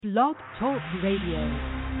Blog Talk Radio.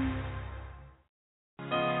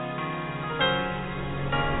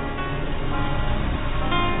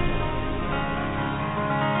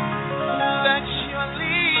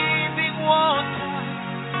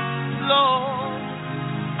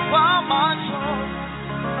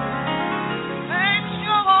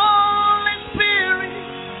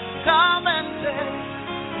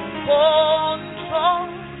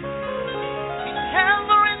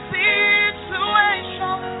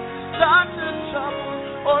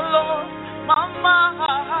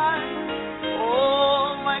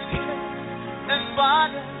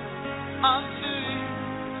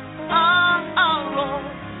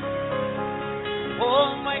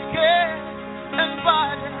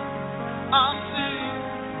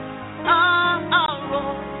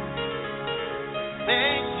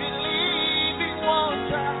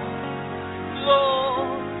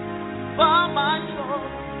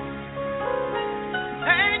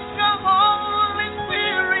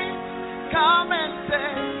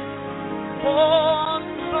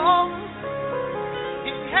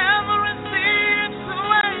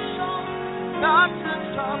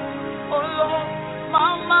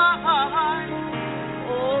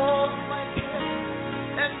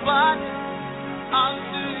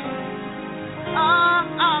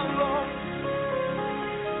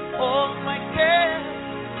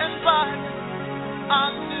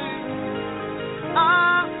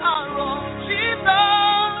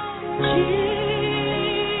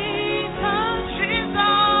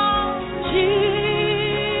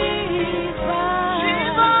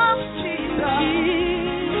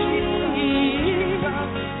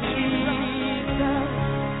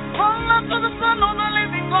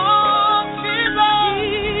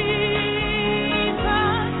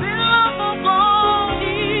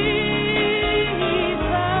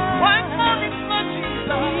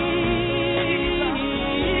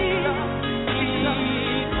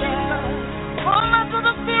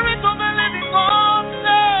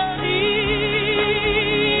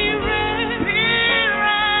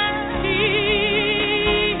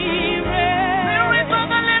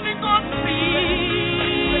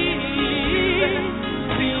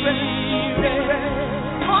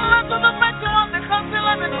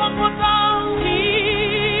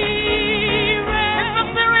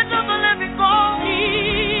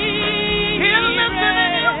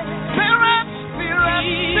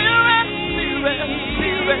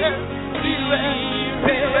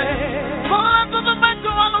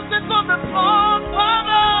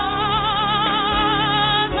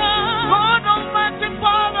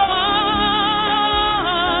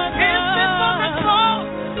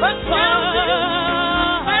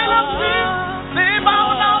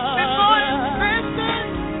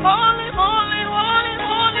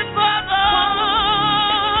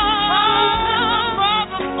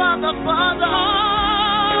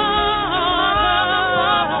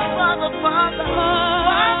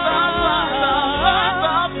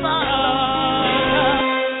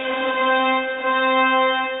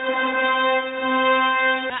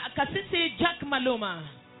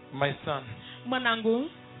 My son, Mwanangu,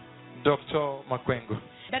 Dr. Makwengo,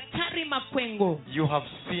 Daktari Makwengo, you have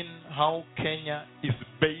seen how Kenya is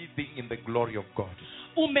bathing in the glory of God.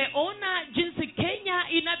 Umeona jinsi Kenya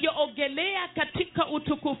inavyoogelea katika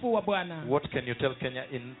utukufu wa Bwana. What can you tell Kenya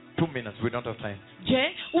in 2 minutes? We don't have time.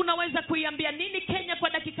 Je, unaweza kuiambia nini Kenya kwa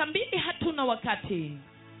dakika 2? Hatuna wakati.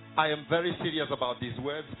 I am very serious about these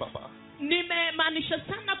words, Papa. Nimemaanisha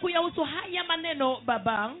sana kuyahusu haya maneno,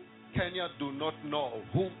 Baba. Kenya do not know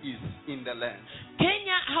who is in the land.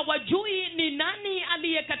 Kenya hawajui ni nani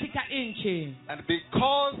aliye katika nchi. And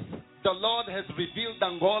because the Lord has revealed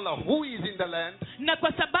Angola who is in the land, na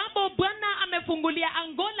kwa sababu Bwana amefungulia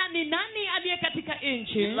Angola ni nani aliye katika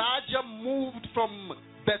nchi, Elijah moved from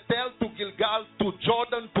Bethel to Gilgal to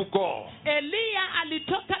Jordan to go. Elia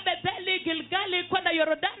alitoka Betheli Gilgali kwenda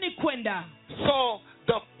Yordani kwenda. So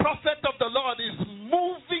the prophet of the Lord is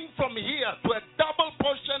moving from here to a double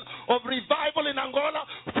portion of revival in Angola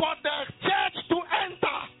for the church to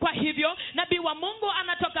enter. Kwa hivyo nabii wa Mungu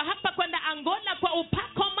anatoka hapa kwenda Angola kwa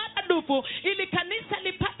upako maradufu ili kanisa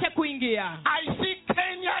lipate kuingia. I see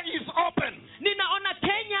Kenya is open. Ninaona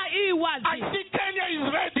Kenya hii wazi. I see Kenya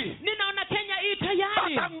is ready. Ninaona Kenya hii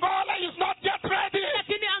tayari. But Angola is not yet ready.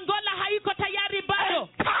 Lakini Angola haiko tayari bado. And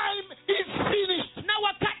time is finished. Na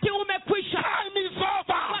wakati umekwisha. Time is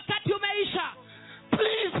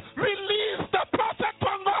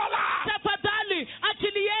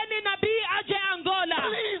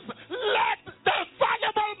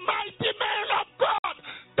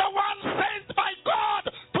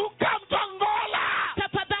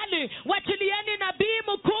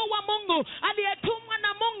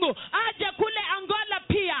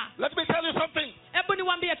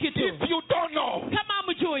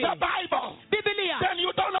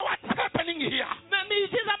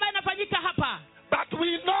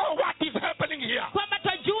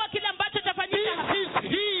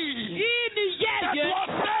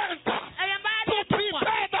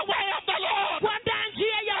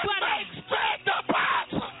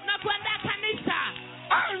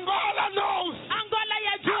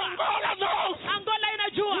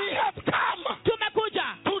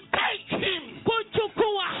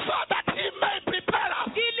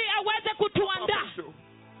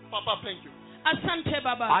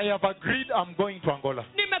I have agreed I'm going to Angola.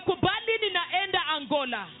 nimekubali ninaenda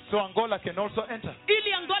Angola, So Angola can also enter.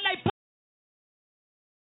 ili Angola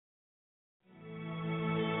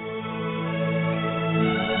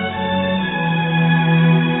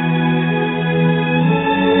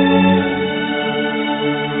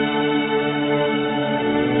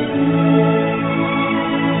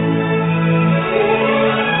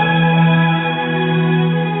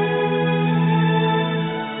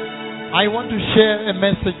I want to share a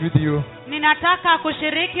message with you. Ninataka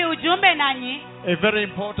kushiriki ujumbe nanyi, A very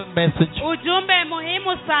important message. ujumbe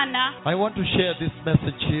muhimu sana. I want to share this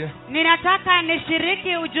message here. Ninataka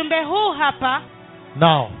nishiriki ujumbe huu hapa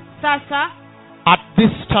Now, sasa. at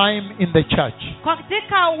this time in the church,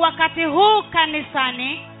 Katika wakati huu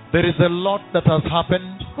kanisani, there is a lot that has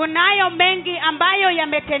happened kunayo mengi ambayo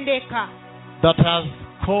yametendeka, that has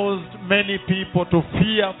caused many people to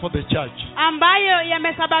fear for the church, ambayo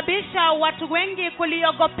yamesababisha watu wengi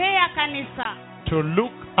kuliogopea kanisa, to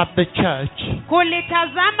look at the church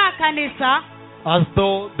kulitazama kanisa as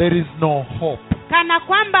though there is no hope. kana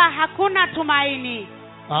kwamba hakuna tumaini.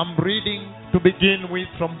 I'm reading to begin with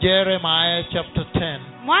from Jeremiah chapter 10.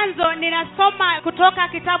 Mwanzo ninasoma kutoka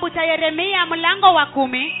kitabu cha Yeremia mlango wa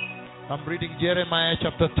 10. I'm reading Jeremiah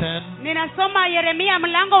chapter 10, Ninasoma Yeremia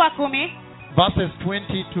mlango wa 10, verses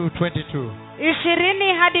 20 to 22.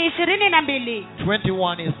 20 hadi 22.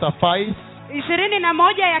 21 is suffice.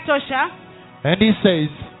 21 yatosha. And he says,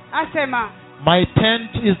 Asema, my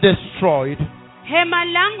tent is destroyed, hema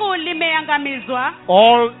langu limeangamizwa,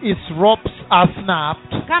 all its ropes are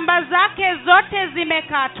snapped, kamba zake zote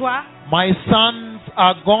zimekatwa, my sons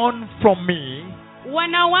are gone from me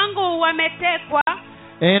wana wangu wametekwa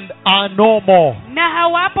and are no more. na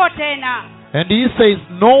hawapo tena. And he says,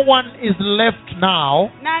 no one is left now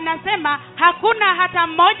Na anasema hakuna hata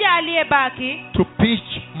mmoja aliyebaki to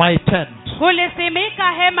pitch my tent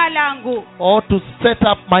kulisimika hema langu or to set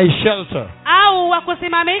up my shelter. au wa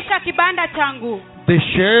kusimamisha kibanda changu. The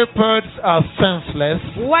shepherds are senseless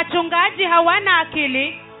Wachungaji hawana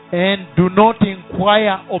akili and do not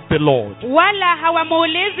inquire of the Lord. wala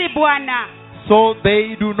hawamuulizi Bwana, So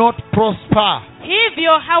they do not prosper,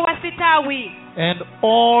 hivyo hawasitawi, and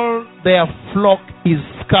all their flock is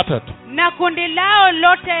scattered. na kundi lao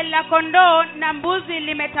lote la kondoo na mbuzi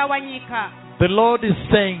limetawanyika. The Lord is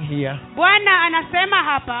saying here, Bwana anasema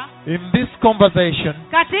hapa in this conversation,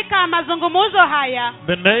 katika mazungumzo haya,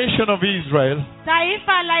 the nation of Israel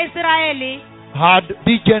taifa la Israeli had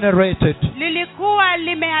degenerated. lilikuwa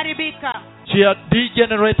limeharibika. She had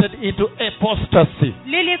degenerated into apostasy.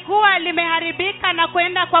 Lilikuwa limeharibika na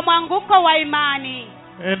kwenda kwa mwanguko wa imani.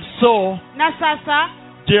 And so, Na sasa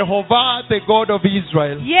Jehovah, the God of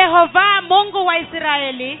Israel, Yehova Mungu wa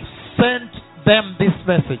Israeli sent them this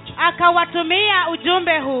message, akawatumia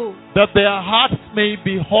ujumbe huu, that their hearts may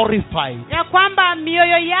be horrified, ya kwamba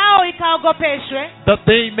mioyo yao ikaogopeshwe, that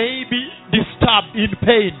they may be disturbed in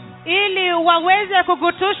pain, ili waweze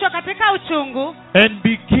kugutushwa katika uchungu and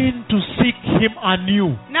begin to seek him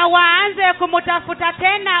anew. na waanze kumutafuta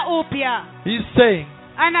tena upya. He's saying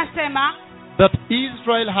Anasema that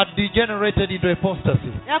Israel had degenerated into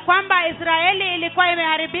apostasy. ya kwamba Israeli ilikuwa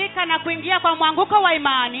imeharibika na kuingia kwa mwanguko wa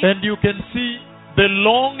imani, And you can see the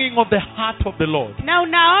longing of the heart of the Lord, na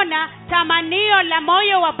unaona tamanio la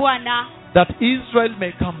moyo wa Bwana that Israel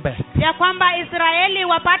may come back. ya kwamba Israeli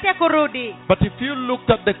wapate kurudi. But if you look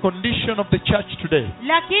at the condition of the church today,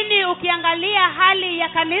 Lakini ukiangalia hali ya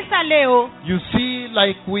kanisa leo, you see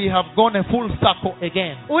like we have gone a full circle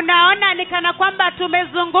again. unaona ni kana kwamba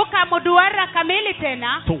tumezunguka mduara kamili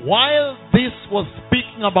tena. So while this was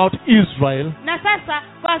speaking about Israel, Na sasa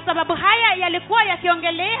kwa sababu haya yalikuwa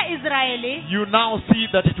yakiongelea Israeli, you now see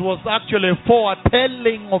that it was actually a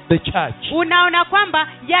foretelling of the church. unaona kwamba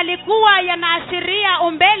yalikuwa yanaashiria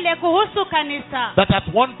umbele kuhusu kanisa, That at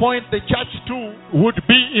one point the church too would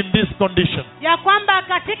be in this condition. ya kwamba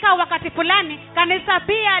katika wakati fulani kanisa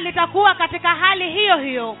pia litakuwa katika hali hiyo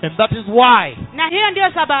hiyo. And that is why Na hiyo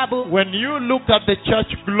ndiyo sababu when you look at the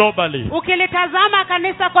church globally, ukilitazama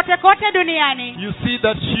kanisa kote kote duniani, you see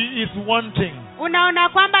that she is wanting. unaona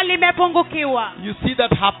kwamba limepungukiwa. You see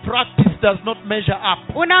that her practice does not measure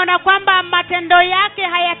up. Unaona kwamba matendo yake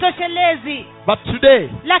hayatoshelezi. But today,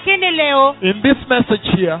 Lakini leo in this message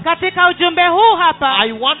here, katika ujumbe huu hapa,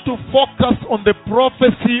 I want to focus on the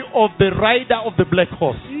prophecy of the rider of the black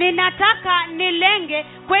horse. ninataka nilenge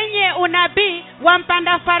kwenye unabii wa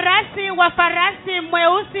mpanda farasi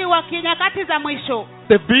mweusi wa nyakati za mwisho.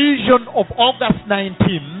 The vision of August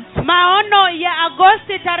 19th Maono ya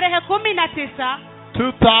Agosti tarehe 19 to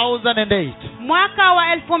 2008. mwaka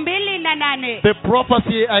wa 2008. The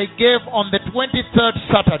prophecy I gave on the 23rd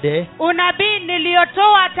Saturday Unabii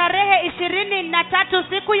niliotoa tarehe 23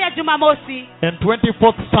 siku ya Jumamosi and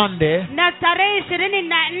 24th Sunday na tarehe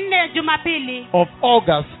 24 Jumapili of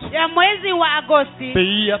August, ya mwezi wa Agosti the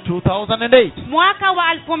year 2008. mwaka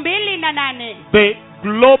wa 2008. The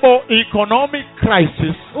global economic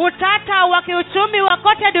crisis Utata wa kiuchumi wa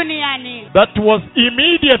kote duniani that was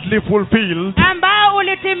immediately fulfilled ambao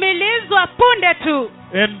ulitimilizwa punde tu,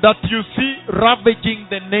 and that you see ravaging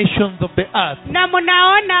the nations of the earth. na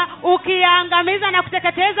mnaona ukiangamiza na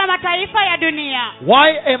kuteketeza mataifa ya dunia.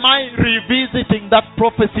 Why am I revisiting that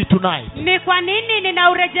prophecy tonight? Ni kwa nini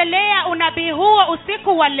ninaurejelea unabii huo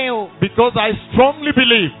usiku wa leo? Because I strongly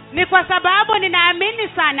believe Ni kwa sababu ninaamini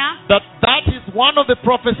sana that is one of the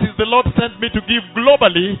prophecies the Lord sent me to give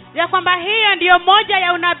globally, ya kwamba hiyo ndiyo moja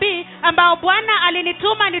ya unabii ambao Bwana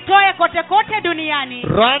alinituma nitoe kote kote duniani,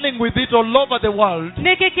 running with it all over the world,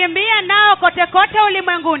 nikikimbia nao kote kote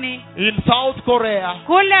ulimwenguni, in South Korea,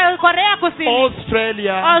 kule Korea Kusini,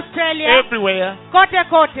 Australia, everywhere. kote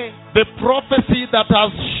kote. The prophecy that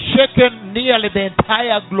has shaken nearly the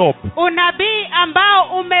entire globe. Unabii ambao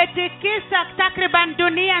umetikisa takriban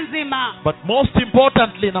dunia nzima. But most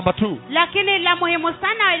importantly, number 2, Lakini la muhimu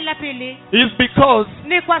sana la pili is because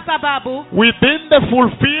ni kwa sababu within the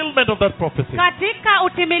fulfillment of that prophecy, katika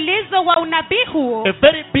utimilizo wa unabii huo a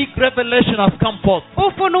very big revelation has come forth.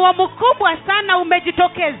 ufunuo mkubwa sana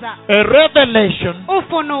umejitokeza. A revelation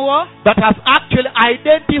Ufunuo that has actually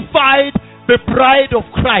identified the bride of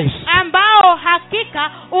Christ, ambao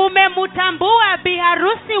hakika umemtambua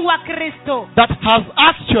biharusi wa Kristo, that has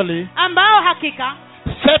actually ambao hakika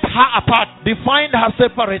set her apart, defined her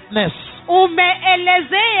separateness,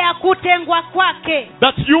 umeelezea kutengwa kwake,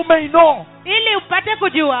 that you may know ili upate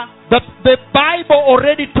kujua that the Bible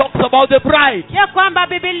already talks about the bride. ya kwamba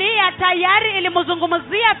Biblia tayari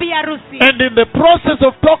ilimzungumzia biharusi, And in the process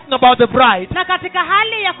of talking about the bride, na katika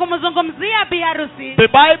hali ya kumzungumzia biharusi the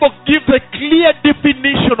Bible gives a clear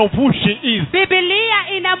definition of who she is. Biblia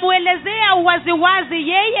inamuelezea waziwazi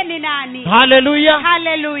yeye ni nani. Hallelujah.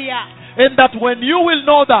 Haleluya. And that when you will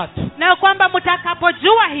know that, Na kwamba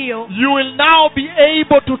mtakapojua hiyo, you will now be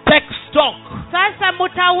able to take stock, sasa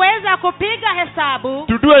mtaweza kupiga hesabu,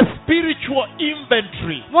 to do a spiritual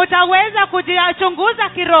inventory, mtaweza kujichunguza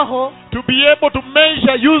kiroho, to be able to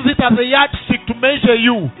measure, use it as a yardstick to measure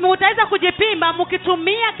you. mtaweza kujipima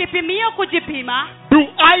mkitumia kipimio kujipima. Do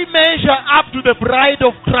I measure up to the bride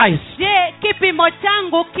of Christ? Je, kipimo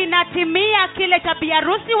changu kinatimia kile cha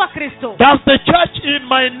biharusi wa Kristo? Does the church in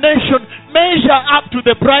my nation measure up to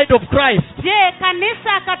the bride of Christ? Je,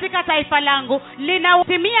 kanisa katika taifa langu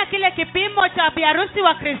linatimia kile kipimo cha biharusi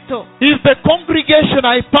wa Kristo? Is the congregation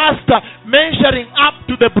I pastor measuring up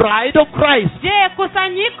to the bride of Christ? Je,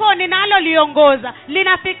 kusanyiko ninaloliongoza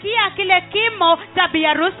linafikia kile kimo cha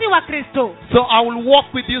biharusi wa Kristo? So I will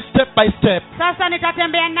walk with you step by step, Sasa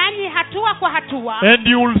nitatembea nanyi hatua kwa hatua, and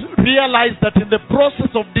you will realize that in the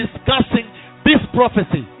process of discussing this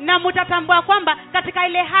prophecy, na mtatambua kwamba katika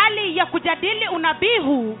ile hali ya kujadili unabii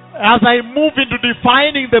huu, as I move into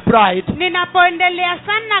defining the bride, ninapoendelea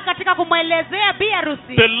sana katika kumwelezea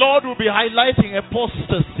biharusi, the Lord will be highlighting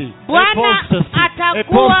apostasy. Bwana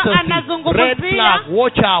atakuwa Red anazungumzia flag.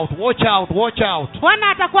 Watch out, watch out, watch out. Bwana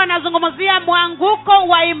atakuwa anazungumzia mwanguko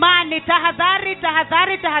wa imani. Tahadhari,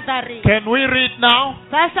 tahadhari, tahadhari. Can we read now?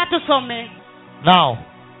 Sasa tusome. Now,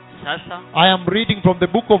 Sasa I am reading from the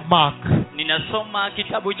book of Mark, ninasoma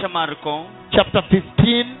kitabu cha Marko chapter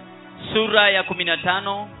 15, sura ya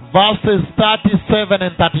 15 verses 37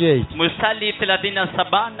 and 38. mstari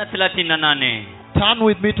 37 na 38. Turn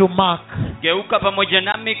with me to Mark, Geuka pamoja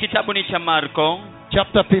nami, kitabu ni cha Marko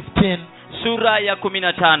chapter 15, sura ya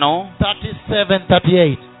 15 37,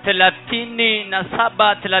 38.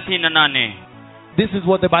 37 38. This is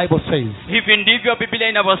what the Bible says. Hivi ndivyo Biblia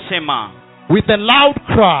inavyosema: With a loud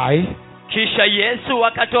cry, kisha Yesu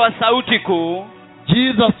akatoa sauti kuu,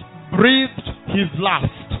 Jesus breathed his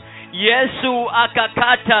last. Yesu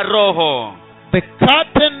akakata roho. The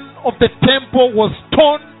curtain of the temple was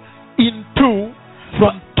torn in two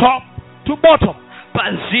from top to bottom.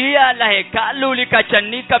 Pazia la hekalu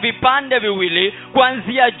likachanika vipande viwili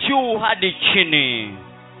kuanzia juu hadi chini.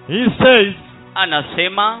 He says,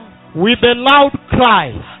 Anasema with a loud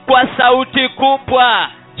cry, kwa sauti kubwa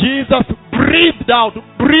Jesus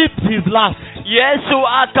breathed his last. Yesu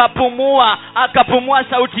akapumua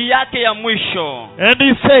sauti yake ya mwisho. And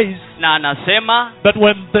he says Na anasema that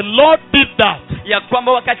when the Lord did that, ya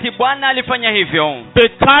kwamba wakati Bwana alifanya hivyo, the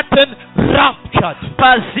curtain ruptured.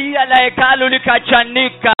 pazia la hekalu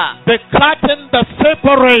likachanika. The curtain that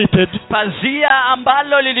separated Pazia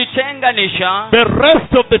ambalo lilitenganisha the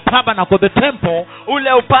rest of the tabernacle, the temple,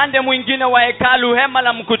 ule upande mwingine wa hekalu, hema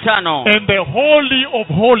la mkutano, and the Holy of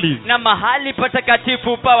Holies. na mahali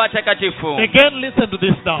patakatifu pa watakatifu. Again, listen to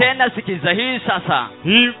this now. Tena sikiza hii sasa.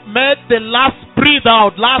 He made the last breathe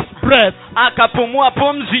out, last breath. Akapumua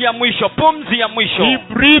pumzi ya mwisho, pumzi ya mwisho. He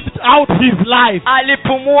breathed out his life.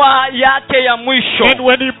 Alipumua yake ya mwisho. And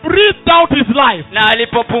when he breathed out his life, Na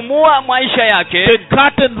alipopumua maisha yake, the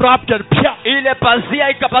curtain ruptured. ile pazia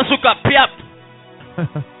ikapasuka pia.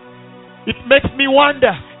 It makes me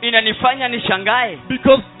wonder, Inanifanya nishangae,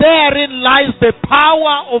 because therein lies the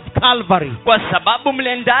power of Calvary. kwa sababu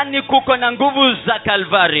mle ndani kuko na nguvu za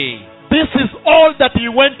Kalvari. This is all that he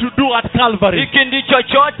went to do at Calvary. Hiki ndicho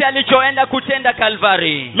chote alichoenda kutenda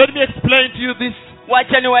Kalvari. Let me explain to you this.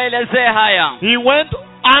 Wacha niwaelezee haya. He went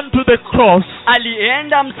unto the cross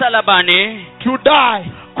Alienda msalabani to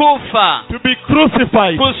die, kufa, to be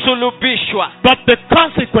crucified. kusulubishwa, But the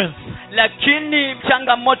consequence, lakini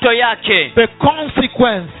changamoto yake, the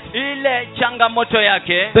consequence, ile changamoto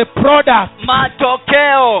yake, the product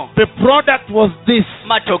the product was this,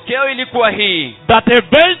 matokeo ilikuwa hii, that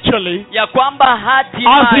eventually, ya kwamba as he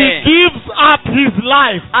hatimaye gives up his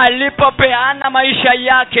life, alipopeana maisha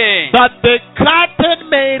yake, that the curtain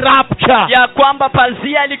may rupture, ya kwamba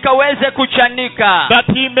pazia likaweze kuchanika, that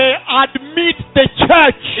he may admit the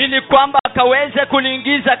church ili kwamba akaweze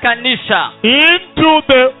kuliingiza kanisa into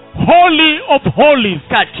the Holy of Holies.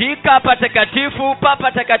 katika patakatifu pa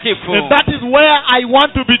patakatifu. And that is where I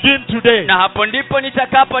want to begin today. Na hapo ndipo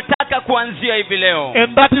nitakapotaka kuanzia hivi leo.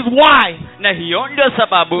 And that is why, Na hiyo ndio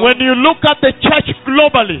sababu when you look at the church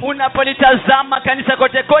globally, unapolitazama kanisa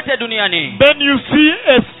kote kote duniani, then you see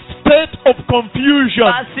a state of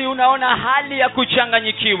confusion, basi unaona hali ya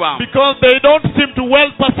kuchanganyikiwa, because they don't seem to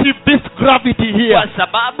well perceive this gravity here. kwa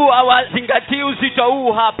sababu hawazingatii uzito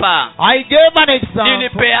huu hapa. I gave an example,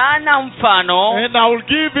 Nilipeana mfano and I will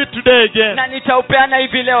give it today again. na nitaupeana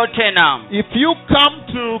hivi leo tena. If you come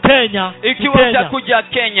to Kenya, Ikiwa utakuja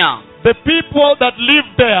Kenya, the people that live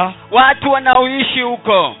there watu wanaoishi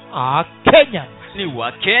huko are Kenyans. ni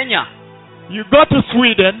wa Kenya. You go to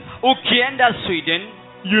Sweden, Ukienda Sweden,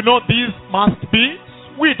 you know these must be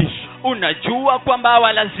Swedish. unajua kwamba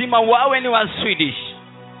hawa lazima wawe ni wa Swedish.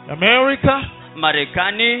 America,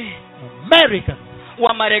 Marekani, Americans.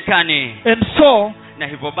 wa Marekani. And so, Na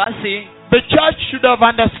hivyo basi the church should have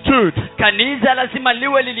understood kanisa lazima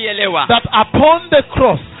liwe lilielewa that upon the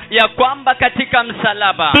cross, ya kwamba katika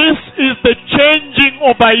msalaba, this is the changing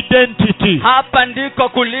of identity. hapa ndiko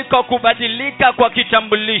kuliko kubadilika kwa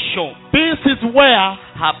kitambulisho. This is where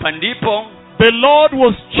Hapa ndipo the Lord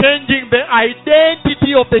was changing the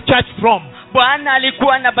identity of the church Bwana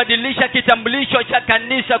alikuwa anabadilisha kitambulisho cha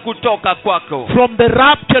kanisa kutoka kwako, from the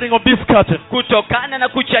rapturing of this curtain. kutokana na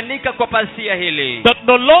kuchanika kwa pasia hili, That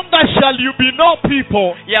no longer shall you be no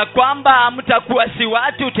people, ya kwamba hamtakuwa si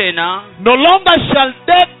watu tena. no longer shall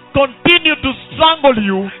death continue to strangle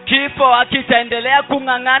you, Kifo hakitaendelea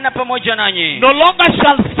kung'ang'ana pamoja nanyi. no longer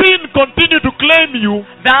shall sin continue to claim you.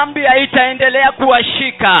 Dhambi haitaendelea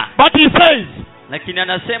kuwashika. But he says, Lakini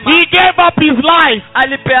anasema he gave up his life,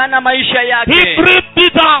 alipeana maisha he yake, breathed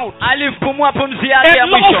it out, alipumua pumzi yake ya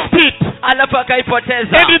and mwisho, lost it. alafu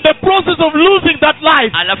akaipoteza. And in the process of losing that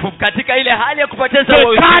life, Alafu katika ile hali ya kupoteza the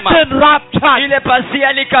huo uzima, curtain ruptured, ile pasia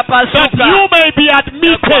that likapasuka, you may be ya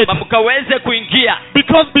admitted. kwamba mkaweze kuingia.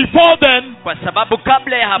 Because before then, Kwa sababu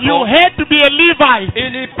kabla ya you hapo had to be a Levite.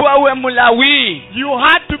 ilikuwa uwe Mlawi, You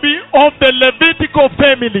had to be of the Levitical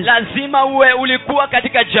family lazima ulikuwa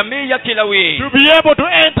katika jamii ya Kilawi to be able to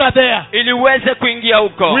enter there ili uweze kuingia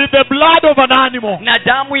huko with the blood of an animal na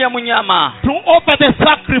damu ya mnyama to offer the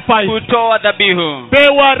sacrifice. kutoa dhabihu. There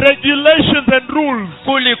were regulations and rules,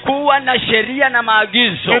 Kulikuwa na sheria na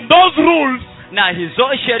maagizo, and those rules, na hizo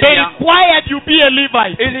they sheria required you be a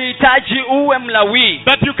Levite, ilihitaji uwe Mlawi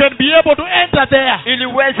that you can be able to enter there. ili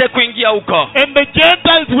uweze kuingia huko, And the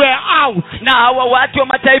Gentiles were out. na hawa watu wa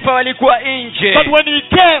mataifa walikuwa nje. But when he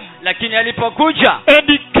came, Lakini alipokuja,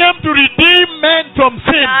 and he came to redeem men from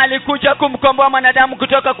sin, na alikuja kumkomboa mwanadamu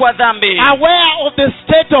kutoka kwa dhambi, aware of the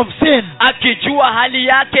state of sin akijua hali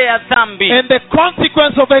yake ya dhambi and the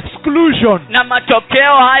consequence of exclusion, na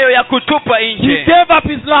matokeo hayo ya kutupwa he nje, gave up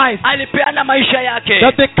his life, alipeana maisha yake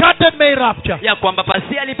that the curtain may rupture, ya kwamba pasia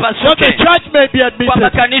that the lipasuke, church may be kwamba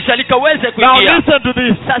admitted. kanisa likaweze Now kuingia. listen to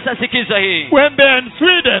this. Sasa sikiza hii, When they're in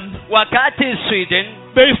Sweden, wakati Sweden,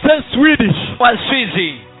 they say Swedish.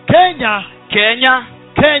 Waswizi, Kenya, Kenya,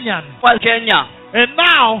 Kenyan. wa Kenya, And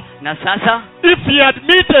now, Na sasa if he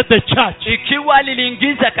admitted the church ikiwa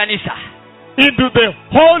liliingiza kanisa into the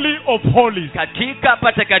Holy of Holies, katika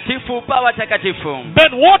patakatifu pa watakatifu,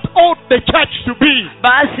 then what ought the church to be?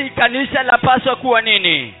 basi kanisa lapaswa kuwa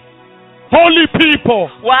nini? Holy people.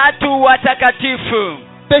 Watu watakatifu.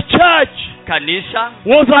 The church Kanisa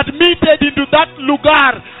was admitted into that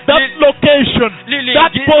lugar, that location,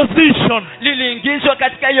 that position. liliingizwa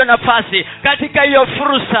katika hiyo nafasi, katika hiyo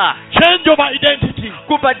fursa, Change of identity.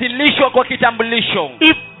 kubadilishwa kwa kitambulisho.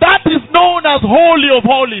 If that is known as Holy of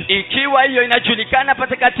Holies, Ikiwa hiyo inajulikana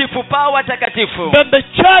patakatifu pa watakatifu, then the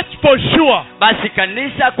church for sure, basi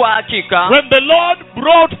kanisa kwa hakika, when the Lord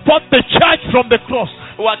brought forth the church from the cross,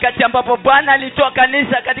 wakati ambapo Bwana alitoa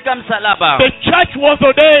kanisa katika msalaba, the church was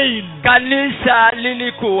ordained kanisa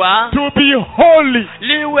lilikuwa to be holy.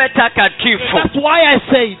 liwe takatifu. That's why I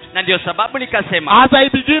said, Na ndio sababu nikasema, as I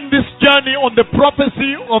begin this journey on the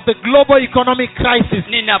prophecy of the global economic crisis,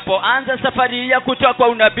 ninapoanza safari ya kutoka kwa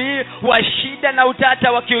unabii wa shida na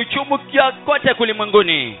utata wa kiuchumi kote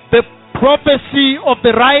kulimwenguni, the prophecy of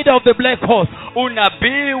the rider of the black horse,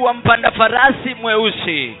 unabii wa mpanda farasi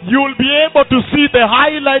mweusi, you will be able to see the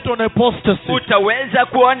highlight on apostasy. utaweza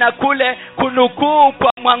kuona kule kunukuu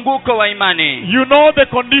kwa mwanguko wa imani. You know the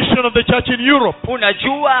condition of the church in Europe,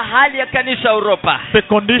 Unajua hali ya kanisa Uropa, the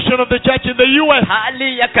condition of the church in the US,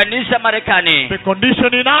 hali ya kanisa Marekani, the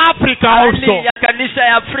condition in Africa hali also, ya kanisa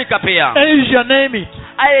ya Afrika pia, Asia, name it.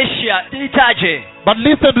 Asia, itaje. But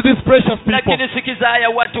listen to these precious people. Lakini sikiza haya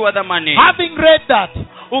watu wa dhamani, Having read that,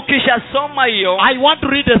 ukishasoma hiyo, I want to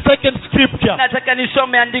read a second scripture nataka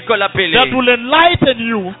nisome andiko la that pili will enlighten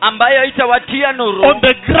you ambayo itawatia nuru on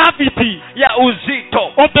the gravity ya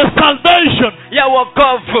uzito of the salvation ya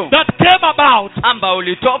wokovu that came about ambao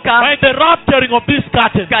ulitoka by the rapturing of this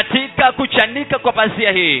curtain. katika kuchanika kwa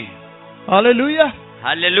pazia hii. Hallelujah.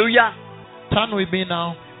 Haleluya. Turn with me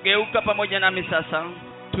now Geuka pamoja nami sasa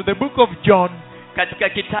to the book of John, katika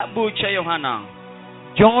kitabu cha Yohana.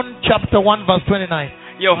 John chapter 1 verse 29.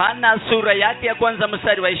 Yohana sura yake ya kwanza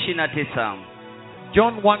mstari wa 29.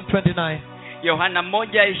 John 1:29. Yohana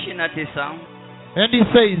 1:29. And he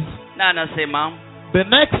says, Na anasema, the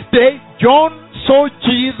next day John saw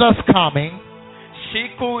Jesus coming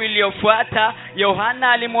siku iliyofuata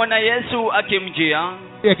Yohana alimwona Yesu akimjia.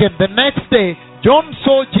 again. The next day John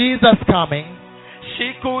saw Jesus coming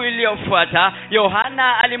Siku iliyofuata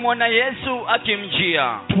Yohana alimwona Yesu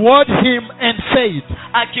akimjia, toward him and said,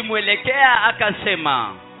 akimwelekea akasema,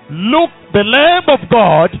 look, the Lamb of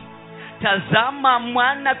God tazama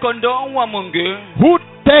mwana kondoo wa Mungu who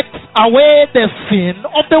takes away the sin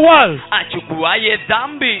of the world. achukuaye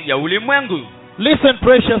dhambi ya ulimwengu. Listen,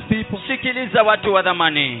 precious people. Sikiliza watu wa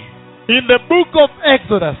dhamani, In the book of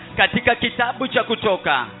Exodus, katika kitabu cha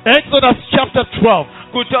Kutoka, Exodus chapter 12,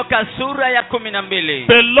 Kutoka sura ya 12,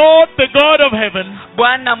 the Lord, the God of heaven,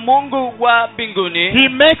 Bwana Mungu wa mbinguni he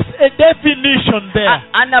makes a definition there.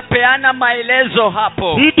 anapeana maelezo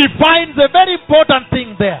hapo. He defines a very important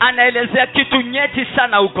thing there. Anaelezea kitu nyeti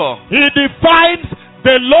sana huko. He defines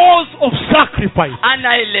the laws of sacrifice.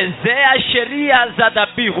 Anaelezea sheria za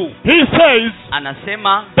dhabihu. He says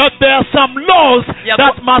Anasema that there are some laws Ya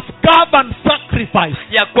that kwa- must govern sacrifice.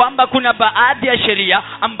 ya kwamba kuna baadhi ya sheria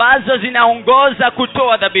ambazo zinaongoza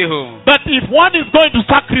kutoa dhabihu. That if one is going to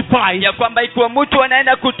sacrifice, Ya kwamba ikiwa mtu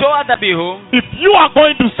anaenda kutoa dhabihu, if you are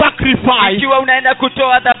going to sacrifice ikiwa unaenda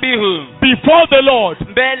kutoa dhabihu before the Lord,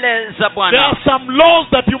 mbele za there Bwana, are some laws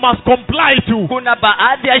that you must comply to. kuna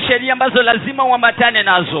baadhi ya sheria ambazo lazima uambatane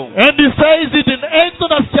nazo. And he says it in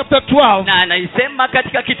Exodus chapter 12. Na anaisema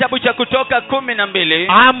katika kitabu cha Kutoka 12.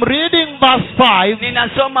 I'm reading verse 5.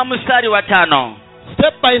 Ninasoma mstari wa 5.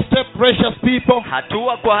 Step by step, precious people.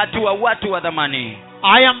 Hatua kwa hatua, watu wa dhamani,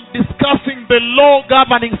 I am discussing the law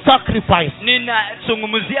governing sacrifice.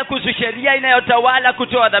 ninazungumzia kuhusu sheria inayotawala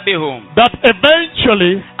kutoa dhabihu, That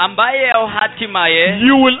eventually ambaye hatimaye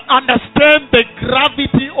you will understand the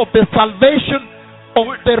gravity of the salvation of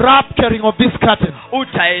the rapturing of this curtain.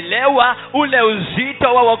 utaelewa ule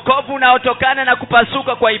uzito wa wokovu unaotokana na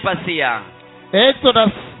kupasuka kwa ipasia.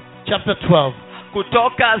 Exodus chapter 12.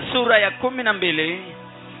 Kutoka sura ya 12.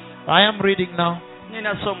 I am reading now.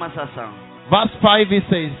 Ninasoma sasa. Verse 5 he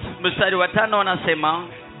says, Mstari wa 5 anasema,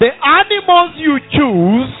 the animals you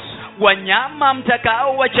choose wanyama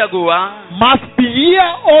mtakao wachagua must be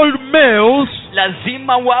year-old males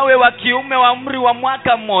lazima wawe wa kiume wa umri wa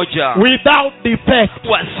mwaka mmoja, without defect.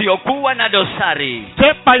 wasiokuwa na dosari.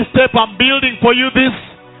 Step by step I'm building for you this.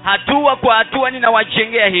 Hatua kwa hatua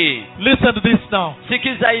ninawajengea hii. Listen to this now.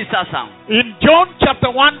 Sikiza hii sasa. In John chapter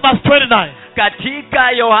 1 verse 29,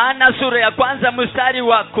 katika Yohana sura ya kwanza mstari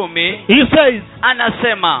wa 10 he says,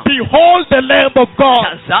 anasema, behold the Lamb of God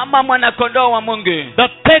tazama mwanakondoo wa Mungu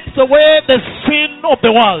that takes away the sin of the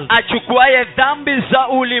world. achukuaye dhambi za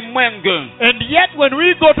ulimwengu. And yet when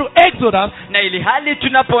we go to Exodus, Na ili hali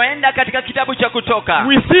tunapoenda katika kitabu cha Kutoka,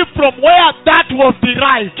 we see from where that was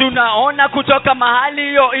derived. tunaona kutoka mahali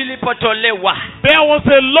hiyo ilipotolewa. There was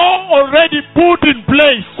a law already put in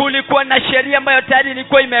place Kulikuwa na sheria ambayo tayari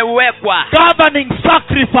ilikuwa imewekwa governing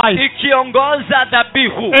sacrifice. ikiongoza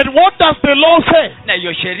dhabihu. And what does the law say? Na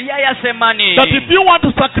hiyo sheria yasema ni That if you want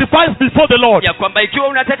to sacrifice before the Lord, ya kwamba ikiwa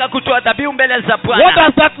unataka kutoa dhabihu mbele za what Bwana,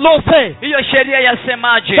 does that law say? hiyo sheria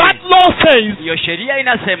yasemaje? That law says Hiyo sheria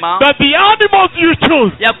inasema that the animals you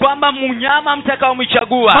choose ya kwamba mnyama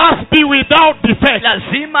mtakaomchagua must be without defect.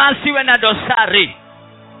 lazima asiwe na dosari.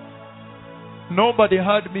 Nobody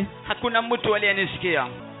heard me. Hakuna mtu aliyenisikia,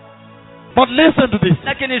 But listen to this.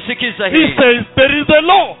 lakini sikiza He hii. says there is a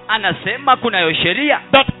law Anasema kunayo sheria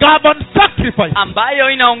that governs sacrifice. ambayo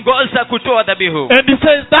inaongoza kutoa dhabihu, And he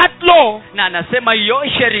says that law, na anasema hiyo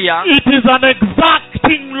sheria it is an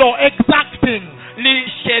exacting law. Exacting.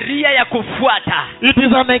 ni sheria ya kufuata, It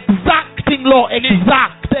is an exacting law.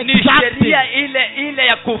 Exact. ni Exacting. sheria ile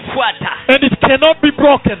ya kufuata And it cannot be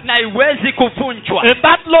broken. na iwezi kuvunjwa. And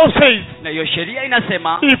that law says, Na hiyo sheria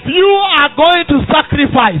inasema if you are going to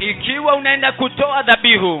sacrifice ikiwa unaenda kutoa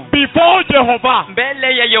dhabihu before Jehovah,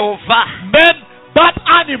 mbele ya Yehova, then that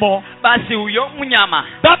animal, basi huyo mnyama,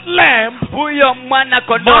 that lamb, huyo mwana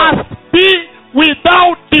kondoo must be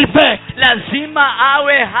without defect, lazima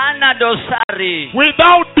awe hana dosari,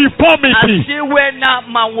 without deformity, asiwe na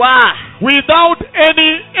mawaa, without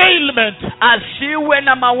any ailment, asiwe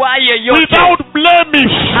na mawaa yeyote, without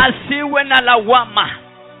blemish. asiwe na lawama.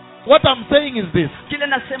 What I'm saying is this. Kile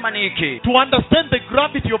nasema ni hiki, To understand the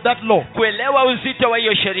gravity of that law, kuelewa uzito wa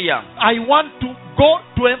hiyo sheria, I want to go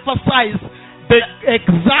to emphasize the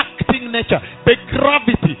exacting nature, the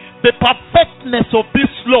gravity, the perfectness of this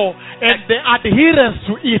law and the adherence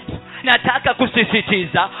to it. nataka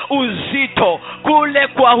kusisitiza uzito kule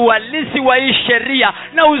kwa uhalisi wa hii sheria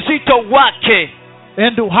na uzito wake,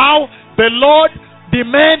 And how the Lord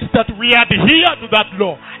demands that we adhere to that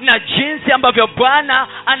law. na jinsi ambavyo Bwana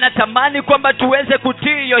anatamani kwamba tuweze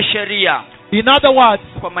kutii hiyo sheria. In other words,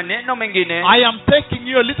 Kwa maneno mengine, I am taking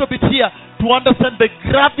you a little bit here to understand the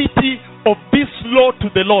gravity of this law to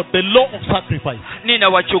the Lord, the law of sacrifice.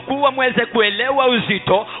 ninawachukua mweze kuelewa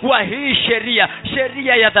uzito wa hii sheria,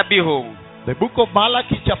 sheria ya dhabihu. The book of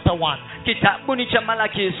Malachi chapter 1. Kitabu ni cha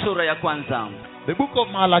Malaki sura ya kwanza. The book of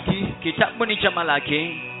Malachi, Kitabu ni cha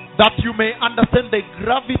Malaki, that you may understand the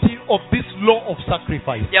gravity of this law of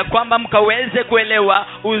sacrifice. ya kwamba mkaweze kuelewa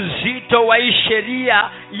uzito wa hii sheria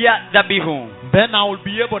ya dhabihu. Then I will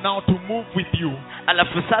be able now to move with you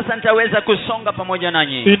Alafu sasa nitaweza kusonga pamoja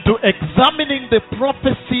nanyi into examining the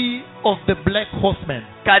prophecy of the black horseman,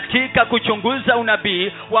 katika kuchunguza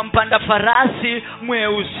unabii wa mpanda farasi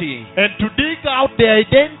mweusi, and to dig out the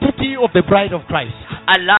identity of the bride of Christ.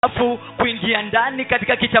 alafu kuingia ndani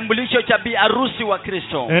katika kitambulisho cha bi harusi wa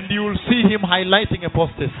Kristo, And you will see him highlighting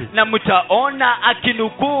apostasy. na mtaona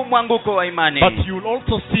akinukuu mwanguko wa imani. But you will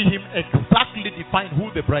also see him exactly define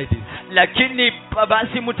who the bride is. Lakini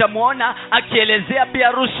basi mtamuona akielezea bi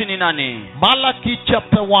harusi ni nani. Malachi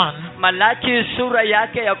chapter 1. Malaki sura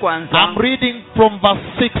yake ya kwanza, I'm reading from verse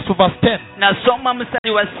 6 to verse 10. nasoma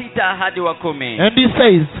mstari wa 6 hadi wa 10. And he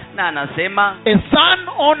says, Na anasema, a son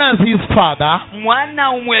honors his father,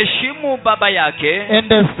 mwana umheshimu baba yake,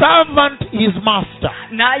 and a servant his master.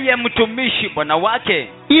 naye mtumishi bwana wake.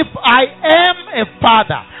 If I am a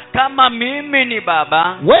father, Kama mimi ni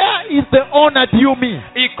baba, where is the honor due me?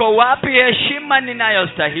 iko wapi heshima If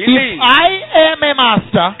ninayostahili? I am a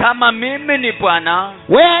master, Kama mimi ni bwana,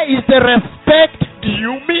 where is the respect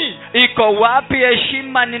due me? iko wapi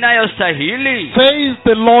heshima ninayostahili? Says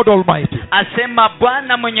the Lord Almighty. Asema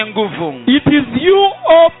Bwana mwenye nguvu. It is you,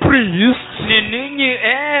 O priests, Ni ninyi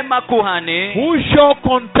makuhani who show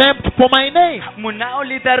contempt for my name.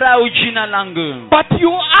 mnaolidharau jina langu. But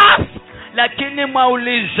you ask, Lakini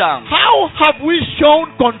mwauliza, how have we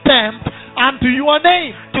shown contempt unto your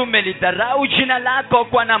name? tumelidharau jina lako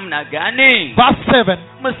kwa namna gani? Verse 7.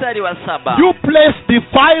 Mstari wa 7. You place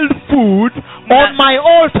defiled food on my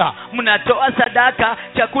altar. Mnatoa sadaka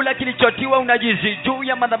chakula kilichotiwa unajizi juu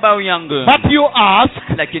ya madhabahu yangu. But you ask,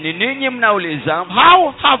 Lakini ninyi mnauliza,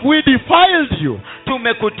 how have we defiled you?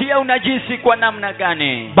 tumekutia unajisi kwa namna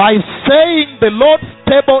gani? By saying the Lord's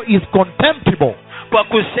table is contemptible. Kwa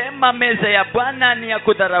kusema meza ya Bwana ni ya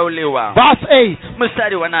kudharauliwa. Verse 8.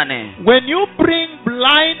 Mstari wa 8. When you bring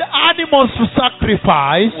blind animals to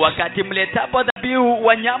sacrifice, wakati mletapo dhabihu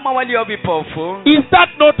wanyama walio vipofu, is that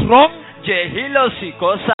not wrong? je, hilo si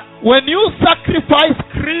kosa? When you sacrifice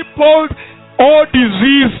crippled or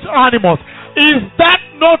diseased animals, is that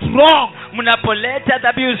not wrong? Mnapoleta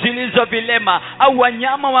dhabihu zilizo vilema au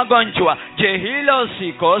wanyama wagonjwa, je, hilo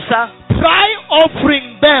si kosa? Try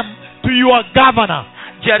offering them to your governor.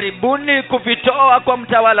 Jaribuni kuvitoa kwa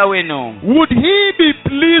mtawala wenu. Would he be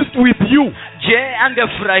pleased with you? Je,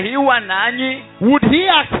 angefurahiwa nanyi? Would he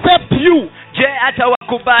accept you? Je,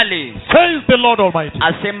 atawakubali? Says the Lord Almighty.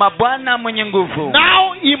 Asema Bwana mwenye nguvu.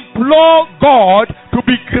 Now implore God to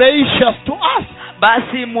be gracious to us.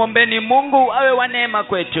 Basi muombeni Mungu awe wa neema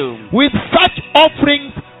kwetu. With such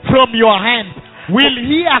offerings from your hands, will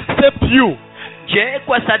he accept you? Je,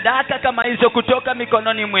 kwa sadaka kama hizo kutoka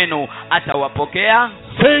mikononi mwenu atawapokea?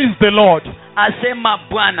 Says the Lord. Asema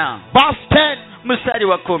Bwana. Verse 10. Mstari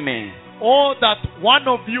wa 10. Oh, that one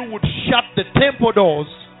of you would shut the temple doors,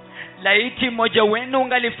 laiti mmoja wenu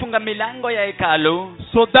ungalifunga milango ya hekalu,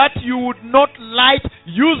 so that you would not light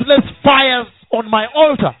useless fires on my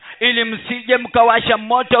altar. ili msije mkawasha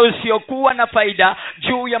moto usiokuwa na faida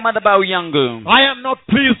juu ya madhabahu yangu. I am not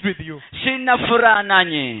pleased with you. Sina furaha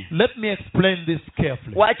nanyi. Let me explain this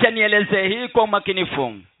carefully. Wacha nieleze hii kwa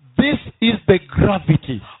umakinifu. This is the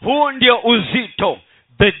gravity. Huu ndio uzito.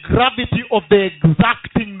 The gravity of the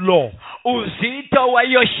exacting law. Uzito wa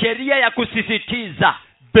hiyo sheria ya kusisitiza.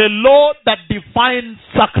 The law that defines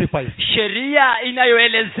sacrifice. Sheria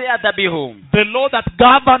inayoelezea dhabihu. The law that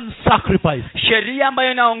governs sacrifice. Sheria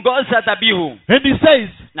ambayo inaongoza dhabihu. And he says,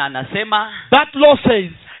 na anasema, that law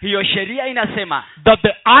says, hiyo sheria inasema, that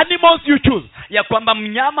the animals you choose, ya kwamba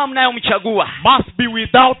mnyama mnayomchagua, must be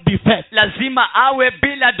without defect. lazima awe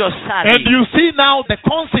bila dosari. And you see now the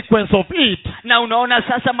consequence of it. Na unaona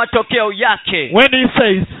sasa matokeo yake. When he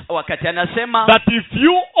says, wakati anasema, that if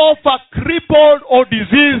you offer crippled or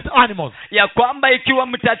diseased animals, ya kwamba ikiwa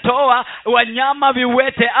mtatoa wanyama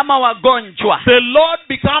viwete ama wagonjwa, the Lord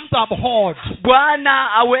becomes abhorred. Bwana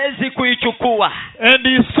hawezi kuichukua. And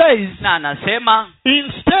he says, na anasema,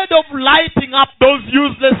 instead of lighting up those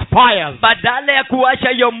useless fires, badala ya kuwasha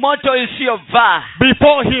hiyo moto isiyovaa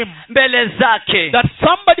before him, mbele zake, that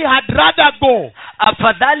somebody had rather go,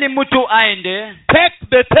 afadhali mtu aende, take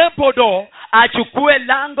the temple door, achukue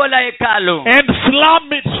lango la hekalu and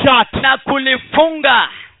slam it shut. na kulifunga.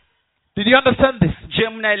 Did you understand this? Je,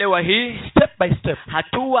 mnaelewa hii? Step by step.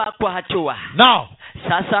 Hatua kwa hatua. Now,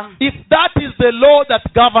 sasa, if that is the law that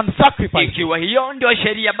governs sacrifice, ikiwa hiyo ndio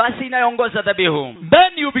sheria basi inayoongoza dhabihu,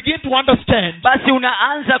 then you begin to understand basi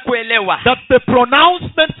unaanza kuelewa that the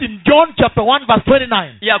pronouncements in John chapter 1 verse 29,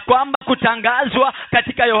 ya kwamba kutangazwa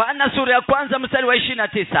katika Yohana sura ya 1 mstari wa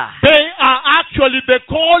 29, they are actually the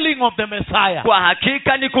calling of the Messiah. kwa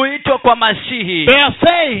hakika ni kuitwa kwa Masihi. They are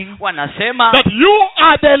saying Wanasema that you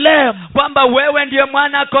are the lamb. kwamba wewe ndiye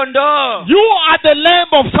mwana kondoo. You are the lamb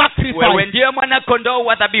of Wewe sacrifice. ndiye mwana kondoo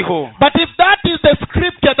wa dhabihu. But if that is the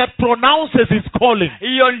scripture that pronounces his calling,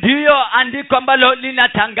 Hiyo ndiyo andiko ambalo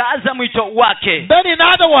linatangaza mwito wake. then in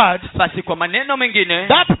other words, Basi kwa maneno mengine,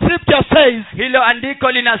 that scripture says, hilo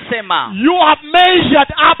andiko linasema, you have measured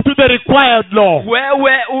up to the required law.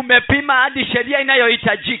 wewe umepima hadi sheria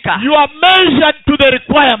inayohitajika. You have measured to the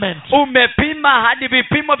requirement. Umepima hadi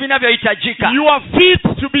vipimo vinavyohitajika. You are fit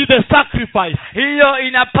to be the sacrifice. Hiyo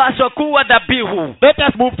inapaswa kuwa dhabihu. Let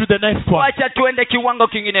us move to the next one. Wacha tuende kiwango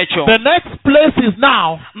kinginecho. The next place is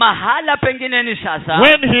now Mahala pengine ni sasa,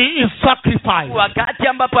 when he is sacrificed. wakati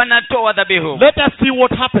ambapo anatoa dhabihu. Let us see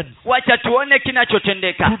what happens. Wacha tuone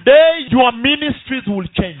kinachotendeka. Today your ministries will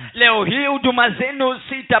change. Leo hii huduma zenu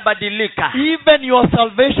sitabadilika. Even your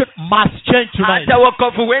salvation must change tonight. Hata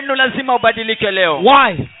wokovu wenu lazima ubadilike leo.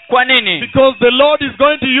 Why? Kwa nini? Because the Lord is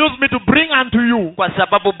going to use me to bring unto you Kwa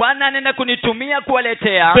sababu Bwana anaenda kunitumia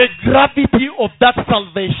kuwaletea the gravity of that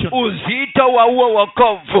salvation. uzito wa huo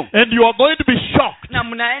wokovu. And you are going to be shocked. Na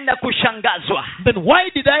mnaenda kushangazwa. Then why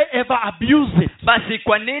did I ever abuse it? Basi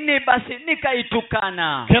kwa nini basi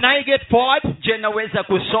nikaitukana? Can I get forward? Je, naweza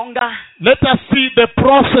kusonga? Let us see the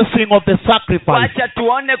processing of the sacrifice. Wacha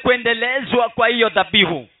tuone kuendelezwa kwa hiyo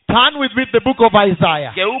dhabihu. Turn with me the book of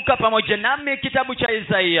Isaiah. Geuka pamoja nami kitabu cha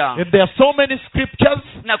Isaia. And there are so many scriptures,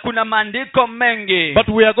 Na kuna maandiko mengi. but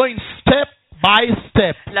we are going step by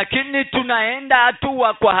step. Lakini tunaenda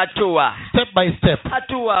hatua kwa hatua. Step by step.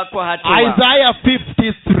 Hatua kwa hatua. Isaiah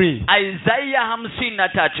 53. Isaia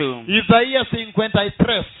 53. Isaías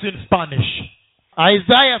 53 in Spanish.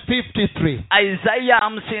 Isaiah 53. Isaia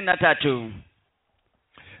 53.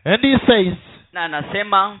 And he says, Na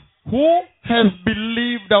anasema, who has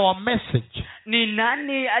believed our message? ni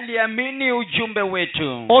nani aliamini ujumbe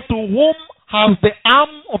wetu? Or to whom has the arm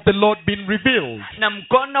of the Lord been revealed? na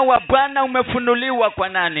mkono wa Bwana umefunuliwa kwa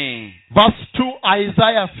nani? Verse 2,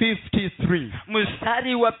 Isaiah 53.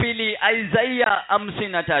 Mstari wa pili, Isaiah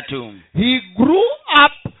 53. He grew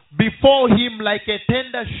up before him like a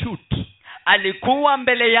tender shoot, Alikuwa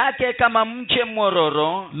mbele yake kama mche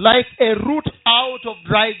mwororo, like a root out of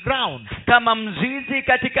dry ground. kama mzizi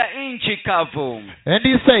katika nchi kavu. And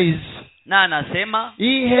he says, Na anasema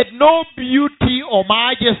he had no beauty or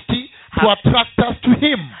majesty to attract us to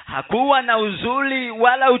him. hakuwa na uzuri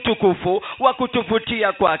wala utukufu wa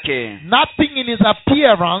kutuvutia kwake. Nothing in his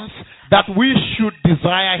appearance that we should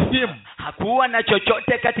desire him. Hakuwa na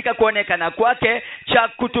chochote katika kuonekana kwake cha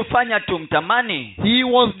kutufanya tumtamani. He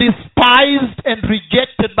was despised and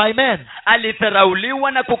rejected by men,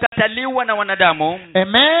 Alidharauliwa na kukataliwa na wanadamu, a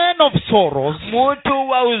man of sorrows mtu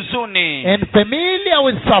wa huzuni, and familiar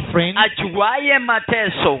with suffering, ajuaye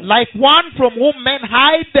mateso, like one from whom men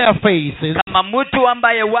hide their faces. kama mtu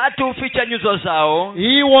ambaye watu huficha nyuso zao.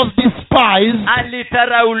 He was despised,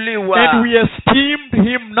 Alidharauliwa, and we esteemed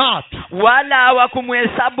him not. wala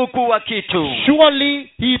hawakumhesabu kuwa kitu. Surely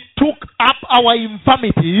he took up our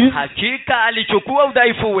infirmities, Hakika alichukua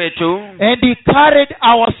udhaifu wetu, and he carried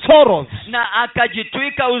our sorrows. na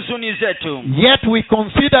akajitwika huzuni zetu. Yet we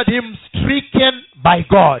considered him stricken by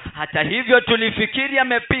God, Hata hivyo tulifikiri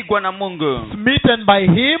amepigwa na Mungu, smitten by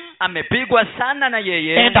him, amepigwa sana na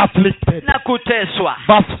yeye and afflicted. na kuteswa.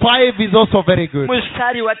 Verse 5 is also very good.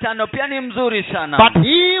 Mstari wa 5 pia ni mzuri sana. But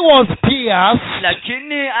he was pierced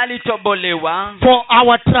Lakini alitobolewa for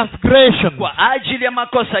our transgressions. kwa ajili ya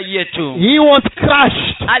makosa yetu, He was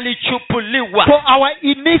crushed alichupuliwa for our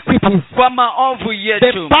iniquities. kwa maovu The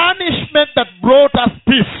yetu. punishment that brought us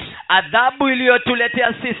peace Adhabu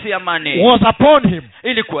iliyotuletea sisi amani was upon him,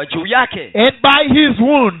 ilikuwa juu yake, and by his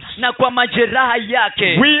wounds na kwa majeraha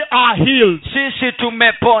yake we are healed. sisi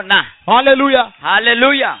tumepona. Hallelujah.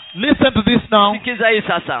 Haleluya! Listen to this now. Sikiza hii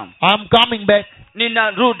sasa. I'm coming back.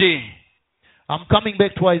 I'm coming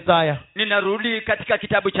back to Isaiah. Ninarudi katika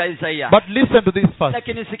kitabu cha Isaia. But listen to this first.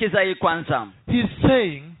 Lakini sikiza hii kwanza. He's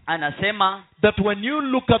saying Anasema that when you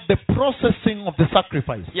look at the processing of the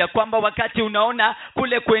sacrifice, ya kwamba wakati unaona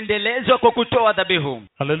kule kuendelezwa kwa kutoa dhabihu.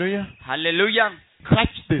 hallelujah, Haleluya!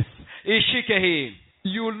 catch this. Ishike hii.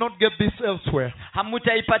 You will not get this elsewhere,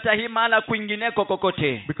 Hamutaipata hii mahala kwingineko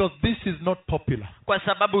kokote, because this is not popular. kwa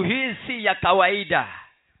sababu hii si ya kawaida.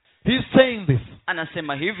 He's saying this,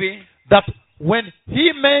 Anasema hivi that when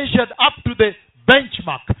he measured up to the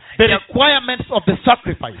benchmark, the Yeah. requirements of the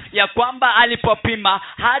sacrifice, ya kwamba alipopima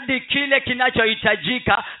hadi kile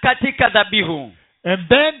kinachohitajika katika dhabihu, and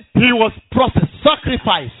then he was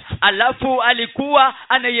sacrificed. alafu alikuwa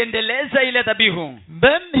anaiendeleza ile dhabihu.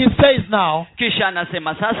 Then he says now Kisha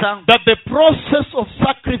anasema sasa that the process of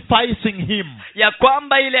sacrificing him, ya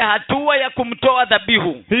kwamba ile hatua ya kumtoa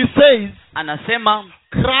dhabihu, he says, anasema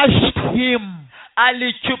crushed him.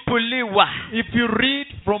 alichupuliwa. If you read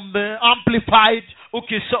from the Amplified,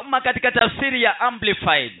 Ukisoma katika tafsiri ya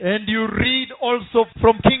Amplified and you read also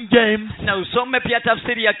from King James, na usome pia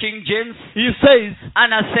tafsiri ya King James, he says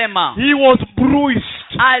anasema he was bruised,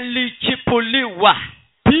 alichipuliwa,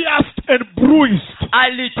 pierced and bruised,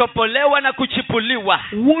 alitopolewa na kuchipuliwa,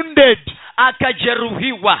 wounded,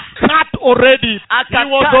 akajeruhiwa, cut already. He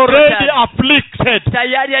was already afflicted,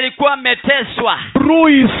 tayari alikuwa ameteswa,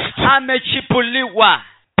 bruised, amechipuliwa,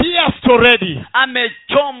 pierced already,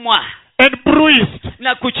 amechomwa and bruised,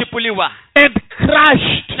 na kuchipuliwa and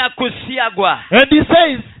crushed. na kusiagwa. And he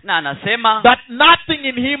says Na anasema that nothing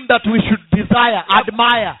in him that we should desire,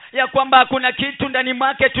 admire. ya kwamba hakuna kitu ndani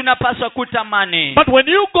mwake tunapaswa kutamani. But when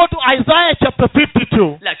you go to Isaiah chapter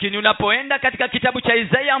 52, Lakini unapoenda katika kitabu cha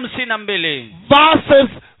Isaia 52 verses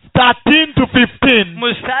 13 to 15,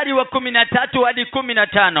 mstari wa 13 hadi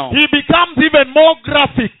 15, he becomes even more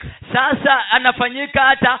graphic. sasa anafanyika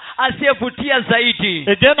hata asiyevutia zaidi.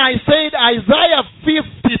 Again, I said Isaiah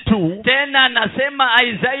 52. Tena anasema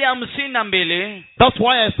Isaia 52. That's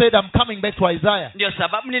why I said I'm coming back to Isaiah. Ndio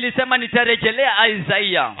sababu nilisema nitarejelea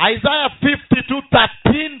Isaia. Isaiah 52,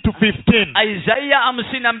 13 to 15. Isaia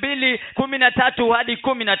 52 13 hadi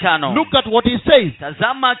 15. Look at what he says.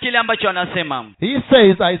 Tazama kile ambacho anasema. He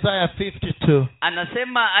says, Isaiah 52,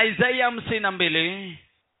 Anasema Isaia 52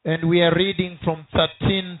 and we are reading from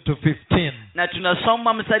 13 to 15. na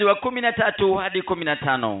tunasoma mstari wa 13 hadi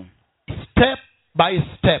 15. Step by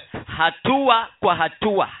step. Hatua kwa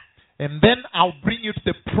hatua. And then I'll bring you to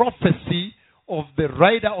the prophecy of the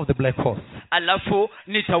rider of the black horse. Alafu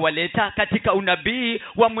nitawaleta katika unabii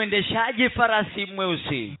wa mwendeshaji farasi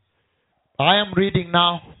mweusi. I am reading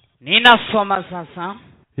now. Ninasoma sasa.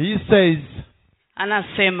 He says,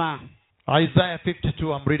 Anasema Isaiah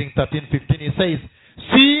 52, I'm reading 13:15. It says,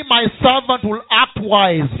 "See, my servant will act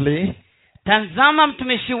wisely. tazama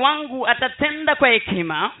mtumishi wangu atatenda kwa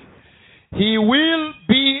hekima, He will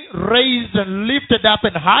be raised and lifted up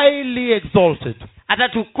and highly exalted.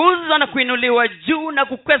 atatukuzwa na kuinuliwa juu na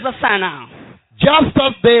kukweza sana. Just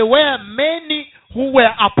as there were many who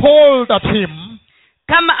were appalled at him,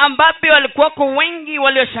 Kama ambavyo walikuwako wengi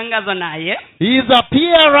walioshangazwa naye, his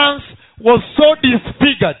appearance was so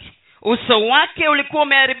disfigured uso wake ulikuwa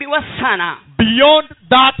umeharibiwa sana, beyond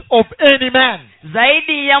that of any man,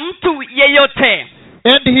 zaidi ya mtu yeyote,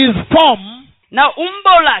 and his form na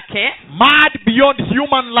umbo lake marred beyond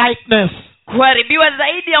human likeness." kuharibiwa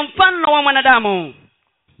zaidi ya mfano wa mwanadamu.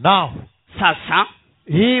 Now, Sasa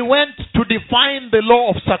he went to define the law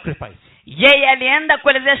of sacrifice yeye alienda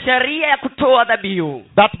kuelezea sheria ya kutoa dhabihu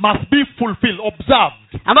that must be fulfilled, observed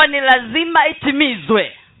ambayo ni lazima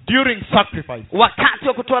itimizwe during sacrifice. wakati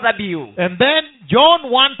wa kutoa dhabihu. And then John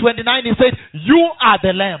 1:29, he said, "You are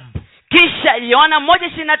the lamb," Kisha Yohana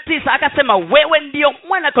 1:29 akasema wewe ndio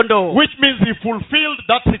mwana kondoo, which means he fulfilled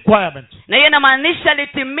that requirement. na hiyo inamaanisha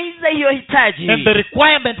alitimiza hiyo hitaji, And the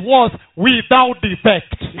requirement was without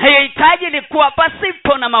defect. na hiyo hitaji ilikuwa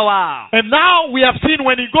pasipo na mawaa. And now we have seen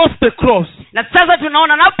when he goes to the cross Na sasa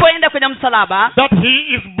tunaona anapoenda kwenye msalaba that he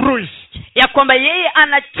is bruised ya kwamba yeye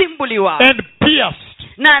anachimbuliwa and pierced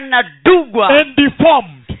na anadugwa and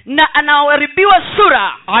deformed. na anaharibiwa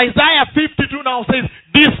sura. Isaiah 52 now says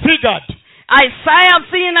disfigured. Isaya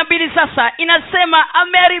 52 sasa inasema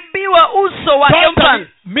ameharibiwa uso wake Totally, mfano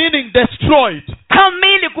meaning destroyed.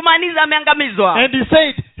 kamili, kumaanisha ameangamizwa. And he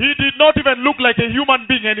said he did not even look like a human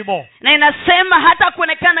being anymore. Na inasema hata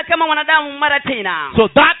kuonekana kama mwanadamu mara tena. So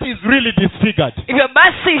that is really disfigured. Hivyo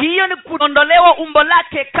basi hiyo ni kuondolewa umbo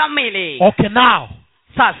lake kamili. Okay, now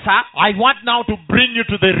Sasa I want now to bring you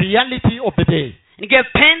to the reality of the day.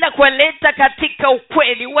 ningependa kueleta katika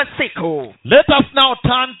ukweli wa siku. Let us now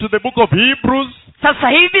turn to the book of Hebrews, Sasa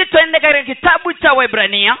hivi tuende katika kitabu cha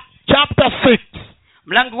Waebrania chapter 6,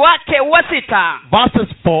 mlango wake wa 6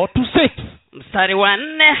 verses 4 to 6. mstari wa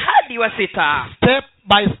 4 hadi wa 6. Step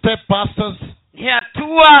by step, pastors, Ni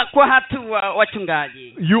hatua kwa hatua,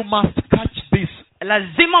 wachungaji, you must catch this.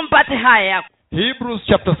 lazima mpate haya. Hebrews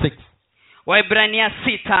chapter 6, Waebrania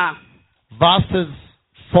 6 verses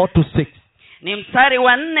 4 to 6. ni mstari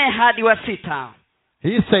wa 4 hadi wa 6.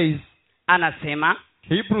 He says, Anasema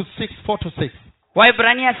Hebrews 6, 4 to 6.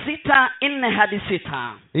 Waebrania 6 4 hadi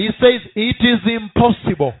 6. He says, "It is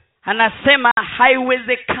impossible. Anasema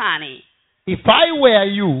haiwezekani. If I were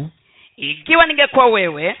you, Ikiwa ningekuwa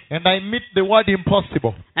wewe and I meet the word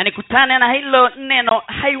impossible, na nikutane na hilo neno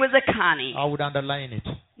haiwezekani, I would underline it."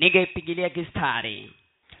 ningeipigilia kistari.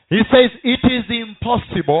 He says, "It is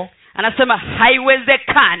impossible Anasema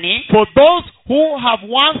haiwezekani for those who have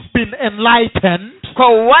once been enlightened, kwa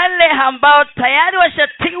wale ambao tayari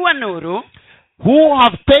washatiwa nuru, who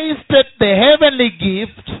have tasted the heavenly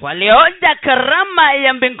gift, walioja karama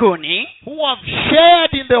ya mbinguni, who have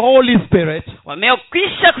shared in the Holy Spirit,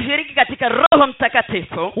 wamekwisha kushiriki katika Roho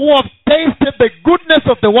Mtakatifu, who have tasted the goodness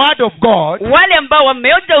of the Word of God wale ambao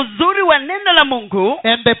wameoja uzuri wa neno la Mungu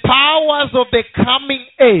and the powers of the coming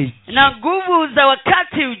age. na nguvu za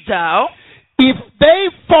wakati ujao, If they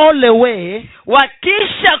fall away,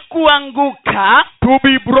 wakisha kuanguka, to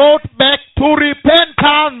be brought back to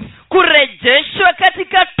repentance, kurejeshwa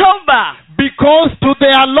katika toba, because to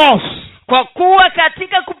their loss kwa kuwa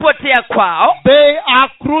katika kupotea kwao they are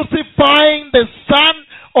crucifying the Son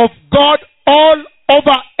of God all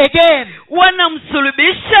over again,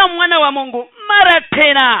 wanamsulubisha mwana wa Mungu mara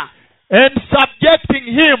tena, and subjecting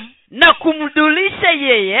him na kumdulisha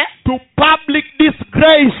yeye to public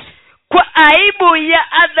disgrace, kwa aibu ya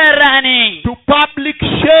hadharani, to public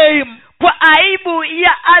shame. kwa aibu ya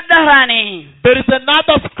hadharani. There is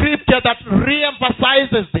another scripture that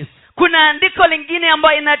re-emphasizes this. Kuna andiko lingine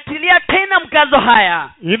ambayo inatilia tena mkazo haya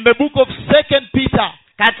In the book of 2 Peter,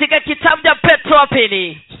 katika kitabu cha Petro wa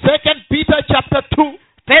pili. 2 Peter chapter 2,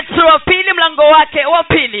 Petro wa pili mlango wake wa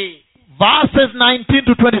pili verses 19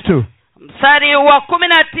 to 22. mstari wa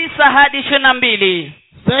 19 hadi 22.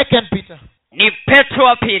 2 Peter Ni Petro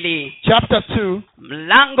wa pili chapter 2,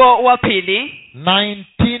 mlango wa pili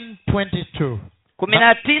 19-22.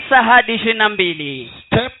 19 hadi 22.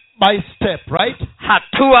 Step by step, right?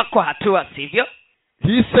 Hatua kwa hatua, sivyo?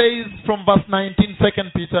 He says from verse 19,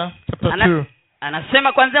 2 Peter chapter 2.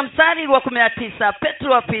 Anasema kwanza mstari wa 19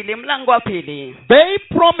 Petro wa pili mlango wa pili. They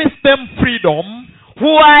promised them freedom,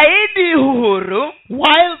 Huahidi uhuru,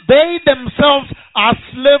 while they themselves are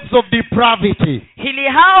slaves of depravity. hili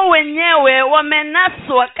hao wenyewe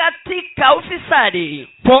wamenaswa katika ufisadi.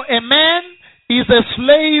 For a man is a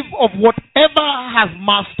slave of whatever has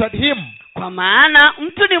mastered him. kwa maana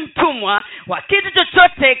mtu ni mtumwa wa kitu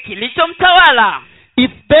chochote kilichomtawala.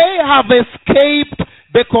 If they have escaped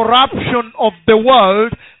the corruption of the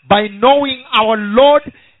world by knowing our Lord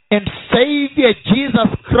and Savior Jesus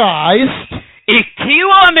Christ,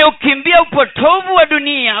 ikiwa wameukimbia upotovu wa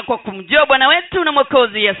dunia kwa kumjua Bwana wetu na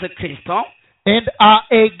Mwokozi Yesu Kristo, and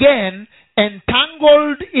are again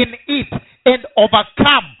entangled in it and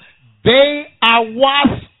overcome, they are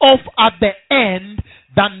worse off at the end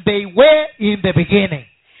than they were in the beginning.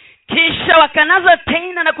 kisha wakanaza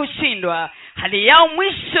tena na kushindwa, hali yao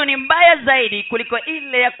mwisho ni mbaya zaidi kuliko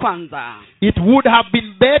ile ya kwanza. It would have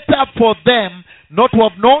been better for them not to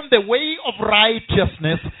have known the way of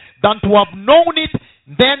righteousness than to have known it,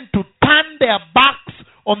 then to turn their backs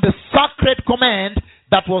on the sacred command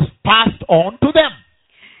that was passed on to them.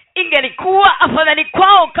 Ingelikuwa afadhali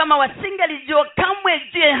kwao kama wasingalijua kamwe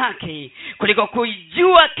juu ya haki kuliko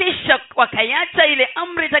kuijua kisha wakaiacha ile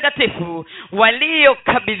amri takatifu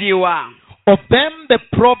waliokabidhiwa. Of them the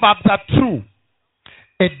proverbs are true.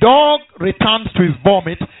 A dog returns to his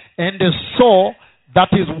vomit, and a sow that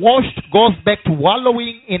is washed goes back to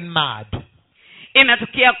wallowing in mud.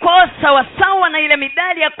 Inatukia kwa sawasawa na ile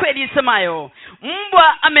midali ya kweli isemayo,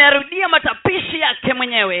 mbwa amerudia matapishi yake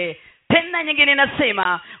mwenyewe. Tena nyingine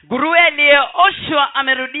inasema, nguruwe aliyeoshwa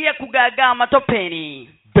amerudia kugagaa matopeni.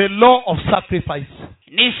 The law of sacrifice.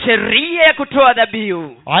 Ni sheria ya kutoa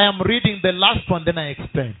dhabihu. I am reading the last one, then I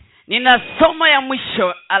explain. Ninasoma ya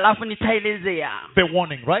mwisho alafu nitaelezea. The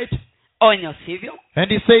warning, right? Onyo, sivyo?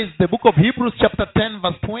 And he says, the book of Hebrews chapter 10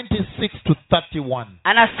 verse 26 to 31.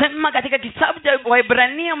 Anasema katika kitabu cha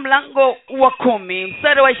Waebrania mlango wa 10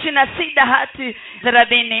 mstari wa 26 hadi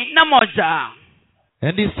 31.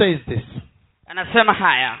 And he says this. Anasema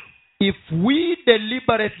haya, If we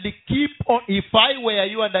deliberately keep on, if I were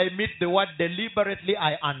you and I meet the word deliberately,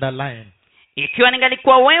 I underline. ikiwa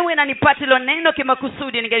ningalikuwa wewe na nipate lo neno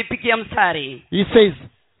kimakusudi ningalipigia mstari. He says,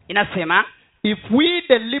 Inasema, if we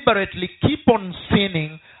deliberately keep on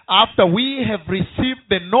sinning after we have received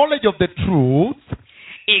the knowledge of the truth,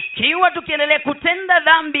 ikiwa tukiendelea kutenda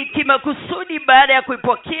dhambi kimakusudi baada ya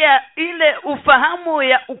kuipokea ile ufahamu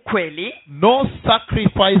ya ukweli, no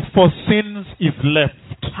sacrifice for sins is left.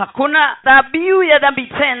 hakuna dhabihu ya dhambi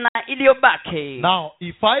tena iliyobaki. Now,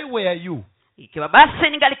 if I were you, Ikiwa basi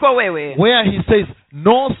ningalikuwa wewe, where he says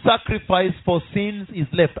no sacrifice for sins is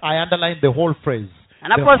left, I underline the whole phrase.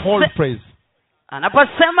 The whole phrase.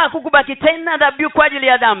 anaposema kukubaki tena dhabihu kwa ajili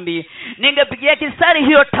ya dhambi, ningepigia kistari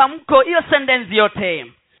hiyo tamko, hiyo sentence yote.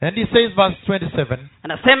 And he says verse 27,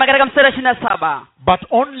 Anasema katika mstari wa 27, but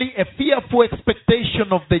only a fearful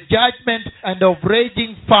expectation of the judgment and of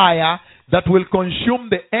raging fire that will consume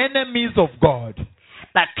the enemies of God.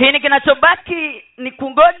 lakini kinachobaki ni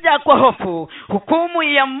kungoja kwa hofu hukumu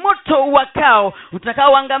ya moto uwakao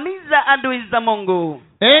utakaoangamiza adui za Mungu.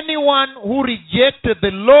 Anyone who rejected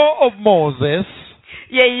the law of Moses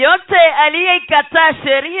Yeyote aliyeikataa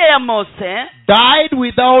sheria ya Mose died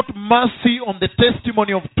without mercy on the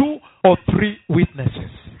testimony of 2 or 3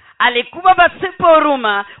 witnesses. alikuwa pasipo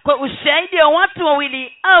huruma kwa ushahidi wa watu 2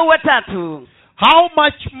 au 3. How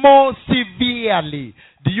much more severely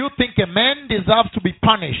do you think a man deserves to be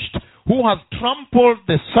punished who has trampled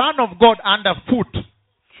the Son of God underfoot?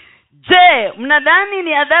 Je, mnadhani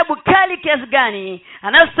ni adhabu kali kiasi gani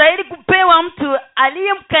anastahili kupewa mtu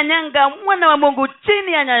aliyemkanyanga mwana wa Mungu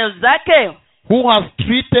chini ya nyayo zake? Who has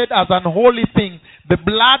treated as an holy thing the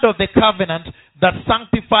blood of the covenant that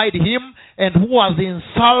sanctified him, and who has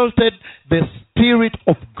insulted the Spirit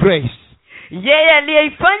of grace? Yeye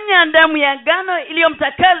aliyeifanya damu ya agano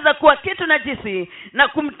iliyomtakaza kuwa kitu najisi na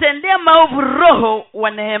kumtendea maovu roho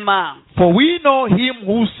wa neema. For we know him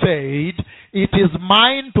who said, it is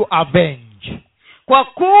mine to avenge. Kwa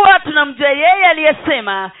kuwa tunamjua yeye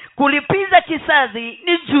aliyesema, kulipiza kisasi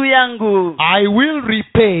ni juu yangu. I will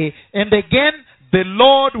repay, and again the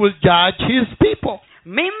Lord will judge his people.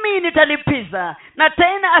 Mimi nitalipiza, na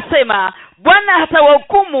tena asema, Bwana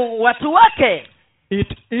hatawahukumu watu wake.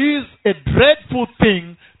 It is a dreadful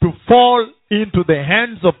thing to fall into the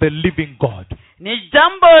hands of the living God. Ni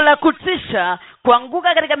jambo la kutisha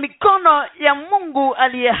kuanguka katika mikono ya Mungu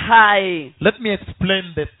aliye hai. Let me explain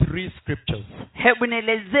the 3 scriptures. Hebu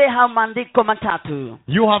nielezee haya maandiko matatu.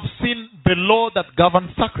 You have seen the law that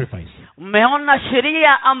governs sacrifice, Umeona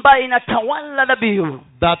sheria ambayo inatawala dhabihu,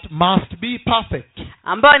 that must be perfect.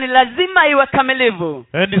 ambayo ni lazima iwe kamilifu.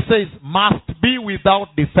 And it says, must be without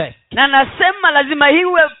defect. Na nasema lazima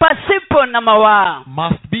iwe pasipo na mawaa.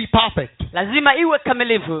 Must be perfect. Lazima iwe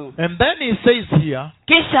kamilifu. And then he says here,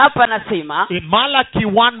 Kisha hapa nasema in Malachi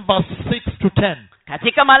 1 verse 6 to 10,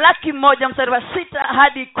 katika Malaki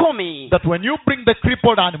 1:6-10, that when you bring the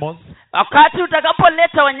crippled animals wakati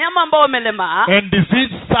utakapoleta wanyama ambao wamelemaa and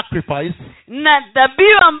disease sacrifice, na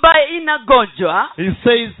dhabihu ambayo inagonjwa, he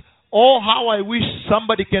says, oh, how I wish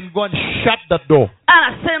somebody can go and shut that door.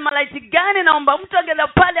 anasema laiti gani naomba mtu angela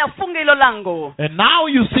pale afunge hilo lango. And now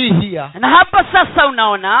you see here Na hapa sasa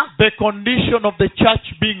unaona the condition of the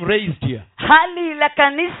church being raised here. hali la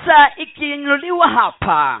kanisa ikiinuliwa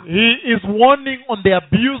hapa. He is warning on the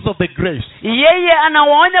abuse of the grace. Yeye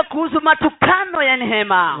anawaonya kuhusu matukano ya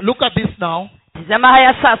neema. Look at this now. Tazama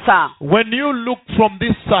haya sasa. When you look from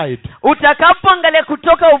this side Utakapoangalia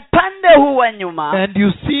kutoka upande huu wa nyuma and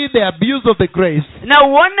you see the abuse of the grace na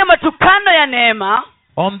uone matukano ya neema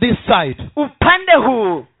on this side, upande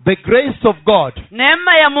huu, the grace of God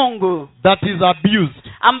neema ya Mungu that is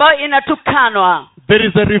abused, ambayo inatukanwa, there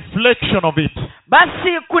is a reflection of it.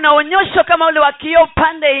 basi kuna onyosho kama ule wa kioo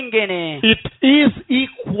pande ingine. It is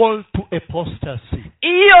equal to apostasy.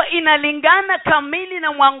 Hiyo inalingana kamili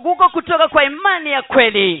na mwanguko kutoka kwa imani ya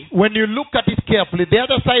kweli. When you look at it carefully, the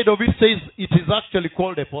other side of it says it is actually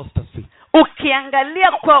called apostasy.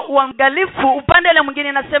 Ukiangalia kwa uangalifu upande ule mwingine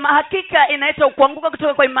inasema hakika inaitwa kuanguka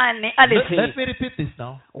kutoka kwa imani halisi. Let me repeat this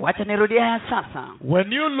now. Wacha nirudie haya sasa.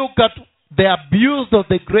 When you look at the abuse of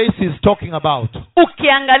the grace he's talking about,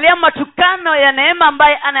 Ukiangalia matukano ya neema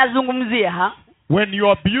ambaye anazungumzia, when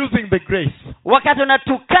you're abusing the grace, wakati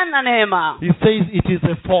unatukana neema, he says it is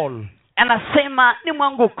a fall. anasema ni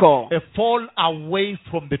mwanguko. A fall away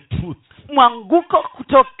from the truth. Mwanguko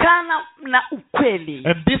kutokana na ukweli.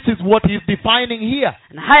 And this is what he's defining here.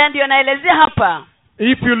 Na haya ndiyo anaelezea hapa.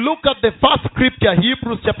 If you look at the first scripture,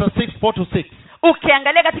 Hebrews chapter 6, 4-6.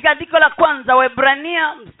 Ukiangalia katika andiko la kwanza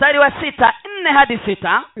Waebrania mstari wa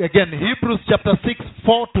 6:4-6, Again, Hebrews chapter 6,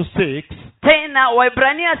 4-6. tena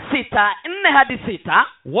Waebrania 6:4-6,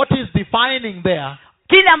 What is defining there?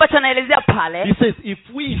 kile ambacho anaelezea He pale says, if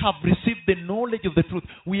we have received the knowledge of the truth,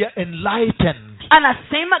 we are enlightened.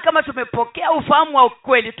 anasema kama tumepokea ufahamu wa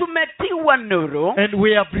ukweli, tumetiwa nuru And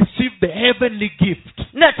we have received the heavenly gift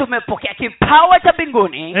na tumepokea kipawa cha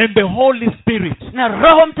mbinguni and the Holy Spirit. na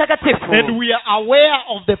Roho Mtakatifu, And we are aware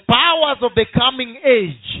of the powers of the coming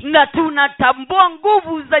age. na tunatambua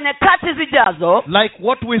nguvu za nyakati zijazo, Like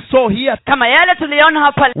what we saw here. kama yale tuliona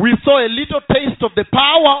hapa. We saw a little taste of the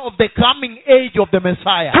power of the coming age of the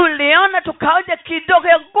Messiah. Tuliona tukaoja kidogo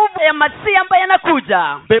ya nguvu ya Masihi ambaye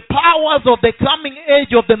anakuja, The powers of the coming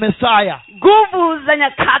age of the Messiah. nguvu za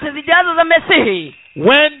nyakati zijazo za Masihi,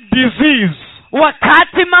 When disease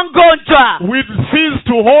wakati magonjwa will cease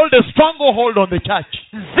to hold a stronghold on the church.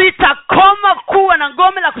 zitakoma kuwa na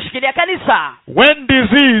ngome la kushikilia kanisa. When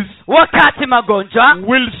disease Wakati magonjwa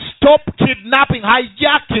will stop kidnapping,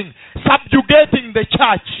 hijacking, subjugating the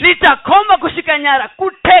church. litakoma kushika nyara,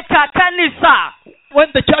 kuteka kanisa.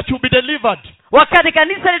 When the church will be delivered. Wakati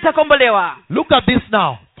kanisa litakombolewa. Look at this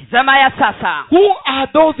now. Tazama ya sasa. Who are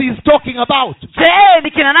those he's talking about? Je,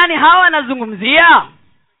 ni kina nani hawa anazungumzia?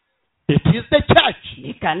 It is the church.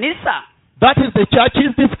 Ni kanisa. That is the church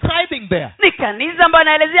he's describing there. Ni kanisa ambayo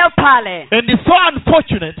anaelezea pale. And it's so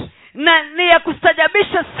unfortunate Na ni ya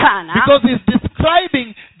kustajabisha sana, because he's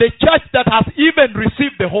describing the church that has even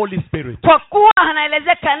received the Holy Spirit. kwa kuwa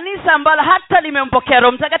anaelezea kanisa ambalo hata limempokea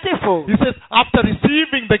Roho Mtakatifu. He says, after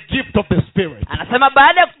receiving the gift of the Spirit, Anasema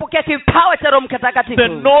baada ya kupokea kipawa cha Roho the Mtakatifu,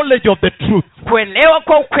 knowledge of the truth, kuelewa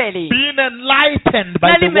kwa ukweli, being enlightened by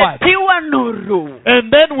na the word, limetiwa nuru,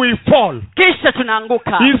 and then we fall. kisha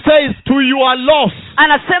tunaanguka. He says, to your loss.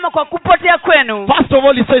 Anasema kwa kupotea kwenu. First of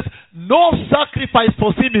all, he says, no sacrifice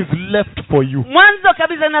for sin is left for you. Mwanzo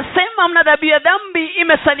kabisa anasema mna dhabihu ya dhambi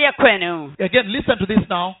imesalia kwenu. Again, listen to this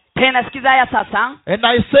now. Tena sikiza haya sasa. And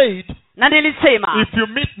I said, Na nilisema if you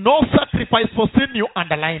meet no sacrifice for sin, you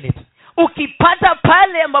underline it. ukipata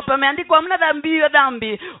pale ambapo pameandikwa hamna dhabihu ya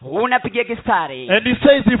dhambi, unapigia kistari. And he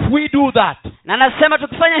says, if we do that, Na nasema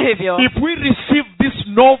tukifanya hivyo, if we receive this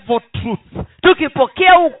novel truth,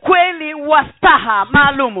 tukipokea ukweli wa staha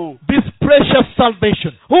maalumu, this precious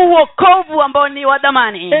salvation, huu wokovu ambao ni wa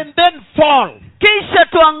dhamani, and then fall kisha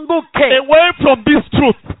tuanguke away from this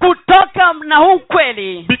truth, kutoka na huu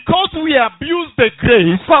kweli, because we abuse the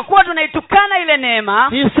grace, kwa kuwa tunaitukana ile neema,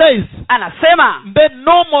 he says, anasema then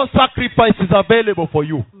no more sacrifice is available for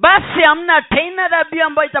you. basi hamna tena dhabihu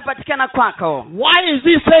ambayo itapatikana kwako. Why is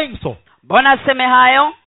he saying so? Mbona aseme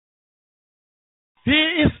hayo?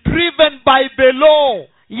 He is driven by the law.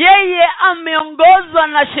 Yeye ameongozwa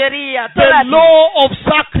na sheria, The Torati. law of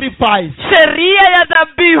sacrifice. Sheria ya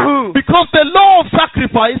dhabihu. Because the law of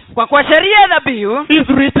sacrifice Kwa kuwa sheria ya dhabihu is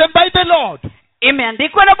written by the Lord.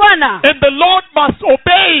 imeandikwa na Bwana, And the Lord must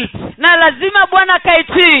obey it, na lazima Bwana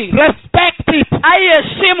akaitii, respect it,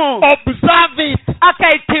 aiheshimu, observe it, because he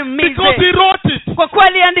akaitimize, wrote it. kwa kuwa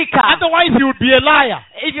aliandika. Otherwise he would be a liar.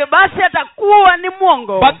 Hivyo basi atakuwa ni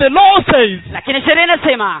mwongo. But the law says Lakini sheria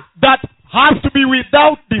inasema that has to be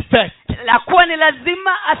without defect, la kuwa ni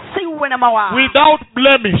lazima asiwe na mawaa, without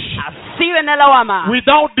blemish, asiwe na lawama,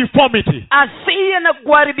 without deformity. asiwe na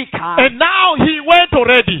kuharibika. And now he went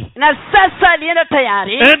already. Na sasa alienda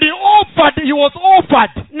tayari, And he was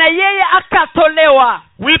offered na yeye akatolewa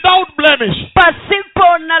without blemish.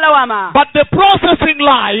 pasipo na lawama. But the processing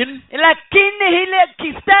line, Lakini ile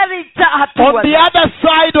kistari cha on hatua, the other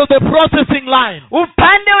side of the processing line,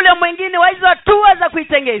 upande ule mwingine wa hizo hatua za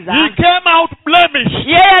kuitengeza, he came out blemished.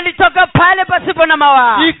 yeye alitoka pale pasipo na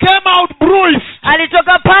mawaa, He came out bruised.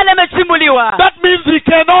 alitoka pale amechimbuliwa. That means he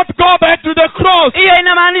cannot go back to the cross. Hiyo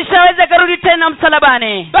inamaanisha hawezi karudi tena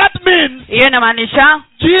msalabani. That means Hiyo inamaanisha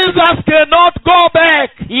Jesus cannot go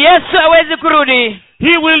back. Yesu hawezi kurudi,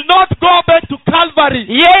 He will not go back to Calvary,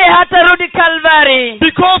 yeye hatarudi Kalvari,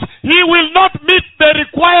 because he will not meet the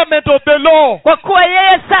requirement of the law. kwa kuwa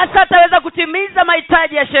yeye sasa ataweza kutimiza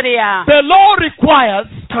mahitaji ya sheria. The law requires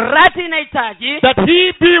Torati inahitaji that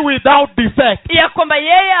he be without defect. ya kwamba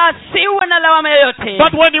yeye asiwe na lawama yoyote.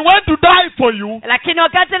 But when he went to die for you, Lakini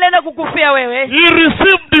wakati alienda kukufia wewe, he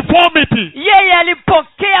received deformity. yeye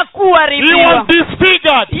alipokea He was kuharibiwa,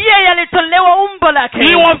 disfigured. yeye alitolewa umbo lake,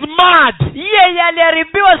 He was mad yeye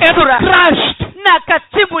aliharibiwa and sura crushed. na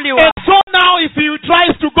akatibuliwa. And so now if he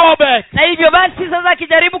tries to go back, Na hivyo basi sasa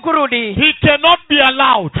akijaribu kurudi, he cannot be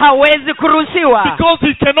allowed, hawezi kuruhusiwa, because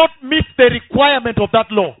he cannot meet the requirement of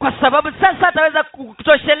that law. kwa sababu sasa ataweza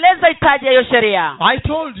kutosheleza hitaji ya hiyo sheria. I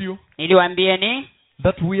told you Niliwaambieni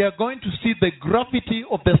that we are going to see the gravity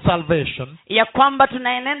of the salvation ya kwamba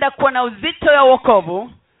tunaenenda kuwa na uzito wa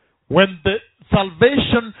wokovu when the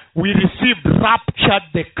salvation we received ruptured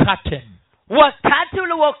the curtain. wakati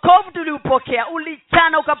ule wokovu tuliupokea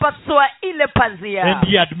ulichana ukapasua ile pazia, And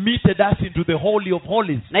he admitted us into the Holy of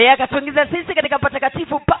Holies. na yeye akatuingiza sisi katika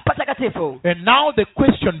patakatifu pa patakatifu. And now the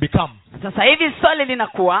question becomes, Sasa hivi swali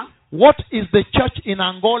linakuwa, what is the church in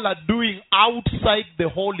Angola doing outside the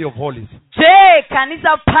Holy of Holies? je,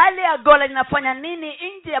 kanisa pale Angola linafanya nini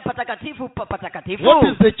nje ya patakatifu pa patakatifu? What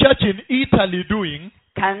is the church in Italy doing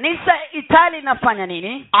Kanisa Italia inafanya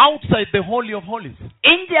nini outside the Holy of Holies?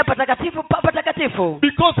 nje ya patakatifu pa patakatifu?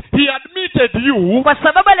 Because he admitted you, Kwa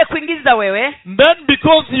sababu alikuingiza wewe, then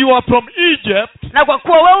because you are from Egypt, na kwa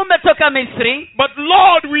kuwa wewe umetoka Misri, but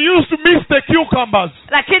Lord, we used to miss the cucumbers.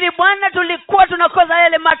 lakini Bwana tulikuwa tunakosa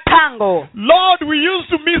yale matango. Lord, we used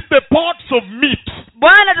to miss the pots of meat.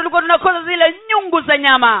 Bwana tulikuwa tunakosa zile nyungu za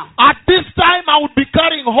nyama. At this time, I would be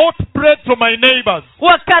carrying hot bread from my neighbors.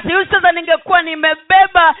 Wakati huu sasa ningekuwa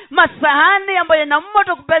nimebeba masahani ambayo yana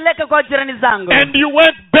moto kupeleka kwa jirani zangu. And you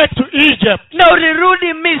went back to Egypt. Na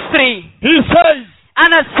ulirudi Misri. He says,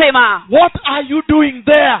 Anasema, what are you doing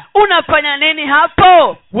there unafanya nini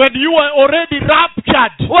hapo when you are already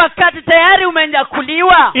raptured wakati tayari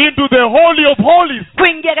umenyakuliwa into the Holy of Holies?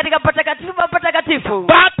 kuingia katika patakatifu pa patakatifu?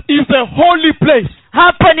 That is the holy place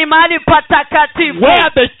Hapo ni mahali patakatifu where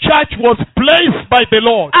the church was placed by the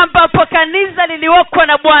Lord. ambapo kanisa liliwekwa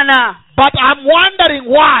na Bwana. But I'm wondering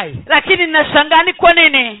why, Lakini ninashangaa ni kwa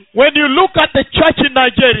nini when you look at the church in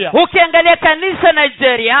Nigeria, ukiangalia kanisa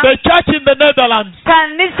Nigeria, the church in the Netherlands,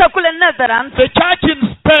 kanisa kule Netherlands, the church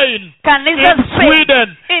in Spain, kanisa in Spain,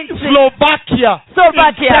 Sweden, in Slovakia,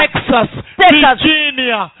 Slovakia, in Texas, Texas,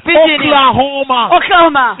 Virginia, Virginia,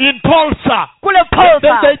 Oklahoma, in Tulsa, kule the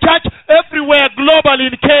Tulsa, church everywhere globally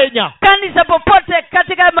in Kenya, kanisa popote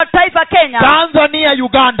katika mataifa Kenya, Tanzania,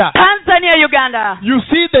 Uganda. Tanzania, Uganda. You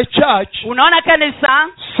see the church Unaona kanisa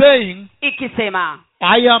saying, ikisema,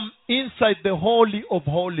 I am inside the Holy of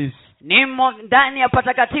Holies. nimo ndani ya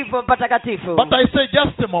patakatifu patakatifu. But I say,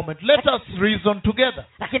 just a moment, let us reason together.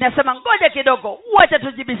 Lakini nasema ngoja kidogo, wacha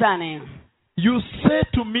tujibizane. You say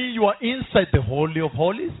to me you are inside the Holy of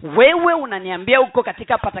Holies. Wewe unaniambia uko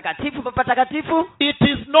katika patakatifu pa patakatifu? It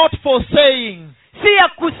is not for saying, Si ya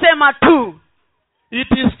kusema tu,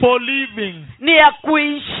 it is for living. ni ya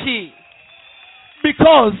kuishi.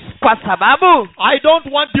 Because Kwa sababu I don't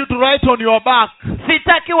want you to write on your back,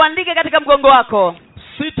 sitaki uandike katika mgongo wako,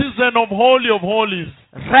 citizen of Holy of Holies,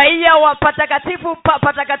 raia wa patakatifu pa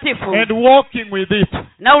patakatifu, and walking with it.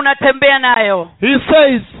 na unatembea nayo. He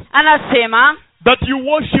says Anasema that you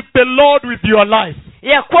worship the Lord with your life.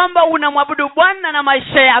 ya kwamba unamwabudu Bwana na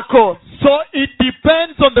maisha yako. So it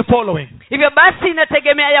depends on the following: Hivyo basi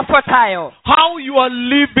inategemea yafuatayo: how you are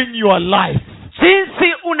living your life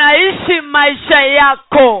jinsi unaishi maisha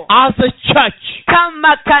yako as a church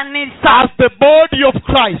kama kanisa, as the body of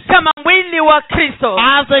Christ, kama mwili wa Kristo,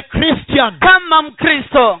 as a Christian. kama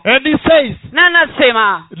Mkristo. And he says, Na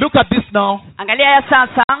anasema, look at this now. angalia ya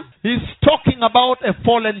sasa, He's talking about a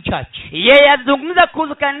fallen church. yeye azungumza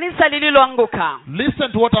kuhusu kanisa lililoanguka.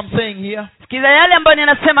 Listen to what I'm saying here. Sikiza yale ambayo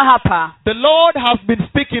ninasema hapa. The Lord has been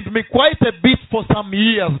speaking to me quite a bit for some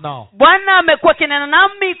years now Bwana amekuwa kinena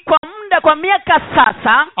nami kwa miaka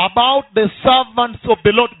sasa about the servants of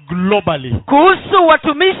the Lord globally, kuhusu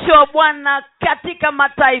watumishi wa Bwana katika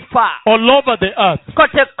mataifa all over the earth.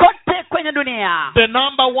 kote kote kwenye dunia, The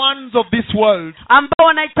number ones of this world, ambao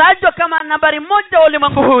wanahitajwa kama nambari moja wa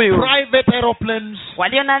ulimwengu huyu, private aeroplanes,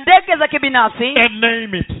 walio na ndege za kibinafsi and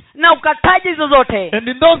name it. na ukataji hizo zote. And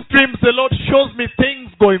in those dreams, the Lord shows me things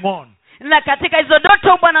going on. Na katika hizo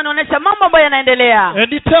ndoto Bwana anaonyesha mambo ambayo yanaendelea. And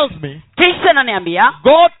he tells me, Kisha ananiambia,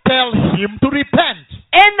 God tells him to repent.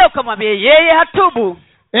 enda ukamwambie yeye hatubu.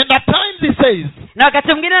 And at times he says, Na wakati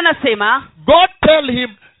mwingine anasema, God tell him,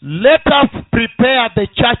 let us prepare the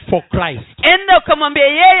church for Christ, enda ukamwambie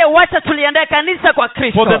yeye wacha tuliandae kanisa kwa for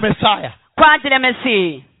the Kristo, Messiah. kwa ajili ya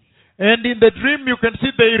Mesihi. And in the dream, you can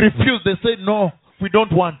see they refuse. They say, no, we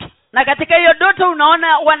don't want. Na katika hiyo ndoto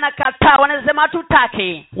unaona wanakataa, wanasema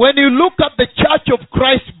hatutaki. When you look at the church of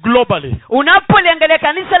Christ globally, Unapoliangalia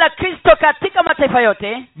kanisa la Kristo katika mataifa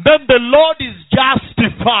yote, then the Lord is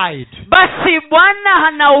justified basi Bwana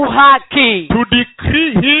hana uhaki to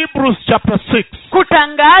decree Hebrews chapter 6,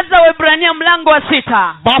 kutangaza Waebrania mlango wa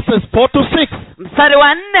 6 verses 4 to 6. mstari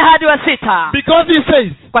wa 4 hadi wa 6, Because he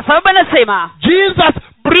says, kwa sababu anasema Jesus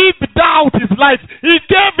breathed out his life. He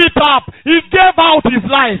gave it up. He gave out his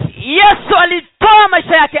life. Yesu alitoa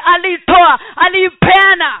maisha yake,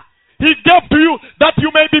 aliipeana. He gave to you that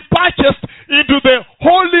you may be purchased into the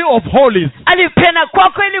Holy of Holies. Alipeana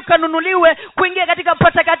kwako ili ukanunuliwe kuingia katika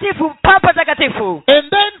patakatifu pa patakatifu. And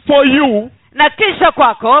then for you, Na kisha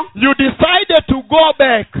kwako you decided to go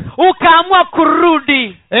back. ukaamua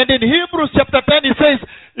kurudi. And in Hebrews chapter 10 he says,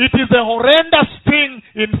 it is a horrendous thing,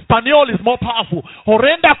 in Spanish is more powerful,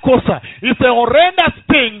 horrenda cosa. It's a horrendous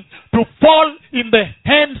thing to fall in the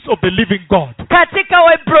hands of the living God. Katika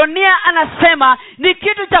Waebrania anasema ni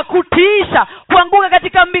kitu cha kutiisha kuanguka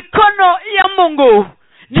katika mikono ya Mungu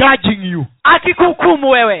Judging you. akikuhukumu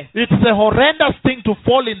wewe. It's a horrendous thing to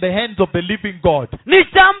fall in the hands of the living God. Ni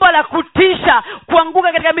jambo la kutisha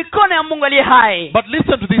kuanguka katika mikono ya Mungu aliye hai. But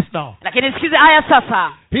listen to this now. Lakini sikize haya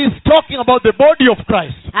sasa. He's talking about the body of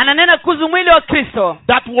Christ Ananena kuhusu mwili wa Kristo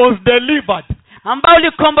that was delivered, ambao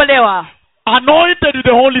ulikombolewa, anointed with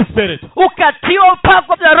the Holy Spirit. ukatiwa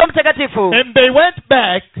upako na Roho Mtakatifu, And they went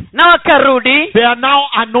back. na wakarudi. They are now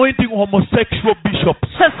anointing homosexual bishops.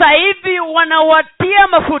 Sasa hivi wanawatia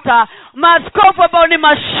mafuta maaskofu ambao ni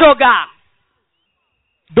mashoga.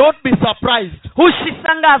 Don't be surprised,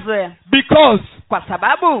 Usishangazwe, because kwa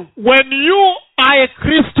sababu when you are a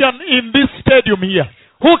Christian in this stadium here,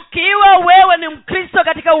 ukiwa wewe ni Mkristo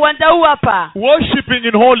katika uwanja huu hapa, worshiping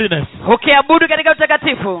in holiness, ukiabudu katika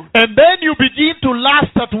utakatifu, and then you begin to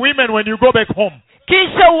lust at women when you go back home,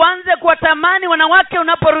 kisha uanze kuwatamani wanawake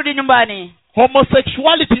unaporudi nyumbani,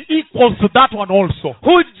 homosexuality equals to that one also.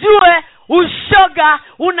 hujue ushoga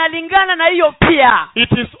unalingana na hiyo pia.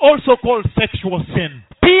 It is also called sexual sin.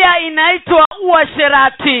 Pia inaitwa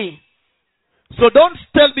uasherati. So don't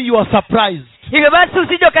tell me you are surprised. Hivyo basi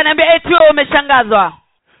usije ukaniambia eti wewe umeshangazwa.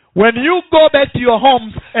 When you go back to your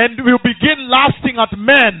homes and you begin lusting at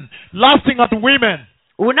men, lusting at women,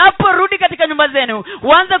 Unaporudi katika nyumba zenu,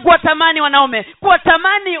 uanze kuwatamani wanaume,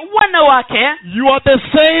 kuwatamani wanawake, you are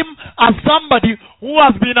the same as somebody who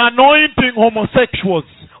has been anointing homosexuals.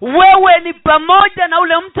 wewe ni pamoja na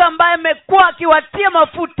ule mtu ambaye amekuwa akiwatia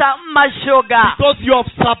mafuta mashoga. Because you have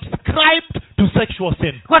subscribed to sexual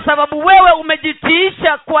sin. Kwa sababu wewe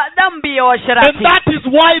umejitiisha kwa dhambi ya And uasherati. that is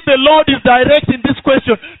why the Lord is directing this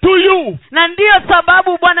question to you. Na ndiyo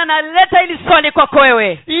sababu Bwana analeta hili swali kwako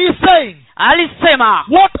wewe. He is saying, Alisema,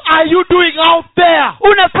 what are you doing out there?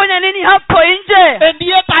 unafanya nini hapo nje? And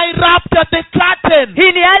yet I ruptured the curtain.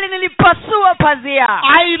 Hii ni hali nilipasua pazia.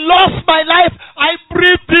 I lost my life. I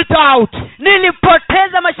breathed it out.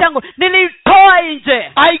 Nilipoteza maisha yangu, nilitoa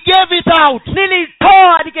nje. I gave it out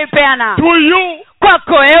Nilitoa nikaipeana. to you,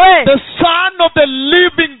 Kwako wewe, the Son of the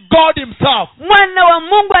living God himself. mwana wa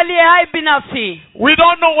Mungu aliye hai binafsi. We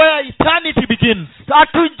don't know where eternity begins,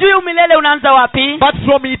 Hatujui umilele unaanza wapi, but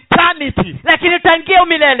from eternity, lakini tangia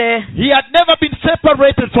umilele he had never been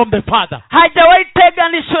separated from the Father. hajawahi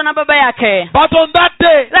teganishwa na baba yake. But on that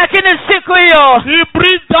day, Lakini siku hiyo he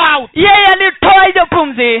breathed out yeye alitoa hiyo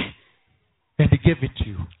pumzi and he gave it to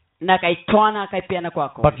you. na akaitoa na akaipeana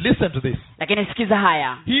kwako. But listen to this. Lakini sikiza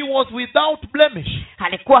haya, He was without blemish,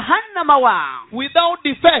 alikuwa hana mawaa, without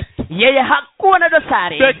defect, yeye hakuwa na the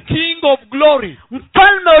dosari, King of glory.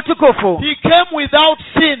 mfalme wa utukufu, He came without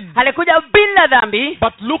sin. alikuja bila dhambi.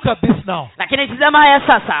 But look at this now. Lakini tazama haya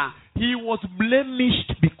sasa, He was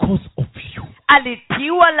blemished because of you.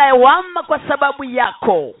 alitiwa lawama kwa sababu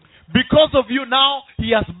yako. Because of you now,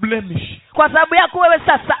 he has blemish. Kwa sababu yako wewe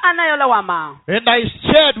sasa anayo lawama. And I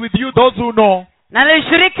shared with you, those who know, Na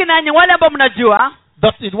nilishiriki nanyi wale ambao mnajua,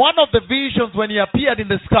 that in one of the visions when he appeared in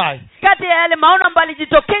the sky, kati ya yale maono ambayo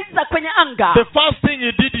alijitokeza kwenye anga, the first thing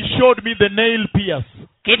he did, he showed me the nail pierce.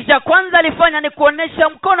 kitu cha kwanza alifanya ni kuonesha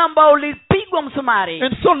mkono ambao ulipigwa msumari.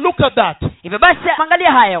 And so look at that. Hivyo basi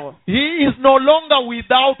angalia hayo, He is no longer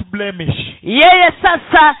without blemish. yeye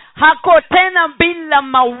sasa hako tena bila He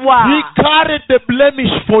mawaa, carried the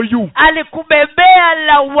blemish for you. alikubebea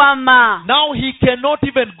lawama. Now he cannot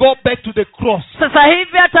even go back to the cross Sasa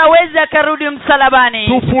hivi hatawezi akarudi to msalabani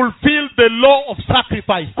fulfill the law of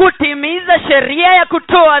sacrifice. kutimiza sheria ya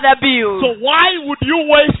kutoa dhabihu. So why would you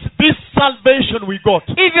waste this salvation we got?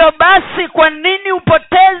 Hivyo basi kwa nini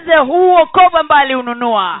upoteze huu wokovu ambao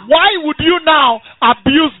aliununua? Why would you now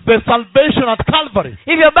abuse the salvation at Calvary?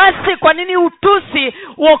 Hivyo basi kwa nini utusi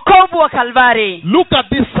wokovu wa Kalvari? Look at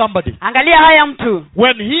this, somebody. Angalia haya mtu,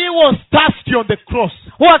 When he was thirsty on the cross,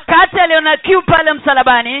 wakati aliona kiu pale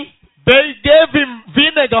msalabani, they gave him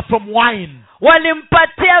vinegar from wine,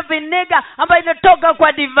 walimpatia vinega ambayo inatoka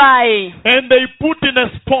kwa divai, and they put in a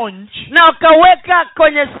sponge, na wakaweka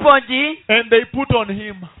kwenye sponji, and they put on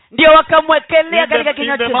him ndio wakamwekelea katika in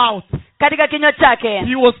kinywa the chake. mouth. Katika kinywa chake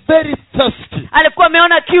He was very thirsty alikuwa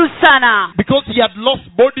ameona kiu sana, because he had lost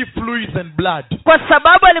body fluids and blood. kwa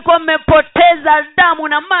sababu alikuwa amepoteza damu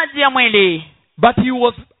na maji ya mwili. But he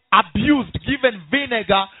was abused, given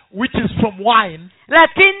vinegar, which is from wine,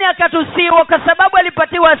 Lakini akatusiwa kwa sababu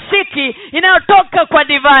alipatiwa siki inayotoka kwa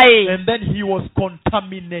divai. and then he was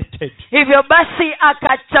contaminated. Hivyo basi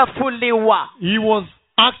akachafuliwa, He was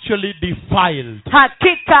actually defiled.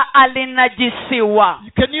 hakika alinajisiwa.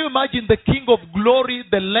 Can you imagine the King of glory,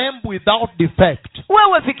 the lamb without defect?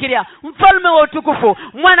 Wewe fikiria, mfalme wa utukufu,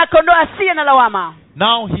 mwana kondoo asiye na lawama,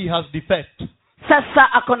 Now he has defect.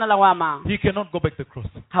 sasa ako na lawama, He cannot go back to the cross.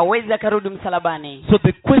 hawezi akarudi msalabani. So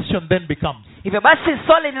the question then becomes, Hivyo basi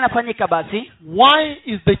swali linafanyika, basi why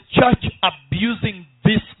is the church abusing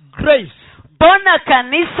this grace? mbona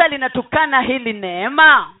kanisa linatukana hili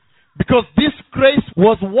neema? Because this grace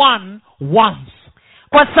was won once.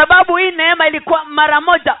 Kwa sababu hii neema ilikuwa mara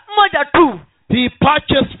moja tu. He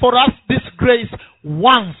purchased for us this grace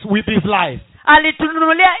once with his life.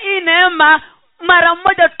 Alitununulia hii neema mara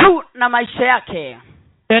moja tu na maisha yake,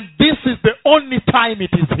 And this is the only time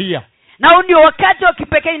it is here. na huu ndio wakati wa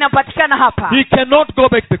kipekee inapatikana hapa. He cannot go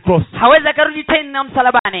back to the cross. Hawezi akarudi tena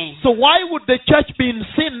msalabani. So why would the church be in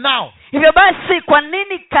sin now? Hivyo basi kwa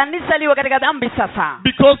nini kanisa liwe katika dhambi sasa?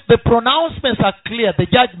 Because the pronouncements are clear, the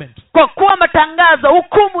judgment. Kwa kuwa matangazo,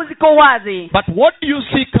 hukumu ziko wazi. But what do you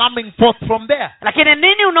see coming forth from there? Lakini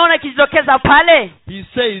nini unaona kijitokeza pale? He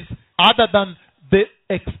says, other than the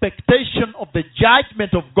expectation of the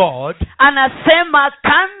judgment of God Anasema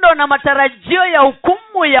kando na matarajio ya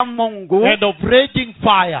hukumu ya Mungu and of raging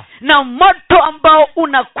fire na moto ambao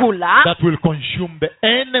unakula, that will consume the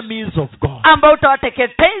enemies of God. ambao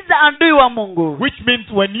utawateketeza adui wa Mungu. Which means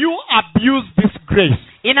when you abuse this grace,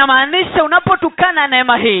 Inamaanisha unapotukana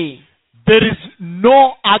neema hii, there is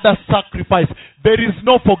no other sacrifice. There is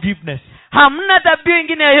no forgiveness. hamna dhabihu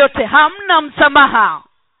ingine yoyote, hamna msamaha.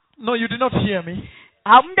 No, you did not hear me.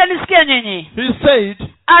 Hamjanisikia nyinyi. He said,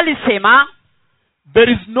 Alisema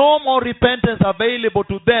there is no more repentance available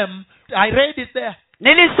to them. I read it there.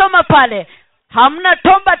 nilisoma pale, hamna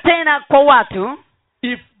toba tena kwa watu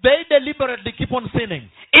If they deliberately keep on sinning,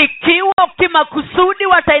 ikiwa kimakusudi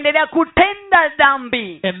wataendelea kutenda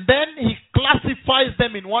dhambi. and then he classifies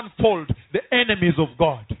them in one fold, the enemies of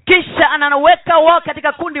God. Kisha anaweka wao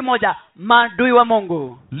katika kundi moja, maadui wa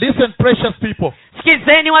Mungu. Listen, precious people.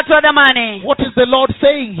 Sikizeni watu wa dhamani, What is the Lord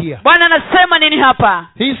saying here? Bwana anasema nini hapa?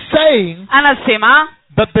 He's saying Anasema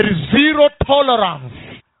that there is zero tolerance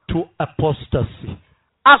to apostasy.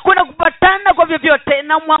 hakuna kupatana kwa vyovyote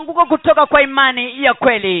na mwanguko kutoka kwa imani ya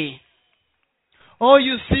kweli. Oh,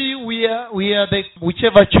 you see, we are the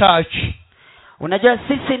whichever church. Unajua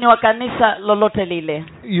sisi ni wa kanisa lolote lile.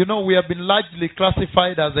 You know, we have been largely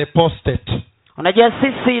classified as apostate. Unajua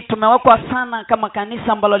sisi tumewekwa sana kama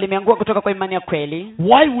kanisa ambalo limeanguka kutoka kwa imani ya kweli.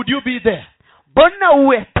 Why would you be there? Mbona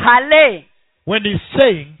uwe pale? When he's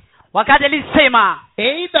saying, Wakati alisema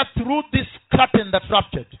either through this curtain that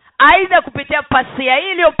ruptured, aidha kupitia pasia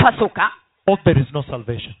hii iliyopasuka, or there is no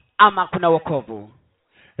salvation. ama kuna wokovu.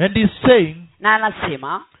 And he's saying Na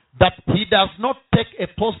anasema that he does not take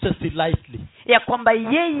apostasy lightly. ya kwamba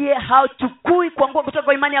yeye hachukui kuanguka kutoka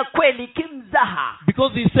kwa imani ya kweli kimzaha.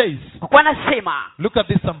 Because he says, Kwa kuwa anasema, look at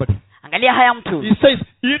this somebody. angalia haya mtu, He says,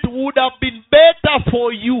 it would have been better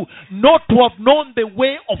for you not to have known the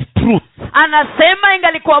way of truth. anasema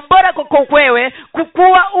ingalikuwa bora kwako wewe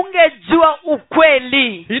kukuwa ungejua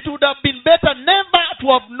ukweli. It would have been better never to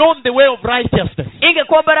have known the way of righteousness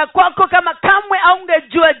Ingekuwa bora kwako kama kamwe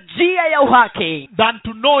aungejua njia ya uhaki than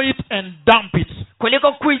to know it and dump it.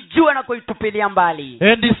 kuliko kuijua na kuitupilia mbali.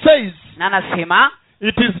 And he says, Na anasema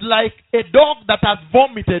it is like a dog that has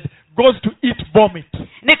vomited goes to eat vomit.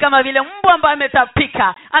 ni kama vile mbwa ambaye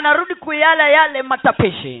ametapika anarudi kuyala yale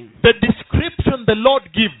matapishi. The description the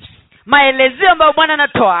Lord gives Maelezeo ambayo Bwana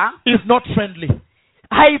anatoa is not friendly.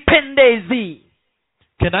 haipendezi.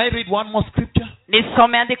 Can I read one more scripture?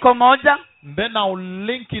 Nisome andiko moja Then I'll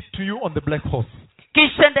link it to you on the black horse.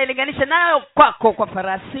 kisha ndailinganisha nayo kwako kwa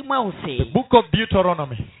farasi The mweusi. book of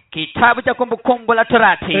Deuteronomy. Kitabu cha Kumbukumbu la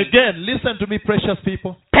Torati. Again, listen to me, precious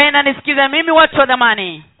people. Tena nisikize mimi, watu wa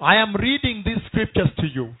dhamani, I am reading these scriptures to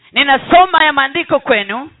you, ninasoma ya maandiko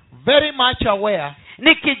kwenu very much aware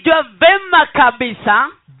nikijua vema kabisa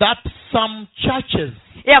that some churches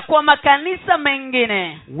ya kuwa makanisa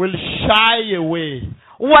mengine will shy away.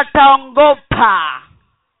 wataongopa.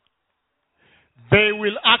 They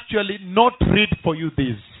will actually not read for you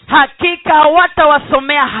this. Hakika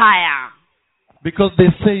hawatawasomea haya, Because they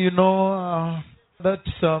say,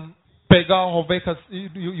 that's Pega Hovekas,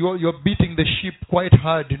 you're beating the sheep quite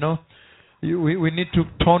hard, We need to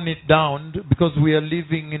tone it down because we are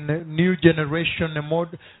living in a new generation, a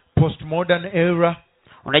postmodern era.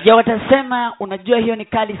 unajua watasema, unajua hiyo ni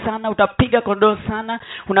kali sana, utapiga kondoo sana,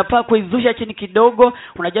 unafaa kuizusha chini kidogo.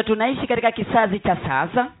 Unajua tunaishi katika kizazi cha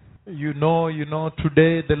sasa. You know,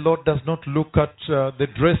 today the Lord does not look at the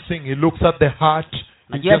dressing. He looks at the heart.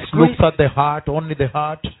 He just looks at the heart, only the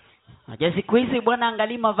heart. Unajua siku hizi Bwana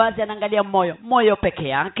angalii mavazi, anaangalia moyo peke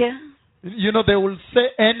yake. They will say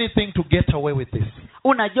anything to get away with this.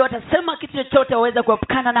 Unajua watasema kitu chochote waweza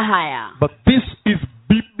kuepukana na haya. But this is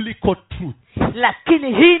biblical truth.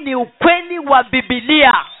 Lakini hii ni ukweli wa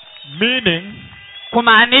Biblia. Meaning,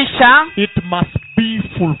 kumaanisha it must be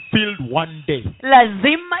fulfilled one day.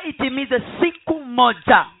 lazima itimize siku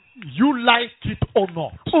moja. You like it or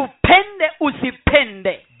not, Upende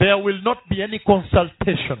usipende, there will not be any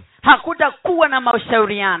consultation. hakutakuwa na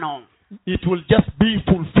mashauriano. It will just be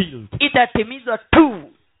fulfilled. Itatimizwa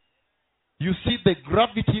tu. You see the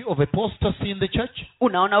gravity of apostasy in the church?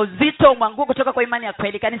 Unaona uzito wa mwanguko kutoka kwa imani ya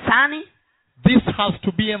kweli kanisani? This has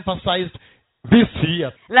to be emphasized this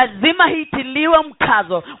year. Lazima hitiliwe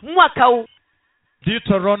mkazo mwaka huu.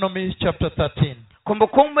 Deuteronomy chapter 13.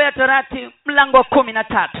 Kumbukumbu ya Torati mlango wa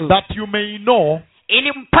 13. That you may know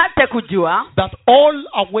Ili mpate kujua that all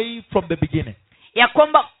away from the beginning, ya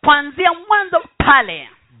kwamba kuanzia mwanzo pale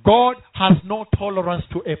God has no tolerance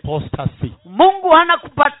to apostasy. Mungu hana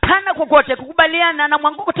kupatana kokote kukubaliana na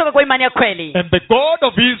mwanguko kutoka kwa imani ya kweli. And the God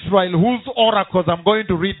of Israel, whose oracles I'm going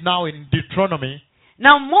to read now in Deuteronomy,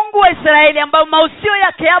 Na Mungu wa Israeli ambao mausio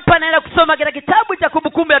yake hapa naenda kusoma katika kitabu cha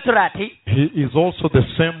Kumbukumbu ya Torati, He is also the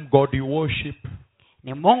same God you worship.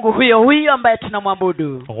 ni Mungu huyo ambaye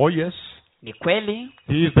tunamwabudu. Oh yes. Ni kweli,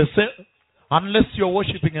 He is the same. Unless you're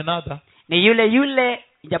worshiping another, ni yule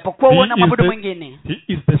ijapokuwa He unamwabudu is mwingine, He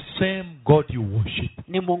is the same God you worship.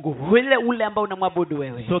 ni Mungu ule ambao unamwabudu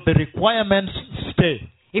wewe. So the requirements stay.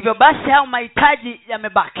 Hivyo basi hao mahitaji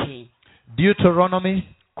yamebaki. Deuteronomy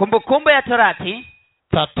Kumbukumbu ya Torati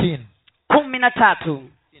 13, 13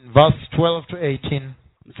 in verse 12 to 18.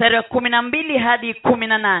 mstari wa 12 hadi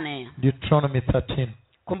 18. Deuteronomy 13.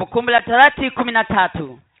 Kumbukumbu la Torati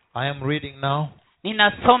 13. I am reading now.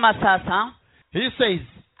 Ninasoma sasa. He says,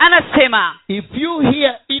 Anasema, if you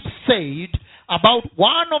hear it said about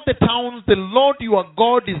one of the towns the Lord your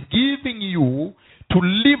God is giving you to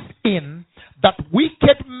live in, that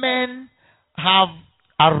wicked men have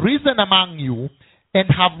arisen among you and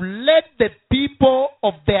have led the people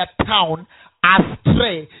of their town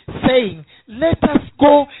astray, saying, let us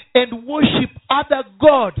go and worship other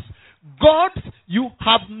gods, gods you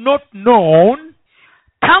have not known.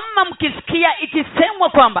 kama mkisikia ikisemwa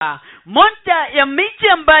kwamba moja ya miji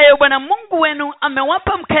ambayo Bwana Mungu wenu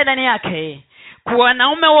amewapa mkae ndani yake, kuwa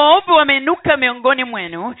wanaume waovu wameinuka miongoni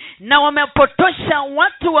mwenu na wamepotosha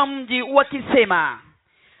watu wa mji wakisema,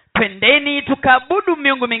 twendeni tukaabudu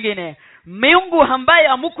miungu mingine, miungu ambayo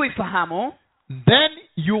hamkuifahamu, then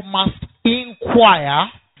you must inquire,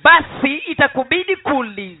 basi itakubidi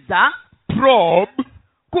kuuliza, probe,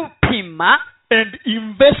 kupima and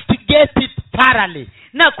investigate it thoroughly.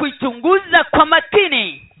 na kuichunguza kwa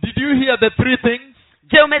makini. Did you hear the three things?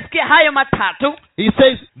 Je, umesikia hayo matatu? He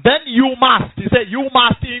says, then you must. He said, you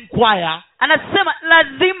must inquire, Anasema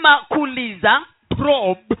lazima kuuliza,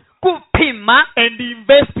 probe, kupima and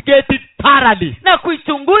investigate it thoroughly. na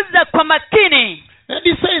kuichunguza kwa makini. And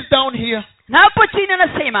he says down here, Na hapo chini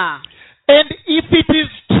anasema, and if it is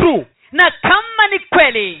true, na kama ni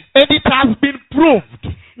kweli and it has been proved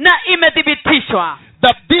na imethibitishwa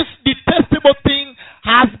that this detestable thing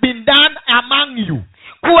has been done among you,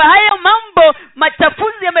 kuwa hayo mambo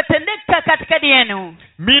machafuzi yametendeka katikati yenu,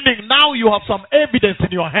 meaning now you have some evidence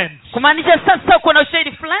in your hands kumaanisha sasa kuna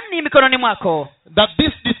ushahidi fulani mikononi mwako that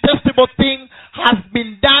this detestable thing has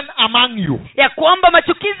been done among you. ya kwamba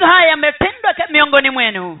machukizo haya yametendwa miongoni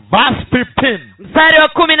mwenu. Verse 15. Mstari wa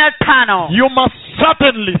 15, You must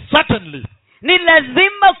certainly ni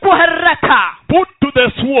lazima kwa haraka put to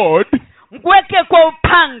the sword mweke kwa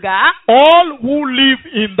upanga, all who live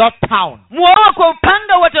in that town. muoa kwa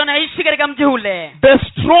upanga watu wanaishi katika mji ule,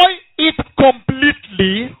 Destroy it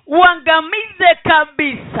completely, uangamize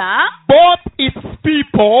kabisa both its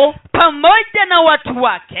people pamoja na watu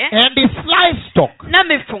wake and its livestock. na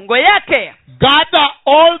mifungo yake. Gather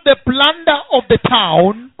all the plunder of the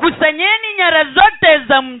town Kusanyeni nyara zote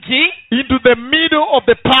za mji into the middle of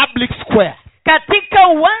the public square, katika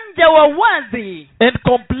uwanja wa wazi, and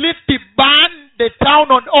completely burn the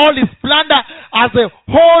town on all its plunder as a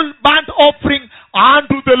whole burnt offering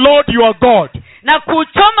unto the Lord your God. na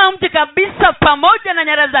kuchoma mji kabisa pamoja na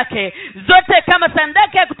nyara zake zote kama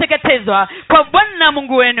sadaka ya kuteketezwa kwa Bwana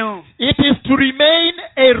Mungu wenu. It is to remain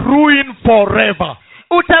a ruin forever,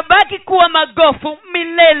 Utabaki kuwa magofu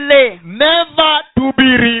milele never to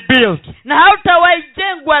be rebuilt. na hautawahi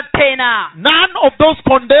jengwa tena. None of those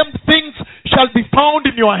condemned things shall be found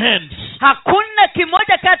in your hands. Hakuna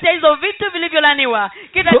kimoja kati ya hizo vitu vilivyolaniwa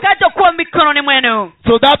kitakachokuwa mikononi mwenu,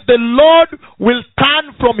 So that the Lord will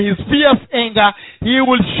turn from his fierce anger, he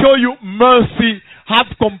will show you mercy,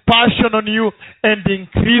 have compassion on you, and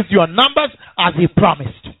increase your numbers as he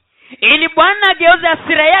promised. ili Bwana ageuze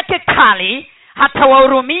hasira yake kali,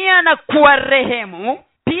 hatawahurumia na kuwarehemu,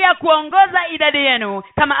 pia kuongoza idadi yenu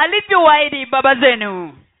kama alivyowaahidi baba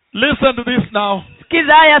zenu. Listen to this now.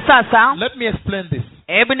 Sikiza haya sasa. Let me explain this.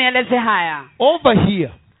 Hebu nieleze haya. Over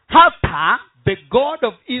here, Hapa the God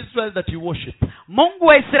of Israel that you worship, Mungu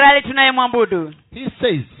wa Israeli tunayemwabudu he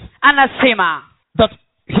says anasema that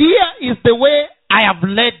here is the way I have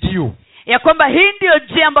led you. ya kwamba hii ndiyo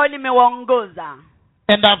njia ambayo nimewaongoza,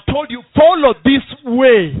 And I've told you, follow this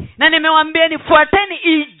way. na nimewaambia nifuateni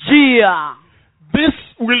hii njia. This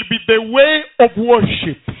will be the way of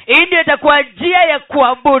worship. Hii ndio itakuwa njia ya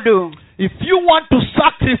kuabudu. If you want to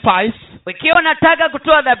sacrifice, Ikiwa unataka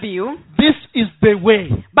kutoa dhabihu, this is the way.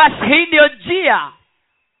 basi hii ndio njia.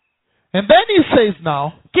 And then he says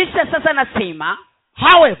now, Kisha sasa nasema,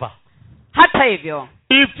 however, hata hivyo,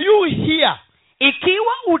 if you hear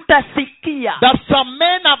ikiwa utasikia that some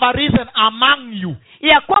men have arisen among you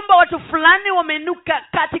ya kwamba watu fulani wamenuka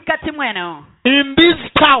katikati mwenu in these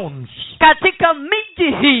towns katika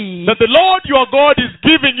miji hii that the Lord your God is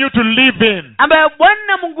giving you to live in, ambayo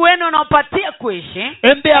Bwana Mungu wenu anawapatia kuishi,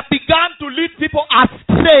 and they have begun to lead people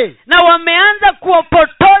astray. na wameanza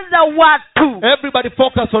kuwapotoza watu. Everybody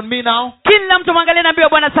focus on me now. Kila mtu mwangalie nabii wa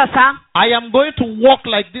Bwana sasa. I am going to walk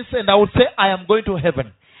like this and I will say I am going to heaven.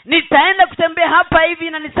 Nitaenda kutembea hapa hivi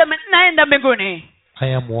na niseme naenda mbinguni.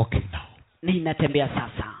 I am walking now. Ninatembea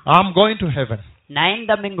sasa. I'm going to heaven.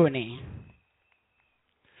 Naenda mbinguni.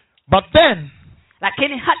 But then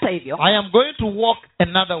Lakini hata hivyo, I am going to walk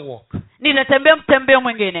another walk. ninatembea mtembeo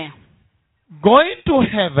mwingine. Going to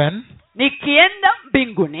heaven, Nikienda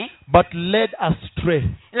mbinguni, but led astray.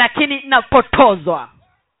 lakini napotozwa.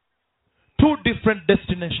 Two different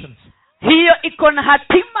destinations. Hiyo iko na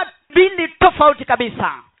hatima mbili tofauti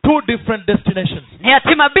kabisa. Two different destinations. Ni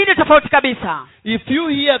hatima mbili tofauti kabisa. If you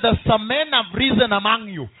hear that some men have risen among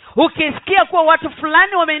you Ukisikia kuwa watu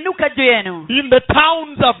fulani wameinuka juu yenu in the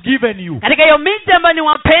towns I've given you, katika hiyo miji ambayo ni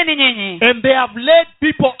wapeni nyinyi, and they have led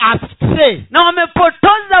people astray, na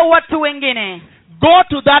wamepotoza watu wengine, go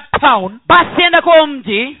to that town. basi enda kwa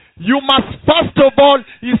mji. You must first of all,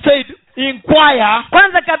 he said, inquire,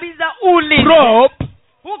 Kwanza kabisa probe, and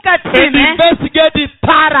ukatime investigate it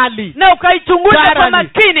thoroughly. na ukaichunguza kwa Thoroughly.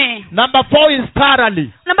 makini. Number 4 is thoroughly.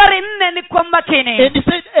 Nambari 4 ni kwa makini. And he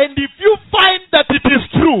said, and if you find that it is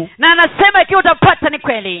true, Na anasema ikiwa utapata ni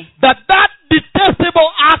kweli that detestable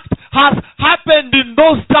act has happened in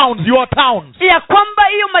those towns, your towns, ya kwamba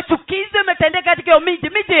hiyo machukizo imetendeka katika hiyo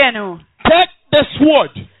miji yenu, take the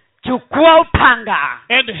sword, chukua upanga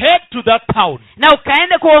and head to that town. na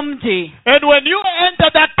ukaende kwa mji, And when you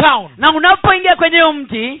enter that town, na unapoingia kwenye huo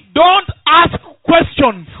mji don't ask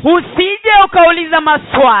questions, usije ukauliza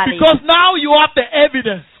maswali, because now you have the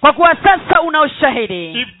evidence. kwa kuwa sasa una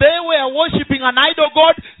ushahidi. If they were worshipping an idol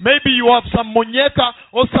god, maybe you have some monyeka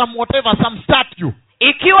or some whatever, some statue.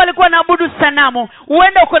 Ikiwa walikuwa naabudu sanamu,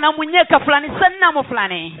 huenda uko na munyeka fulani, sanamu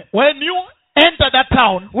fulani. When you enter that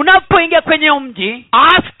town, Unapoingia kwenye mji,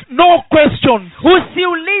 ask no questions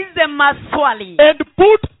usiulize maswali, and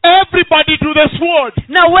put everybody to the sword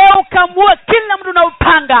na wewe ukamua kila mtu na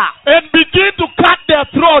upanga, and begin to cut their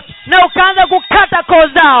throats. na ukaanza kukata koo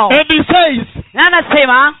zao. And he says, Na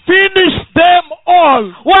anasema finish them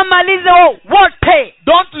all. wamalize wote,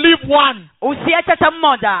 Don't leave one. usiache hata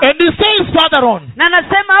mmoja. And he says further on, Na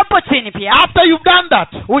anasema hapo chini pia, after you've done that,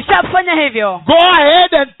 ushafanya hivyo, go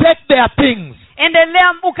ahead and take their things.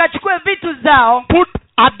 endelea ukachukue vitu zao, Put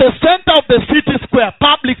at the center of the city square,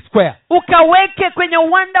 public square, ukaweke kwenye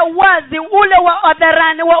uwanda wazi ule wa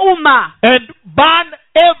hadharani wa umma, and burn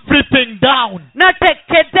everything down. na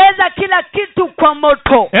teketeza kila kitu kwa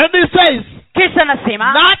moto. And he says, Kisha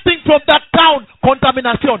nasema nothing from that town,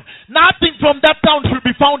 contamination, nothing from that town should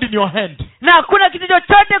be found in your hand. na hakuna kitu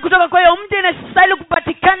chochote kutoka kwa hiyo mji inastahili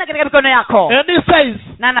kupatikana katika mikono yako. And he says,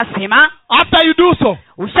 Na nasema after you do so,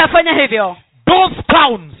 ushafanya hivyo, those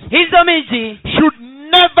towns hizo miji should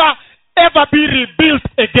never ever be rebuilt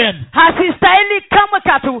again. hasistahili kamwe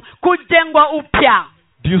katu kujengwa upya.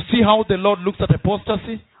 Do you see how the Lord looks at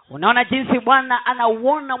apostasy? Unaona jinsi Bwana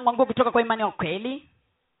anauona mwanguko kutoka kwa imani ya kweli.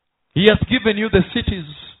 He has given you the cities,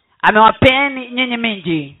 Amewapeni nyinyi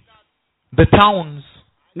miji, the towns,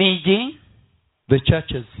 miji, the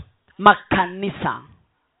churches. makanisa.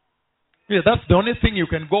 Yeah, that's the only thing you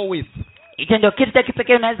can go with. Hicho ndio kitu cha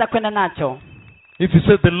kipekee unaweza kwenda nacho. If you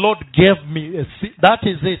say the Lord gave me a city, that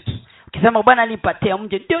is it. Ukisema Bwana alinipatia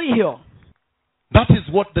mji, ndio hiyo. That is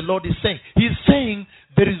what the Lord is saying. He is saying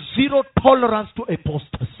there is zero tolerance to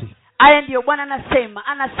apostasy. Haya ndio Bwana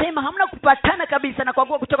anasema hamna kupatana kabisa na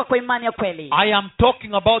kuagua kutoka kwa imani ya kweli. I am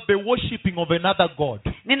talking about the worshipping of another God.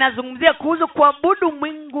 Ninazungumzia kuhusu kuabudu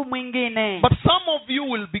Mungu mwingine. But some of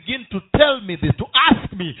you will begin to tell me this, to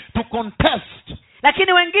ask me, to contest.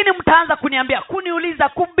 Lakini wengine mtaanza kuniambia, kuniuliza,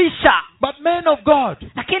 kubisha. But men of God,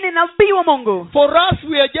 Lakini nabii wa Mungu, for us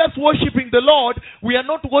we are just worshipping the Lord. We are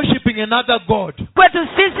not worshipping another God. kwetu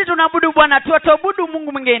sisi tunaabudu Bwana, tuabudu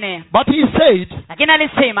Mungu mwingine. But he said, Lakini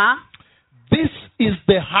alisema, this is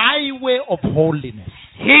the highway of holiness.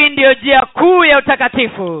 hii ndio njia kuu ya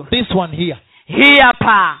utakatifu. This one here. Hii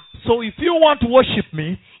hapa. So if you want to worship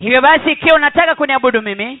me, Hivyo basi ikiwa unataka kuniabudu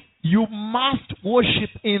mimi, you must worship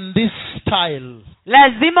in this style,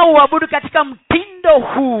 lazima uabudu katika mtindo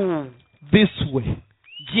huu, this way.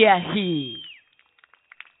 njia hii.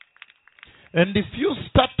 And if you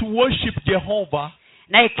start to worship Jehovah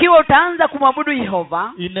Na ikiwa utaanza kumwabudu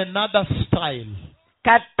Yehova in another style,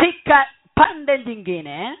 katika pande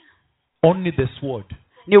nyingine, only the sword.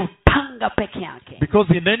 ni upanga peke yake.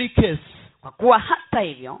 Because in any case, Kwa kuwa hata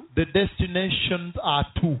hivyo, the destinations are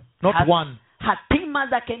two, not Hat- one. hatima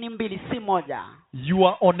zake ni mbili, si moja. You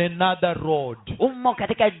are on another road. Umo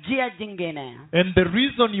katika njia jingine. And the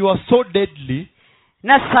reason you are so deadly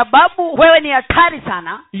Na sababu wewe ni hatari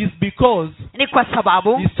sana, is because ni kwa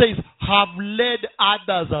sababu he says, have led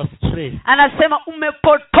others astray. anasema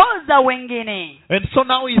umepotoza wengine. And so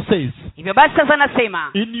now he says, Hivyo basi sasa anasema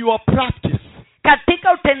in your practice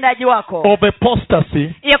katika utendaji wako of apostasy,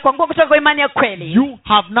 ya kuangua kutoka kwa imani ya kweli, you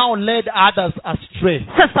have now led others astray.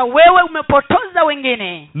 sasa wewe umepotoza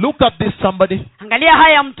wengine. Look at this, somebody. Angalia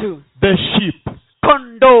haya mtu, The sheep.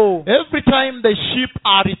 kondoo. Every time the sheep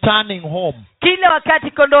are returning home, Kila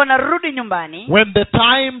wakati kondoo wanarudi nyumbani, when the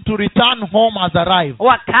time to return home has arrived,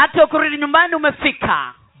 wakati wa kurudi nyumbani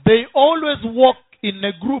umefika, they always walk in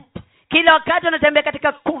a group kila wakati wanatembea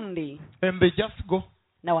katika kundi and they just go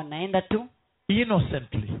na wanaenda tu,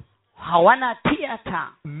 innocently, hawana hatia hata,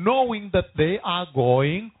 knowing that they are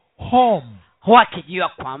going home. wakijua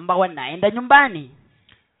kwamba wanaenda nyumbani.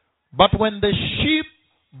 But when the sheep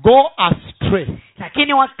go astray,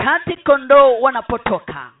 Lakini wakati kondoo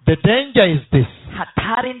wanapotoka, the danger is this.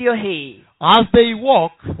 hatari ndiyo hii, As they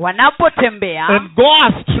walk wanapotembea and go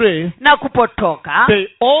astray, na kupotoka, they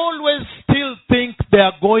always still think they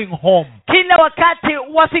are going home. kila wakati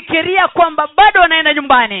wafikiria kwamba bado wanaenda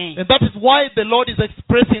nyumbani. And that is why the Lord is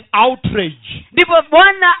expressing outrage. Ndipo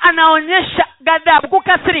Bwana anaonyesha ghadhabu,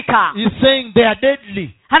 kukasirika. He's saying they are deadly.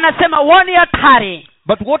 Anasema wao ni hatari.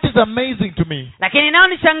 But what is amazing to me, Lakini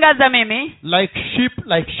inayonishangaza mimi, like sheep,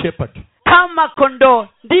 like shepherd, kama kondoo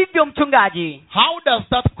ndivyo mchungaji. how does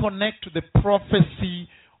that connect to the prophecy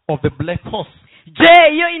of the black horse. Je,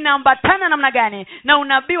 hiyo inaambatana namna gani na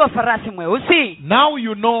unabii wa farasi mweusi? Now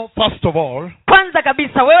you know, first of all, Kwanza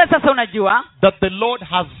kabisa wewe sasa unajua that the Lord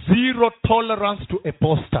has zero tolerance to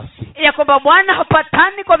apostasy. ya kwamba Bwana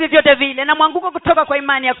hapatani kwa vyovyote vile na mwanguko kutoka kwa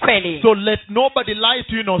imani ya kweli. So let nobody lie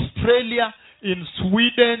to you in Australia, in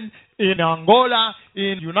Sweden, in Angola,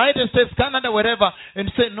 in United States, Canada, wherever,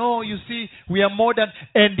 and say, no, you see, we are modern,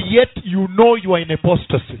 and yet you know you are in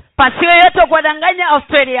apostasy. Pasiwe yote kuwadanganya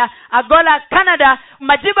Australia, Angola, Canada,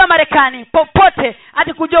 majibu ya Marekani, popote,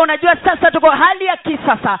 hadi kujua unajua sasa tuko hali ya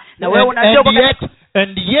kisasa. Na wewe unajua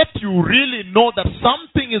and yet you really know that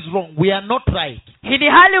something is wrong. We are not right. hili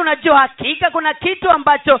hali unajua hakika kuna kitu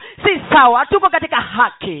ambacho si sawa, tuko katika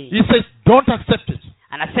haki. He says, don't accept it.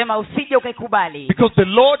 Anasema usije ukaikubali. Because the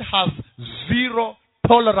Lord has zero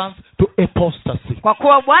tolerance to apostasy. Kwa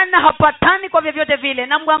kuwa Bwana hapatani kwa vyovyote vile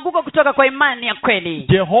na mwanguko kutoka kwa imani ya kweli.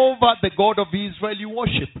 Jehovah, the God of Israel, you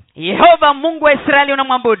worship. Yehova Mungu wa Israeli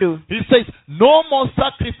unamwabudu. He says, no more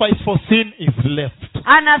sacrifice for sin is left.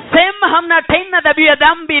 Anasema hamna tena dhabihu ya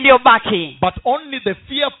dhambi iliyobaki, But only the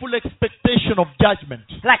fearful expectation of judgment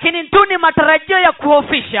lakini tu ni matarajio ya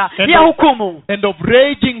kuhofisha And ya of- hukumu and of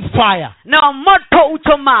raging fire na moto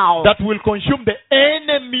uchomao that will consume the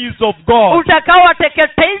enemies of God,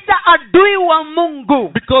 utakaowateketeza adui wa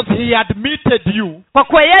Mungu, because he admitted you kwa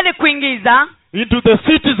kuwa yeye alikuingiza into the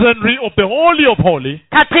citizenry of the Holy of Holies,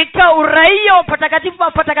 katika uraia wa patakatifu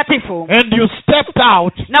wa patakatifu, and you stepped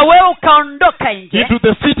out na wewe ukaondoka nje into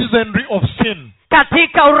the citizenry of sin.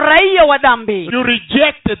 katika uraia wa dhambi. You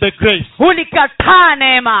rejected the grace Ulikataa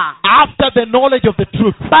neema after the knowledge of the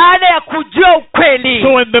truth. baada ya kujua ukweli.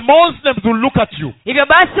 So when the Muslims will look at you, Hivyo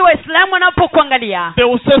basi Waislamu wanapokuangalia they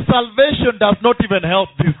will say salvation does not even help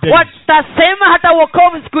these days. watasema hata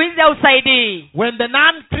wokovu siku hizi hausaidii. When the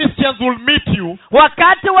non-Christians will meet you,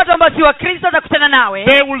 Wakati watu ambao si Wakristo watakutana nawe,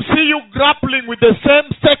 they will see you grappling with the same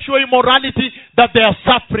sexual immorality that they are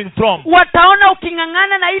suffering from. wataona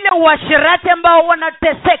uking'ang'ana na ile uasherati ambao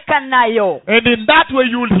wanateseka nayo, And in that way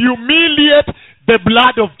you will humiliate the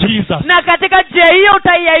blood of Jesus. na katika njia hiyo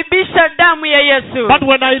utaiaibisha damu ya Yesu. But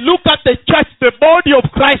when I look at the church, the body of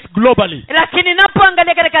Christ globally, Lakini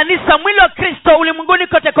napoangalia katika kanisa, mwili wa Kristo ulimwenguni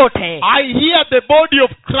kote kote, I hear the body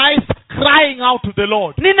of Christ crying out to the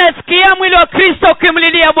Lord, ninasikia mwili wa Kristo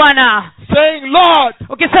ukimlilia Bwana, saying, Lord,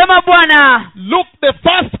 ukisema, Bwana, look, the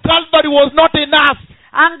first Calvary was not enough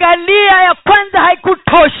angalia ya kwanza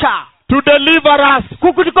haikutosha to deliver us.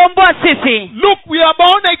 kukutukomboa sisi. Look, we are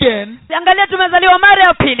born again, Angalia tumezaliwa mara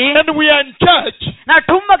ya pili and we are in church, na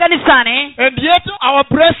tumo kanisani, and yet our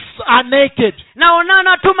breasts are naked. na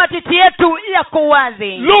unaona tu matiti yetu yako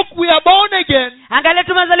wazi. Look, we are born again, Angalia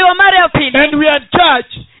tumezaliwa mara ya and pili we are in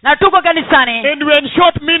church, na tuko kanisani, and we are in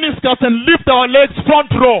short miniskirts and lift our legs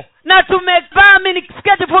front row. na tumevaa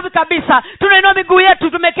minisketi fupi kabisa, tunainua miguu yetu,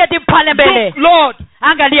 tumeketi pale mbele. Look, Lord,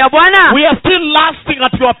 Angalia Bwana, we are still lasting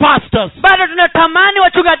at your pastors, bado tunatamani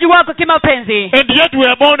wachungaji wako kimapenzi, and yet we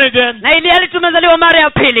are born again. na ili hali tumezaliwa mara ya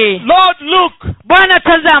pili. Lord, look, Bwana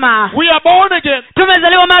tazama, we are born again,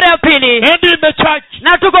 tumezaliwa mara ya pili and in the church,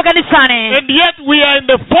 na tuko kanisani, and yet we are in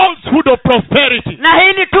the falsehood of prosperity. na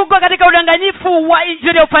hili tuko katika udanganyifu wa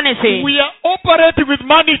injili ya ufanisi. We are operating with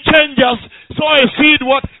money changers. So I see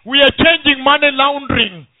what we are changing, money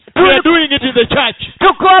laundering. We are doing it in the church.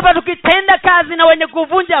 Tuko hapa tukitenda kazi na wenye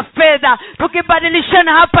kuvunja fedha,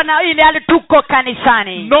 tukibadilishana hapa na ile hali tuko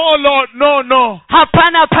kanisani. No, Lord, no, no.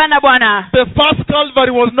 Hapana, hapana Bwana. The first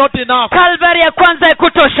Calvary was not enough. Calvary ya kwanza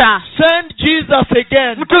ikutosha. Send Jesus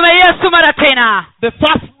again. Mtume Yesu mara tena. The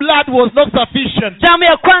first blood was not sufficient. Damu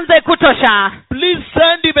ya kwanza ikutosha. Please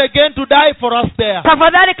send him again to die for us there.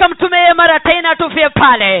 Tafadhali kamtume yeye mara tena tufie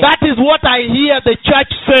pale. That is what I hear the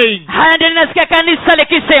church saying. Haya ndio ninasikia kanisa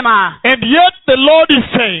likisema. And yet the Lord is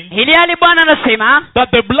saying Hili hali Bwana anasema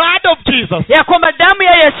that the blood of Jesus ya kwamba damu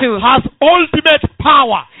ya Yesu has ultimate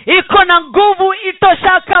power. iko na nguvu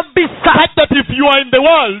itosha kabisa, Such that if you are in the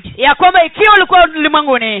world, ya kwamba ikiwa ulikuwa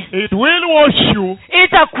ulimwenguni it will wash you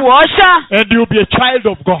itakuosha and you'll be a child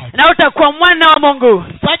of God. na utakuwa mwana wa Mungu,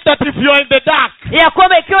 Such that if you are in the dark, ya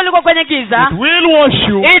kwamba ikiwa ulikuwa kwenye giza it will wash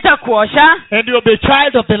you itakuosha and you'll be a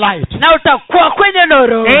child of the light. na utakuwa kwenye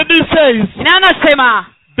nuru. And he says, Na anasema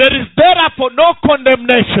there is therefore no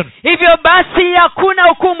condemnation hivyo basi hakuna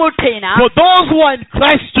hukumu tena for those who are in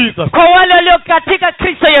Christ Jesus. kwa wale walio katika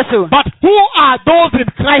Kristo Yesu. But who are those in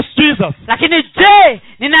Christ Jesus? Lakini je,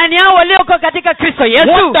 ni nani hao walioko katika kristo What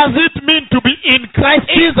yesu? does it mean to be in Christ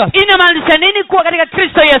Jesus? Inamaanisha nini kuwa katika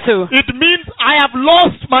kristo yesu? It means I have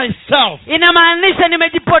lost myself. Inamaanisha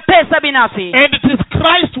nimejipoteza binafsi, And it is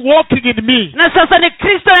Christ walking in me. na sasa ni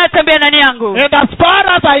kristo anatembea ndani yangu. And as far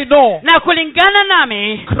as I know, Na kulingana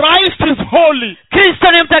nami, Christ is holy.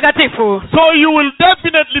 kristo ni mtakatifu. So you will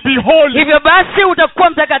definitely be holy. Hivyo basi utakuwa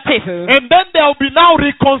mtakatifu, And then there will be now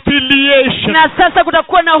reconciliation na sasa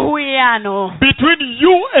kutakuwa na uwiano between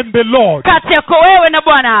you and the Lord. kati yako wewe na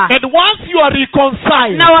Bwana. And once you are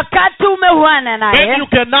reconciled, Na wakati umeuana then naye, you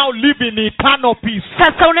can now live in eternal peace.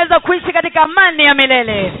 sasa unaweza kuishi katika amani ya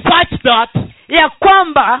milele, Such that ya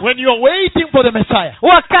kwamba when you are waiting for the Messiah,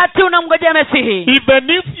 wakati unamngojea Mesihi, even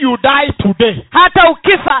if you die today, hata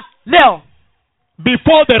ukifa leo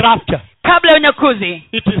before the rapture, kabla ya unyakuzi,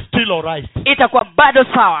 it is still alright. itakuwa bado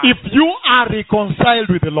sawa, If you are reconciled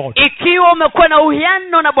with the Lord. ikiwa umekuwa na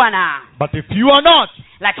uwiano na Bwana. But if you are not,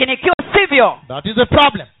 Lakini ikiwa sivyo, that is a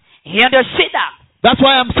problem. hiyo ndio shida. That's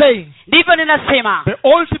why I'm saying Ndivyo ninasema the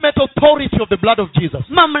ultimate authority of the blood of Jesus,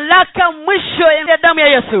 mamlaka mwisho ya damu ya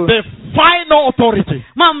Yesu, the final authority,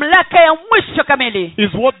 mamlaka ya mwisho kamili,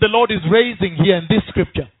 is what the Lord is raising here in this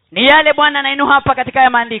scripture. ni yale Bwana anainua hapa katika haya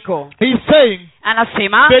maandiko. He's saying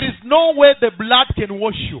Anasema there is no way the blood can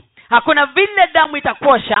wash you. hakuna vile damu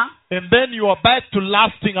itakuosha And then you are back to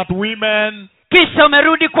lasting at women. kisha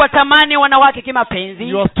umerudi kuwatamani wanawake kimapenzi.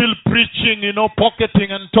 You are still preaching,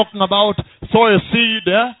 pocketing and talking about sow a seed.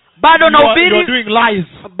 Bado You are unahubiri, doing lies.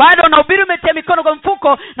 bado unahubiri umetia mikono kwa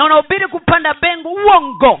mfuko, na unahubiri kupanda bengu,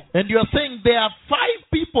 uongo. And you are saying there are 5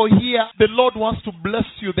 people here. The Lord wants to bless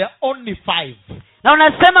you. There are only 5. Na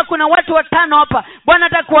unasema kuna watu 5 hapa, Bwana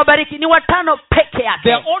anataka kuwabariki. Ni 5 peke There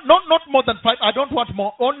yake, are not more than 5. I don't want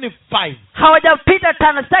more. Only 5. hawajapita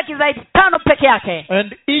 5, sitaki zaidi, 5 peke yake.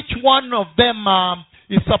 And each one of them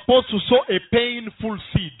is supposed to sow a painful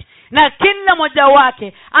seed. Na kila mmoja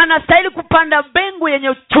wake anastahili kupanda bengu yenye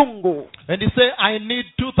uchungu. And he say, I need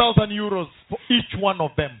 2,000 euros for each one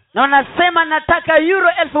of them. Na unasema nataka euro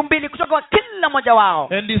 2,000 kutoka kwa kila mmoja wao.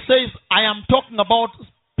 And he says, I am talking about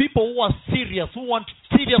people who are serious, who want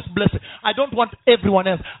serious blessing. I don't want everyone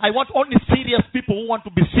else. I want only serious people who want to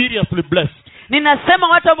be seriously blessed. Ninasema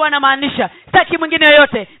watu ambao wanamaanisha, sitaki mwingine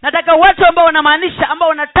yoyote. Nataka watu ambao wanamaanisha, ambao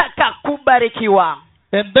wanataka kubarikiwa.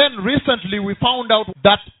 And then recently we found out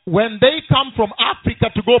that when they come from Africa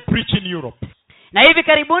to go preach in Europe, Na hivi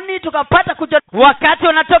karibuni tukapata kujua wakati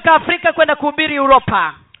wanatoka Afrika kwenda kuhubiri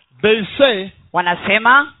Europa, they say,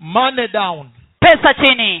 wanasema money down, pesa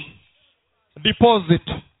chini, deposit.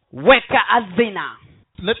 weka hazina.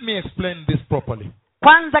 Let me explain this properly.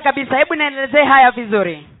 Kwanza kabisa, hebu nielezee haya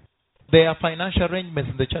vizuri. There are financial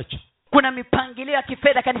arrangements in the church. Kuna mipangilio ya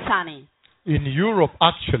kifedha kanisani. In Europe,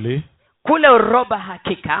 actually, Kule Uropa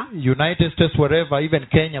hakika, United States, wherever, even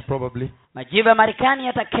Kenya probably, majimbo ya Marekani,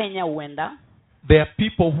 hata Kenya huenda, there are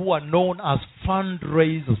people who are known as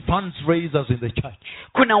fundraisers in the church.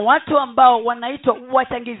 kuna watu ambao wanaitwa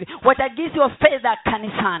wachangizi wa fedha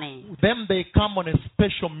kanisani. Them, they come on a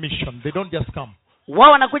special mission. They don't just come.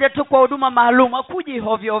 Wao wanakuja tu kwa huduma maalum, hakuji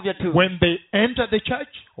ovyo ovyo tu. When they enter the church,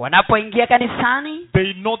 Wanapoingia kanisani,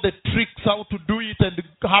 they know the tricks how to do it and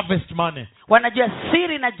harvest money. wanajua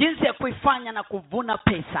siri na jinsi ya kuifanya na kuvuna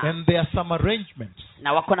pesa. And there are some arrangements.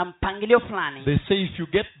 Na wako na mpangilio fulani. They say if you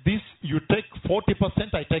get this, you take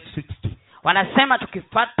 40%, I take 60. Wanasema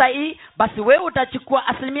tukifuata hii, basi wewe utachukua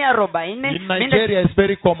 40%. In Nigeria, it's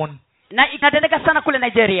very common. Na inatendeka sana kule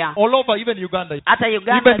Nigeria. All over, even Uganda. Hata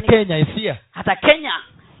Uganda, Even Kenya is here. hata Kenya.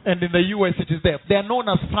 And in the US, it is there. They are known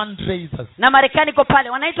as fundraisers. Na Marekani iko pale,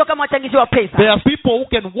 wanaitwa kama wachangizi wa pesa. There are people who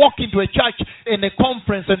can walk into a church in a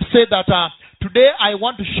conference and say that today I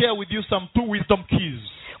want to share with you some 2 wisdom keys.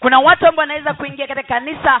 Kuna watu ambao wanaweza kuingia katika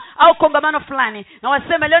kanisa au kongamano fulani na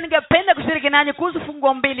waseme leo ningependa kushiriki nanyi kuhusu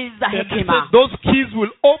funguo 2 za And they say hekima. those keys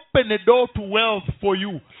will open a door to wealth for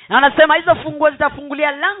you. Na wanasema hizo funguo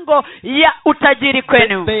zitafungulia lango ya utajiri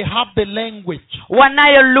kwenu. They have the language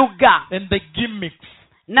Wanayo lugha and the gimmicks.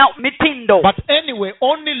 na mitindo. But anyway,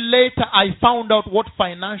 only later I found out what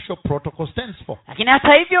financial protocol stands for. Lakini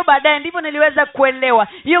hata hivyo baadaye ndivyo niliweza kuelewa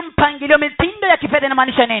hiyo mpangilio, mitindo ya kifedha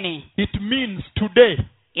inamaanisha nini. It means today,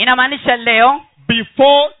 Inamaanisha leo,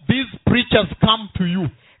 before these preachers come to you,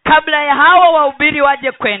 kabla ya hawa wahubiri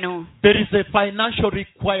waje kwenu, there is a financial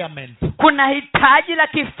requirement. kuna hitaji la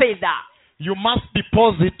kifedha. You must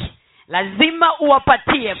deposit Lazima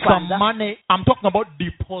uwapatie some kwanza. money. I'm talking about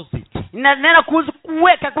deposit, Nena kuhusu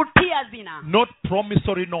kuweka, kutia hazina. not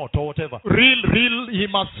promissory note or whatever. Real, he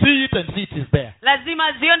must see it and see it is there. Lazima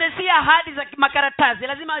azione, si ahadi za makaratasi,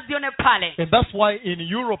 lazima azione pale. And that's why in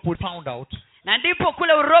Europe we found out Na ndipo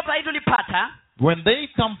kule Uropa hii tulipata when they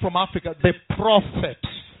come from Africa, the prophets,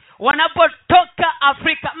 wanapotoka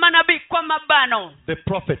Afrika, manabii kwa mabano, the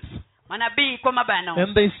prophets, manabii kwa mabano,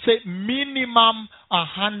 and they say minimum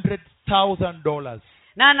 $100,000.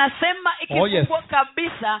 na anasema Oh, yes. ikifungwa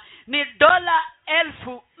kabisa ni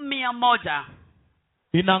 $100,100.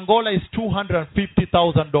 In Angola is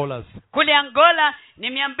 $250,000. Kule Angola ni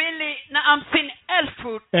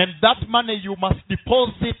 250,000, And that money you must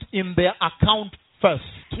deposit in their account first.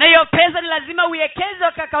 na hiyo pesa ni lazima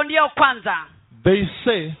uiwekeze kwa akaunti yao kwanza. They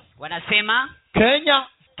say, Wanasema Kenya,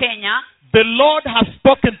 Kenya, the Lord has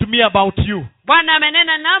spoken to me about you. Bwana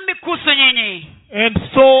amenena nami kuhusu nyinyi, And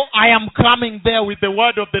so I am coming there with the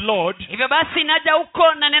word of the Lord. hivyo basi naja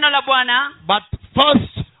huko na neno la Bwana, But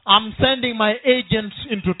first, I'm sending my agents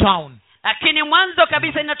into town. lakini mwanzo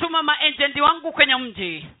kabisa inatuma maagenti wangu kwenye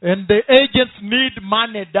mji, And the agents need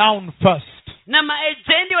money down first. na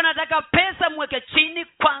maagenti wanataka pesa mweke chini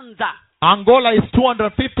kwanza. Angola is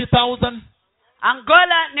 250,000.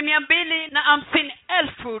 Angola ni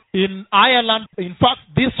 250,000. In Ireland, in fact,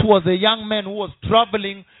 this was a young man who was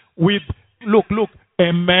traveling with, look,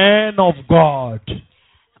 a man of God.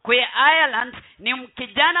 Kwa Ireland ni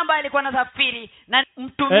kijana ambaye alikuwa anasafiri na A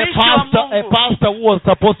mtumishi wa Mungu, pastor who was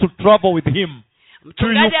supposed to travel with him to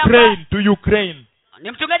mchungaji Ukraine.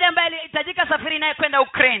 ni mchungaji ambaye alihitajika safiri naye kwenda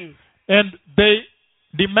Ukraine, And they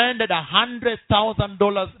demanded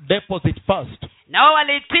 $100,000 deposit first. na wao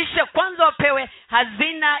waliitisha kwanza wapewe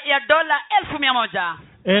hazina ya $100,000.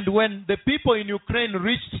 And when the people in Ukraine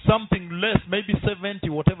reached something less, maybe 70,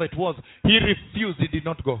 whatever it was, he refused. He did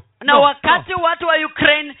not go. Na wakati watu wa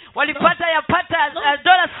Ukraine walipata yapata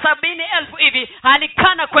 $70,000 hivi,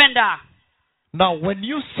 alikana kwenda. Now, when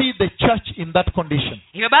you see the church in that condition,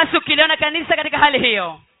 Hivyo basi ukiliona kanisa katika hali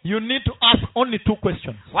hiyo, you need to ask only two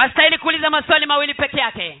questions. wastahili kuuliza maswali mawili peke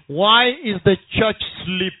yake. Why is the church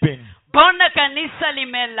sleeping? Mbona kanisa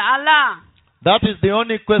limelala? That is the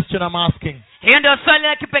only question I'm asking. Hiyo ndio swali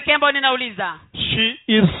la kipekee ambalo ninauliza. She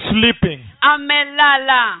is sleeping.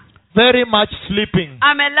 Amelala. Very much sleeping.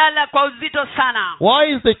 Amelala kwa uzito sana.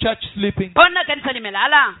 Why is the church sleeping? Mbona kanisa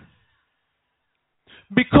limelala?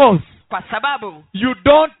 Because Kwa sababu you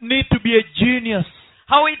don't need to be a genius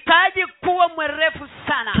hauhitaji kuwa mwerefu to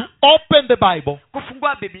sana open the Bible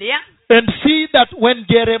kufungua Biblia and see that when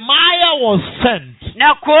Jeremiah was sent,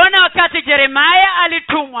 na kuona wakati Yeremia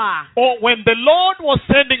alitumwa, or when the Lord was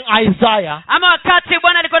sending Isaiah ama wakati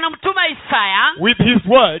Bwana alikuwa anamtuma Isaya with his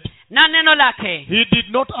word, na neno lake, he did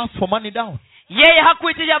not ask for money down. yeye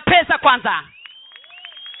hakuitisha pesa kwanza.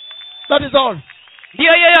 That is all.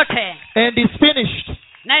 Ndiyo yoyote, And it's finished.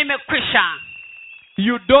 na imekwisha.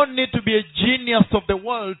 You don't need to be a genius of the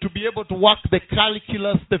world to be able to work the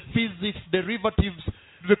calculus, the physics, derivatives,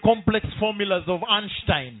 the complex formulas of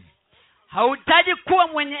Einstein. Hauhitaji kuwa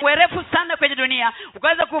mwenye werefu sana kwenye dunia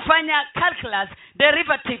ukaweza kufanya calculus,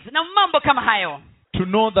 derivatives na mambo kama hayo, To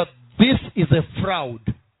know that this is a fraud.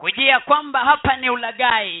 kujua kwamba hapa ni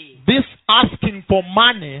ulaghai. This asking for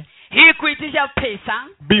money Hii kuitisha pesa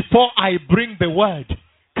before I bring the word,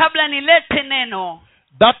 kabla nilete neno,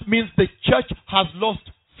 that means the church has lost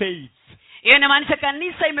faith. hiyo inamaanisha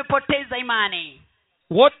kanisa imepoteza imani.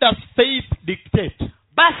 What does faith dictate?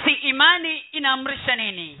 Basi imani inaamrisha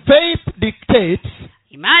nini? Faith dictates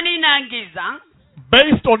Imani inaangiza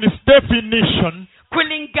based on its definition.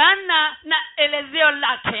 kulingana na elezeo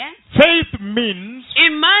lake. Faith means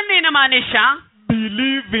Imani inamaanisha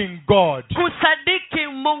believing God. kusadiki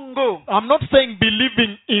Mungu. I'm not saying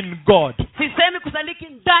believing in God. Sisemi kusadiki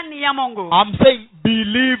ndani ya Mungu, I'm saying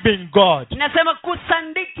believing God. nasema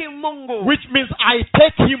kusadiki Mungu. Which means I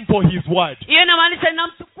take him for his word. Hiyo inamaanisha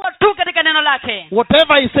ninamchukua tu katika neno lake.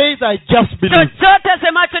 Whatever he says, I just believe. Chochote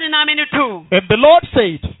asemacho ninaamini tu. And the Lord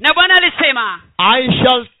said, Na Bwana alisema, I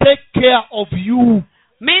shall take care of you.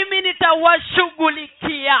 mimi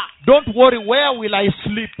nitawashughulikia. Don't worry, where will I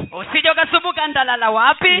sleep? Usije ukasumbuka nitalala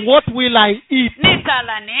wapi, What will I eat?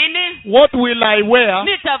 nitala nini, What will I wear?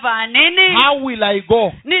 nitavaa nini, How will I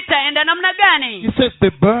go? nitaenda namna He gani. says the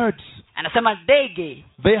birds, Anasema ndege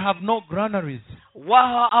they have no granaries.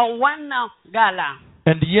 wao hawana gala,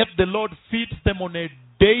 And yet the Lord feeds them on a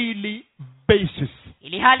daily basis.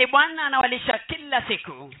 ili hali Bwana anawalisha kila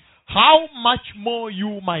siku. How much more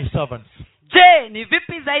you, my servants? Je, ni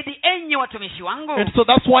vipi zaidi enyi watumishi wangu? And so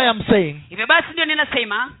that's why I'm saying Hivyo basi ndio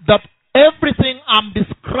ninasema that everything I'm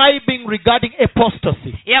describing regarding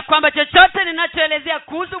apostasy, ya kwamba chochote ninachoelezea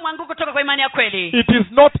kuhusu mwanguko kutoka kwa imani ya kweli it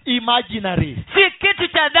is not imaginary. si kitu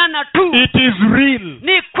cha dhana tu, It is real.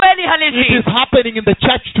 ni kweli It halisi, is happening in the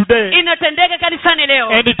church today. inatendeka kanisani leo,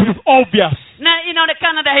 And it is obvious. na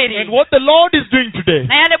inaonekana dhahiri. And what the Lord is doing today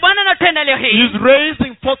Na yale Bwana anatenda leo hii, is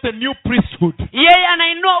raising forth a new priesthood. yeye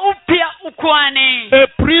anainua upya ukuhani. A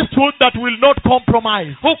priesthood that will not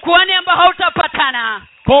compromise. Ukuhani ambao hautapatana,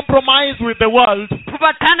 Compromise with the world,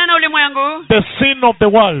 kupatana na ulimwengu, the sin of the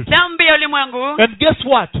world. dhambi ya ulimwengu. And guess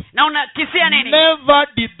what? Na unakisia nini? Never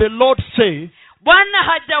did the Lord say Bwana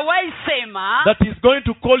hajawahi sema that He's going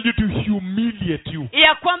to call you to humiliate you.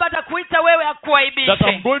 ya kwamba atakuita wewe That I'm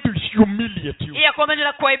akuaibishe, going to humiliate you. ya kwamba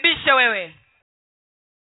nitakuaibisha wewe.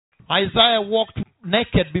 Isaiah walked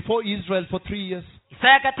naked before Israel for 3 years.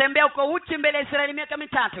 Isaya akatembea uko uchi mbele ya Israeli miaka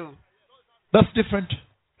 3. That's different.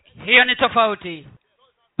 Hiyo ni tofauti.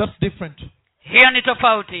 That's different. Hiyo ni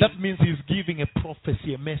tofauti. That means He's giving a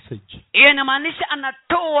prophecy, a message. Hiyo inamaanisha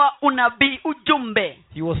anatoa unabii, ujumbe.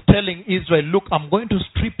 He was telling Israel, look, I'm going to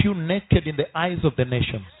strip you naked in the eyes of the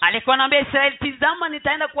nations. Alikuwa anaambia Israeli, tizama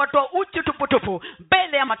nitaenda kuwatoa uchi tuputupu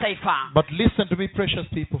mbele ya mataifa. But listen to me, precious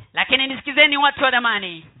people. Lakini nisikizeni watu wa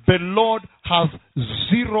dhamani, The Lord has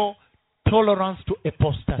zero tolerance to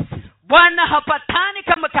apostasy. Bwana hapatani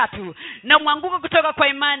kama katu na mwanguko kutoka kwa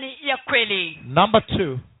imani ya kweli. Number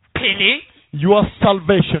 2, Pili, your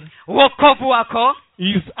salvation wokovu wako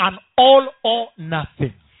is an all or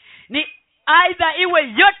nothing. ni aidha iwe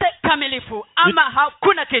yote kamilifu ama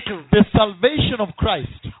hakuna kitu. The salvation of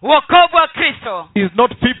Christ Wokovu wa Kristo is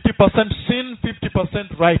not 50% sin,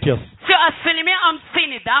 50% righteous. sio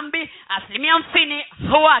 50% dhambi,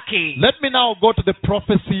 50% haki. Let me now go to the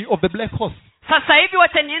prophecy of the black horse. Sasa hivi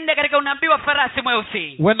wacha niende katika unabii wa farasi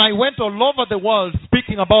mweusi. When I went all over the world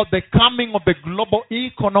speaking about the coming of the global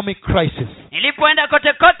economic crisis, Nilipoenda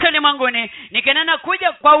kote kote ulimwenguni nikinena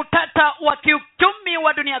kuja kwa utata wa kiuchumi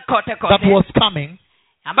wa dunia kote that kote was coming,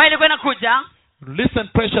 ambayo ilikuwa inakuja, listen,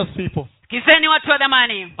 precious people, kiseni watu wa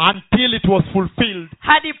dhamani, until it was fulfilled,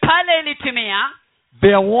 hadi pale ilitimia,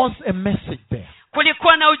 there was a message there.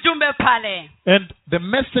 kulikuwa na ujumbe pale. And the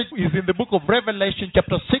message is in the book of Revelation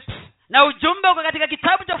chapter 6, Na ujumbe uko katika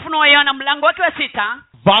kitabu cha Ufunuo wa Yohana mlango wake wa 6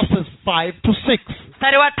 verses 5 to 6.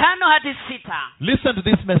 mstari wa 5 hadi 6. Listen to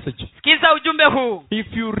this message. Sikiza ujumbe huu.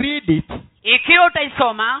 If you read it, Ikiwa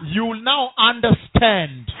utaisoma, you will now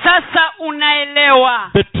understand sasa unaelewa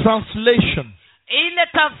the translation ile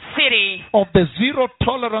tafsiri of the zero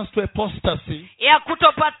tolerance to apostasy ya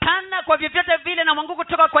kutopatana kwa vyovyote vile na mwanguko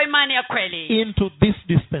kutoka kwa imani ya kweli into this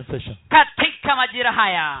dispensation. katika majira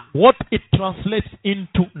haya. What it translates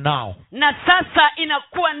into now. Na sasa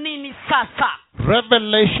inakuwa nini sasa?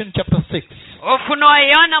 Revelation chapter 6. Ufunuo wa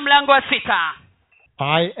Yohana mlango wa 6.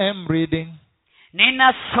 I am reading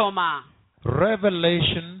Ninasoma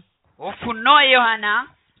Revelation Ufunuo wa Yohana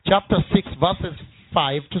chapter 6 verses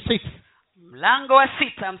 5 to 6. mlango wa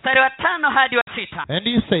 6 mstari wa 5 hadi wa 6. And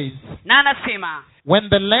he says, Na anasema, when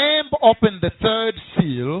the Lamb opened the third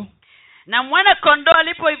seal, na mwana kondoo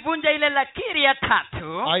alipoivunja ile lakiri ya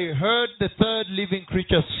 3, I heard the third living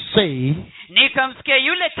creature say, nikamsikia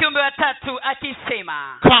yule kiumbe wa 3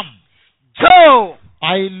 akisema, come. njoo.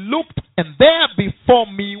 I looked, and there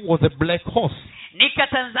before me was a black horse.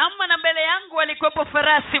 Nikatazama na mbele yangu alikuwepo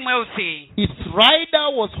farasi mweusi. Its rider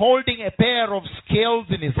was holding a pair of scales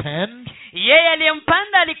in his hand. Yeye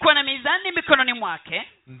aliyempanda alikuwa na mizani mikononi mwake.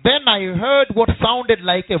 Then I heard what sounded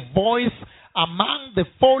like a voice among the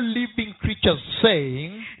 4 living creatures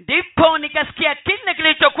saying, Ndipo nikasikia kile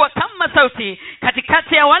kilichokuwa kama sauti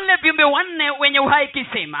katikati ya wale viumbe 4 wenye uhai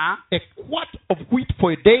kisema, a quart of wheat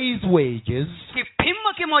for a day's wages,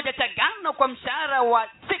 kipimo kimoja cha ngano kwa mshahara wa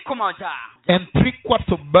siku moja, and 3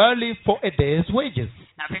 quarts of barley for a day's wages.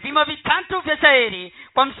 na vipimo 3 vya shayiri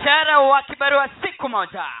kwa mshahara wa kibarua siku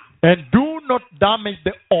moja. And do not damage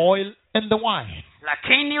the oil and the wine.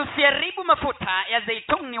 Lakini usiharibu mafuta ya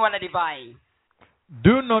zeituni wala divai.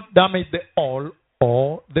 Do not damage the oil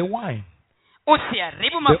or the wine.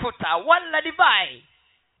 Usiharibu mafuta wala divai.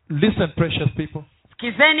 Listen, precious people.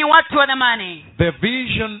 Sikizeni watu wa dhamani. The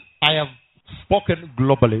vision I have spoken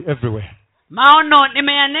globally, everywhere. Maono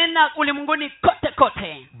nimeyanena ulimwenguni kote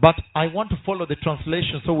kote. But I want to follow the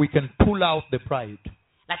translation so we can pull out the pride.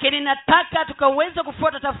 Lakini nataka tukaweza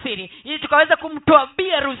kufuata tafsiri ili tukaweza kumtoa bi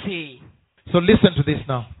harusi. So listen to this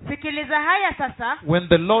now. sikiliza haya sasa. When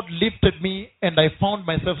the Lord lifted me and I found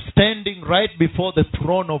myself standing right before the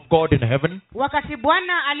throne of God in heaven, Wakati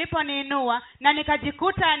Bwana aliponiinua na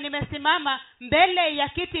nikajikuta nimesimama mbele ya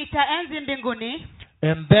kiti cha enzi mbinguni,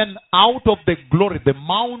 and then out of the glory, the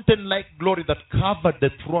mountain-like glory that covered the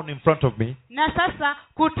throne in front of me, na sasa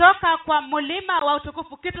kutoka kwa mlima wa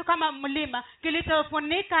utukufu, kitu kama mlima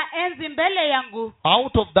kilichofunika enzi mbele yangu,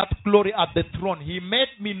 out of that glory at the throne, he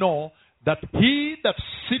made me know that he that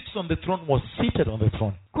sits on the throne was seated on the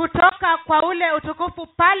throne. kutoka kwa ule utukufu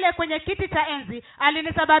pale kwenye kiti cha enzi,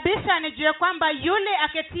 alinisababisha nijue kwamba yule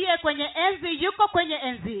aketie kwenye enzi yuko kwenye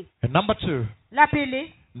enzi. And number 2, La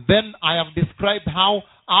pili, then I have described how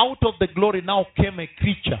out of the glory now came a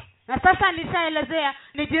creature. na sasa nishaelezea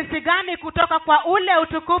ni jinsi gani kutoka kwa ule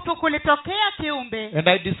utukufu kulitokea kiumbe, And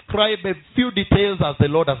I describe a few details as the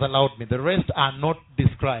Lord has allowed me. The rest are not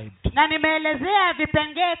described. na nimeelezea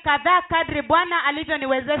vipengee kadhaa kadri Bwana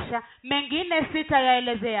alivyoniwezesha, mengine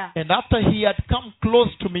sitayaelezea. And after he had come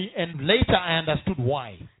close to me, and later I understood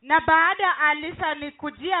why. Na baada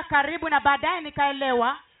alisanikujia karibu na baadaye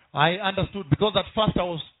nikaelewa. I understood because at first I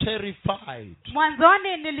was terrified.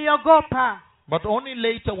 Mwanzoni niliogopa, But only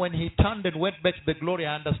later when he turned and went back to the glory,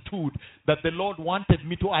 I understood that the Lord wanted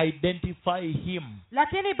me to identify him.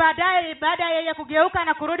 lakini baadaye baada ya yeye kugeuka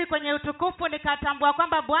na kurudi kwenye utukufu nikatambua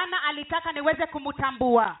kwamba Bwana alitaka niweze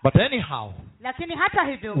kumtambua. But anyhow, Lakini hata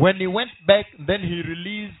hivyo, when he went back, then he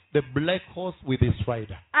released the black horse with his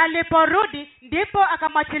rider. aliporudi ndipo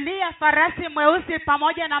akamwachilia farasi mweusi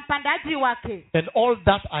pamoja na mpandaji wake. And all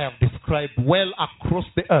that I have described well across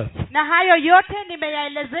the earth. Na hayo yote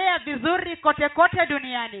nimeyaelezea vizuri kote kote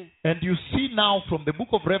duniani. And you see now from the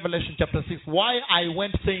book of Revelation chapter 6 why I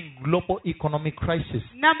went saying global economic crisis.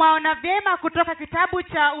 Na mwaona vyema kutoka kitabu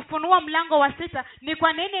cha Ufunuo mlango wa 6 ni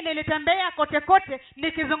kwa nini nilitembea kote kote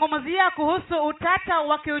nikizungumzia kuhusu utata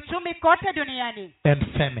wa kiuchumi kote duniani And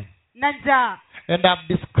famine. na njaa. And I've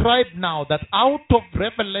described now that out of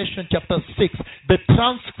Revelation chapter 6, the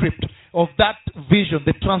transcript of that vision,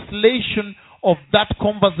 the translation of that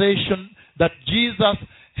conversation that Jesus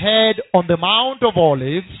had on the Mount of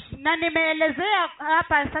Olives, Na nimeelezea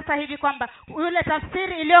hapa sasa hivi kwamba yule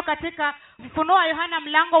tafsiri iliyo katika Ufunuo wa Yohana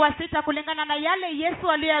mlango wa 6 kulingana na yale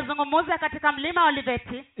Yesu aliyozungumza katika mlima wa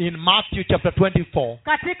Oliveti in Matthew chapter 24,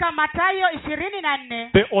 katika Mathayo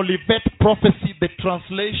 24, the Olivet prophecy, the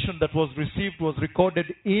translation that was received was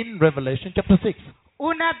recorded in Revelation chapter 6.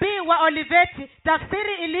 unabii wa Oliveti,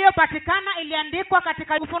 tafsiri iliyopatikana iliandikwa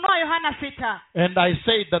katika Ufunuo wa Yohana 6. And I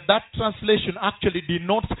say that that translation actually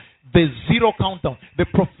denotes the zero countdown, the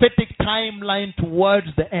prophetic timeline towards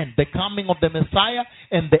the end, the coming of the Messiah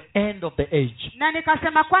and the end of the age. Na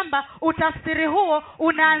nikasema kwamba utafsiri huo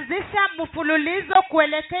unaanzisha mfululizo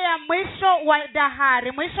kuelekea mwisho wa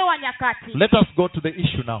dahari, mwisho wa nyakati. Let us go to the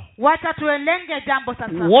issue now. Wacha tuelenge jambo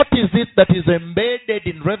sasa. What is it that is embedded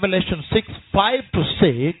in Revelation 6, 5 to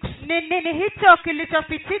 6 Ni nini hicho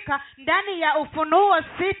kilichofichika ndani ya Ufunuo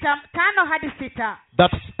 6, 5 hadi 6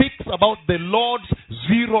 that speaks about the Lord's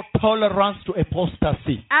zero tolerance to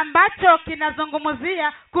apostasy? ambacho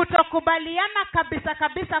kinazungumzia kutokubaliana kabisa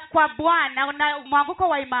kabisa kwa Bwana na mwanguko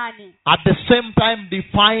wa imani, At the same time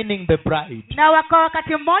defining the bride. na kwa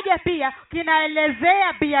wakati mmoja pia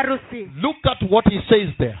kinaelezea biharusi. Look at what he says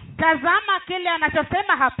there. Tazama kile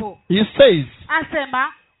anachosema hapo. He says,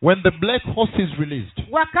 Asema when the black horse is released,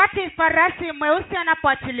 wakati farasi mweusi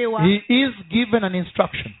anapoachiliwa, he is given an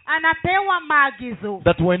instruction anapewa maagizo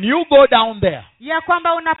that when you go down there ya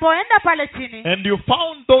kwamba unapoenda pale chini and you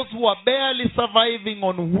found those who are barely surviving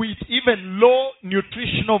on wheat, even low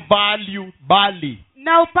nutritional value barley,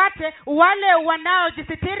 na upate wale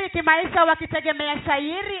wanaojisitiri kimaisha wakitegemea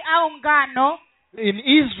shairi au ngano. in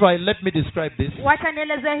Israel, let me describe this. Wacha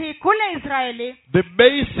nieleze hii. Kule Israeli The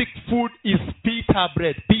basic food is pita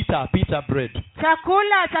bread. Pita bread.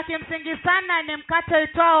 chakula cha kimsingi sana ni mkate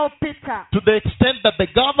uitwao pita, To the extent that the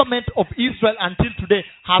government of Israel until today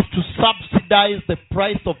has to subsidize the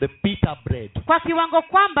price of the pita bread. kwa kiwango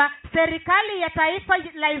kwamba serikali ya taifa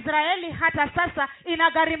la Israeli hata sasa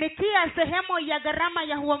inagharimikia sehemu ya gharama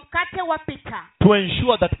ya huo mkate wa pita, To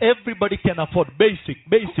ensure that everybody can afford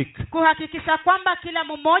basic. kuhakikisha kwamba kila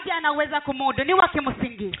mmoja anaweza kumudu, ni wa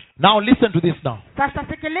kimsingi. Now listen to this now. Sasa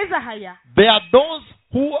sikiliza haya. There are those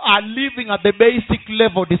who are living at the basic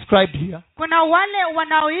level described here. Kuna wale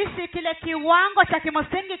wanaoishi kile kiwango cha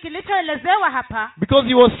kimsingi kilichoelezewa hapa, Because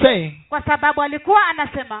he was saying kwa sababu alikuwa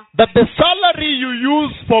anasema that the salary you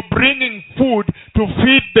use for bringing food to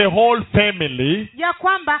feed the whole family ya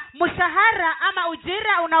kwamba mshahara ama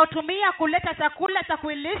ujira unaotumia kuleta chakula cha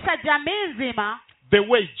kuilisha jamii nzima, the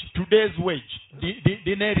wage, today's wage,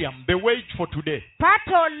 denarium, the wage for today.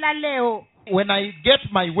 pato la leo, When I get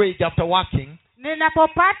my wage after working,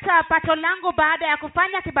 ninapopata pato langu baada ya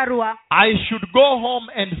kufanya kibarua, I should go home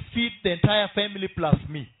and feed the entire family plus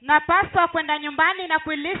me. napaswa kwenda nyumbani na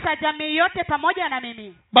kuilisha jamii yote pamoja na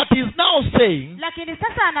mimi. But he's now saying Lakini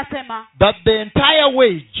sasa anasema that the entire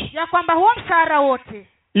wage ya kwamba huo mshahara wote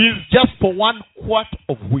is just for 1 quart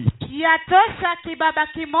of wheat. yatosha kibaba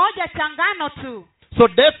kimoja cha ngano tu. So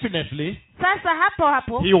definitely, Sasa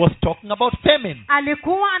hapo he was talking about famine.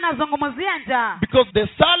 alikuwa anazungumzia njaa, Because the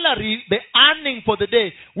salary, the earning for the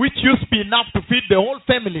day, which used to be enough to feed the whole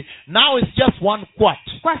family, now is just 1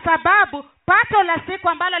 quart. kwa sababu pato la siku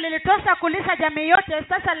ambalo lilitosha kulisha jamii yote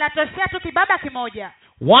sasa latoshea tu kibaba kimoja.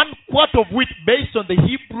 1 quart of wheat based on the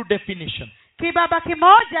Hebrew definition Kibaba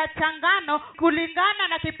kimoja cha ngano kulingana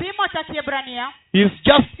na kipimo cha Kiebrania is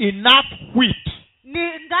just enough wheat ni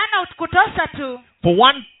ngano kutosha tu for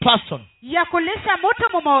 1 person ya kulisha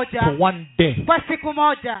mtu mmoja for 1 day. kwa siku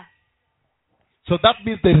moja. So that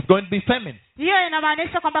means there is going to be famine. Hiyo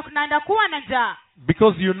inamaanisha kwamba kunaenda kuwa na njaa,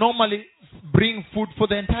 Because you normally bring food for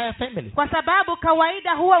the entire family. kwa sababu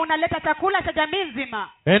kawaida huwa unaleta chakula cha jamii nzima.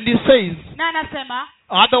 And he says, Na anasema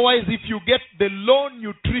otherwise if you get the low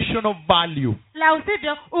nutritional value, la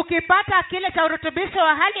usivyo, ukipata kile cha urutubisho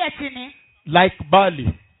wa hali ya chini like barley,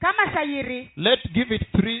 kama shayiri, let's give it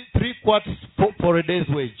three quarts for a day's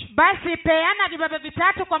wage. basi peana vibaba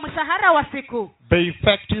vitatu kwa mshahara wa siku. The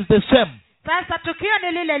effect is the same. Sasa tukio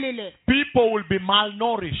ni lile lile, People will be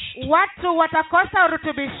malnourished, watu watakosa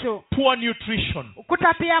urutubisho, poor nutrition.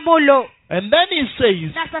 kutapia mulo. And then he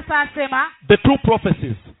says, Na sasa asema the 2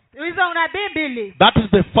 prophecies. hizo unabii mbili, That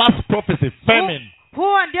is the first prophecy, famine.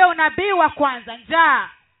 huo ndio unabii wa kwanza, njaa.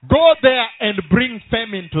 Go there and bring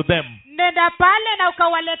famine to them. Nenda pale na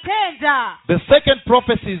ukawaletee njaa. The second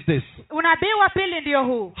prophecy is this. Unabii wa pili ndio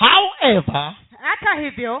huu. However, Hata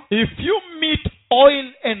hivyo, if you meet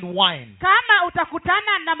oil and wine, kama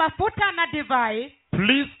utakutana na mafuta na divai,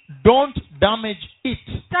 please don't damage it.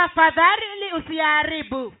 tafadhali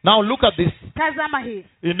usiharibu. Now look at this. Tazama hii,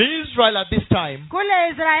 In Israel at this time, kule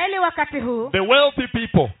Israeli wakati huu, the wealthy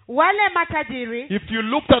people, wale matajiri, if you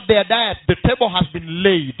looked at their diet, the table has been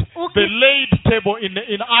laid. The laid table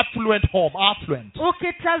in affluent home, affluent.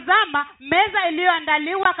 ukitazama meza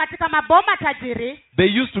iliyoandaliwa katika maboma tajiri,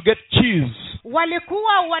 They used to get cheese.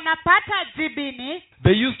 walikuwa wanapata jibini,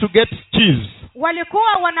 They used to get cheese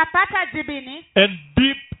walikuwa wanapata jibini and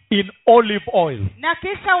dip in olive oil. na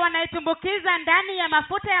kisha wanaitumbukiza ndani ya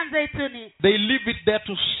mafuta ya mzeituni, They leave it there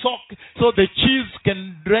to soak so the cheese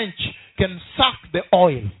can suck the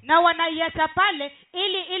oil. na wanaiacha pale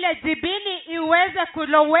ili ile jibini iweze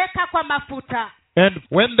kuloweka kwa mafuta. And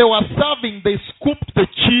when they were serving, they scooped the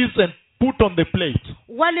cheese and put on the plate.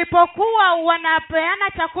 Walipokuwa wanapeana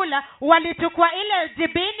chakula, walichukua ile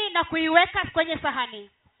jibini na kuiweka kwenye sahani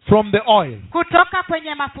From the oil. kutoka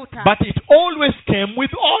kwenye mafuta. But it always came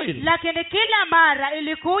with oil. Lakini kila mara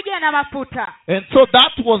ilikuja na mafuta. And so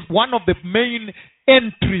that was one of the main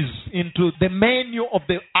entries into the menu of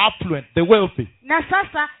the affluent, the wealthy. Na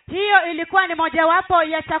sasa hiyo ilikuwa ni mojawapo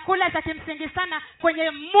ya chakula cha kimsingi sana kwenye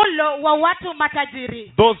mulo wa watu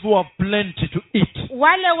matajiri, Those who have plenty to eat.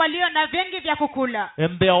 wale walio na vingi vya kukula.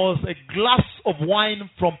 And there was a glass of wine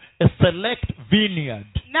from a select vineyard.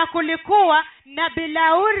 Na kulikuwa na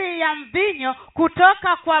bilauri ya mvinyo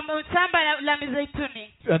kutoka kwa shamba la mizeituni.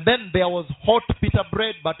 And then there was hot pita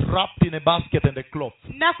bread but wrapped in a basket and a cloth.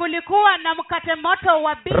 Na kulikuwa na mkate moto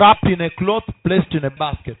wa bini Wrapped in a cloth, placed in a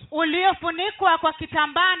basket uliofunikwa kwa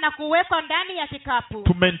kitambaa na kuwekwa ndani ya kikapu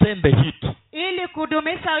to maintain the heat. ili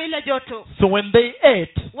kudumisha ile joto. So when they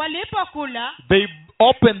ate, Walipokula, they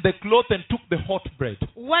opened the cloth and took the hot bread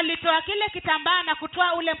walitoa kile kitambaa na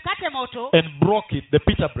kutoa ule mkate moto, and broke it, the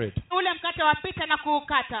pita bread, ule mkate wa pita, na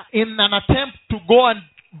kuukata, in an attempt to go and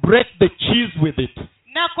break the cheese with it.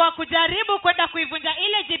 na kwa kujaribu kwenda kuivunja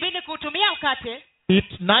ile jibini kutumia mkate. It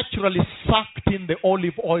naturally sucked in the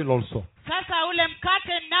olive oil also. Sasa ule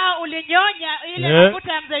mkate nao ulinyonya ile Yeah.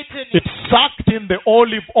 mafuta ya mzeituni. It sucked in the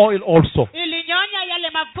olive oil also. Ilinyonya yale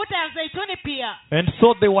mafuta ya mzeituni pia. And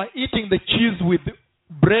so they were eating the cheese with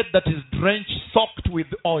bread that is drenched, soaked with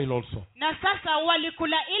oil also. Na sasa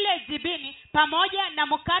walikula ile jibini pamoja na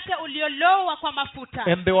mkate uliolowa kwa mafuta.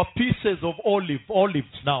 And there were pieces of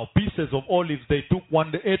olives now, pieces of olives. They took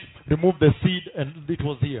one, they ate, removed the seed, and it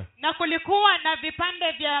was here. Na kulikuwa na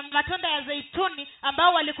vipande vya matunda ya zeituni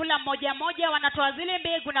ambao walikula moja moja, wanatoa zile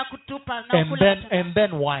mbegu na kutupa na kula. And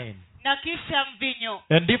then wine. Na kisha mvinyo.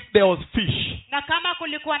 And if there was fish, Na kama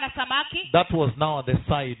kulikuwa na samaki, that was now at the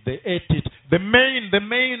side. They ate it. The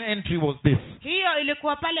main entry was this. hiyo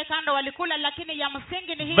ilikuwa pale kando walikula, lakini ya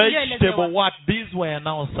msingi ni hii Vegetable iliyoelezewa. what? These were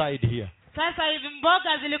now side here. Sasa hivi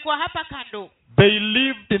mboga zilikuwa hapa kando. They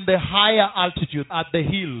lived in the higher altitude at the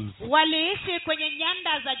hills. Waliishi kwenye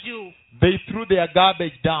nyanda za juu. They threw their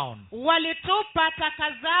garbage down. Walitupa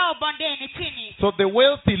taka zao bondeni chini. So the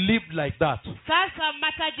wealthy lived like that. Sasa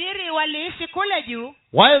matajiri waliishi kule juu,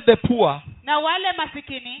 While the poor, na wale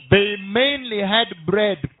masikini they mainly had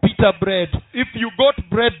bread, pita bitter bread. If you got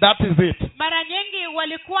bread, that is it. mara nyingi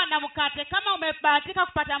walikuwa na mkate. Kama umebahatika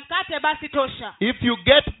kupata mkate, basi tosha. If you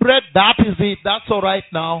get bread, that is it. That's all right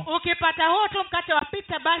now. Ukipata huo tu mkate wa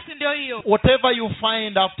pita, basi ndio hiyo. Whatever you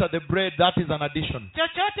find after the bread, that is an addition.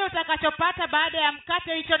 Chochote utakachopata baada ya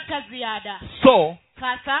mkate, hicho ni cha ziada. So,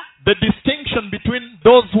 Sasa the distinction between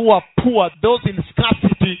those who are poor, those in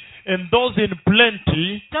scarcity, and those in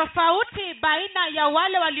plenty, tofauti baina ya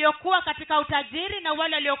wale waliokuwa katika utajiri na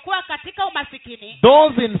wale waliokuwa katika umasikini.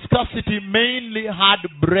 those in scarcity mainly had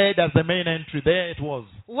bread as the main entry. There it was.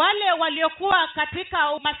 Wale waliokuwa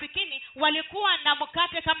katika umasikini walikuwa na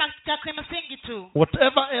mkate kama cha kimsingi tu.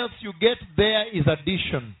 Whatever else you get there is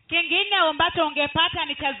addition. Kingine ambacho ungepata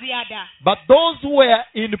ni cha ziada. But those who were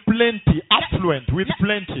in plenty, affluent, with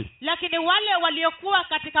plenty, Lakini wale waliokuwa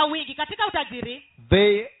katika wingi, katika utajiri,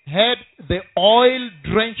 they had the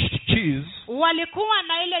oil-drenched cheese walikuwa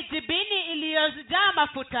na ile jibini iliyojaa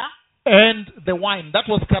mafuta and the wine. That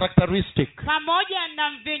was characteristic. pamoja na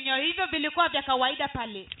mvinyo. Hivyo vilikuwa vya kawaida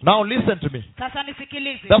pale. Now listen to me. Sasa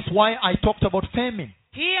nisikilize. That's why I talked about famine.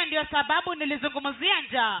 Hiyo ndio sababu nilizungumzia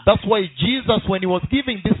njaa. That's why Jesus, when he was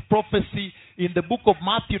giving this prophecy in the book of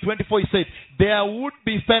Matthew 24, he said, there would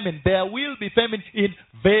be famine. There will be famine in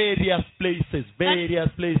various places.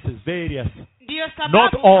 Ndiyo Not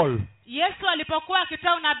sababu all. Yesu alipokuwa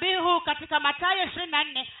akitoa unabii huu katika Mathayo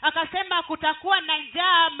 24, akasema kutakuwa na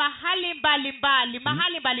njaa mahali mbalimbali.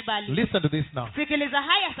 Listen to this now. Sikiliza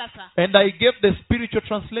haya sasa. And I gave the spiritual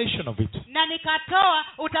translation of it. Na nikatoa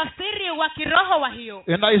utafsiri wa kiroho wa hiyo.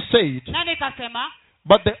 And I said, Na nikasema,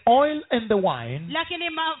 but the oil and the wine lakini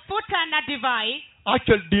mafuta na divai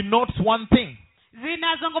actually denotes one thing.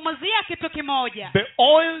 zinazungumzia kitu kimoja. The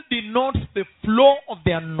oil denotes the flow of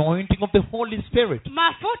the anointing of the Holy Spirit.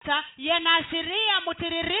 Mafuta yanaashiria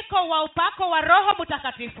mtiririko wa upako wa Roho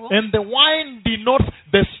Mtakatifu. And the wine denotes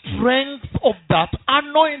the strength of that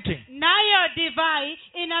anointing. Nayo divai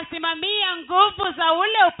inasimamia nguvu za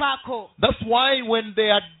ule upako. That's why when they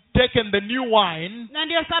had taken the new wine, Na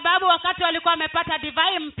ndio sababu wakati walikuwa wamepata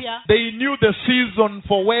divai mpya, they knew the season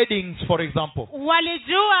for weddings, for example.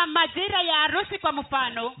 walijua majira ya harusi kwa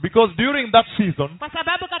mfano, Because during that season, kwa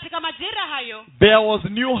sababu katika majira hayo there was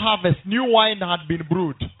new harvest, new wine had been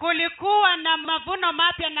brewed. kulikuwa na mavuno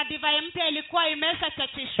mapya na divai mpya ilikuwa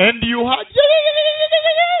imeshachachishwa. And you had...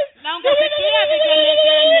 Na ungesikia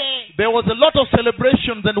vigelegele. There was a lot of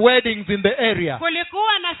celebrations and weddings in the area.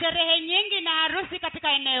 Kulikuwa na sherehe nyingi na harusi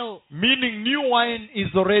katika eneo. Meaning new wine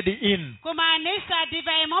is already in. Kumaanisha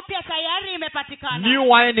divai mpya tayari imepatikana.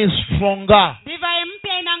 New wine is stronger. Divai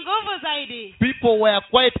mpya ina nguvu zaidi. People were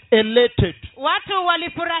quite elated. Watu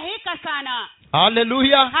walifurahika sana.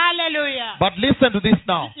 Hallelujah. Hallelujah. But listen to this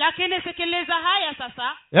now. Lakini sikiliza haya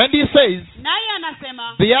sasa. And he says, Naye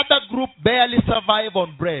anasema the other group barely survive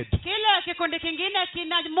on bread. kile kikundi kingine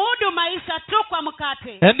kinamudu maisha tu kwa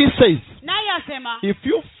mkate. And he says, Naye asema if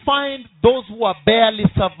you find those who are barely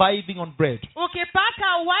surviving on bread,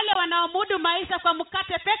 ukipata wale wanaomudu maisha kwa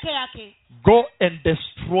mkate peke yake, go and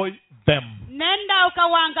destroy them. nenda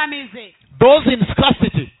ukawaangamize. Those in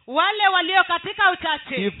scarcity, Wale walio katika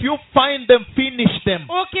uchache, if you find them, finish them.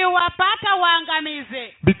 ukiwapata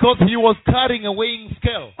waangamize. Because he was carrying a weighing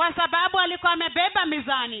scale. Kwa sababu alikuwa amebeba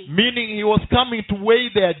mizani. Meaning he was coming to weigh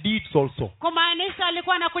their deeds also. Kumaanisha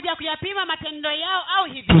alikuwa anakuja kuyapima matendo yao au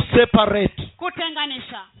To hivi separate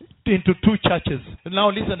kutenganisha. into two churches.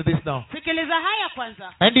 Now listen to this now. Sikiliza haya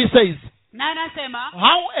kwanza. And he says, Na anasema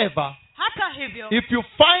however, hata hivyo if you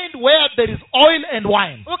find where there is oil and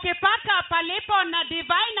wine, ukipata palipo na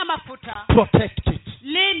divai na mafuta, protect it.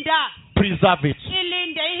 linda, Preserve it.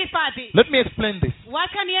 ilinde, ihifadhi. Let me explain this.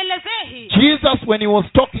 Wacha nielezee hii. Jesus, when he was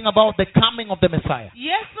talking about the coming of the Messiah,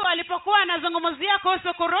 Yesu alipokuwa anazungumzia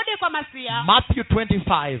kuhusu kurudi kwa Masia, Matthew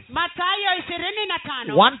 25, Mathayo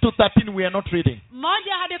 25, 1 to 13, we are not reading. 1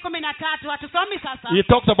 hadi 13, hatusomi sasa. He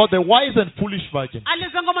talks about the wise and foolish virgins.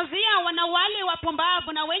 Alizungumzia wanawali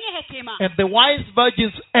wapumbavu na wenye hekima. And the wise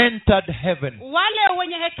virgins entered heaven. Wale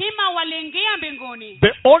wenye hekima waliingia mbinguni.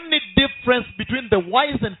 The only difference between the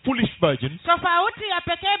wise and foolish virgins Tofauti ya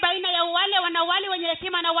pekee baina ya wale wanawali wenye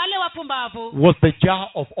hekima na wale wapumbavu was the jar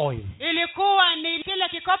of oil ilikuwa ni kile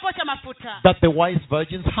kikopo cha mafuta that the wise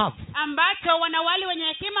virgins have. ambacho wanawali wenye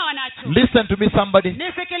hekima wanacho. Listen to me, somebody.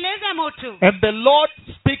 Nisikilize mtu. And the Lord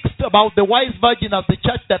speaks about the wise virgin as the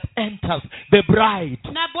church that enters, the bride.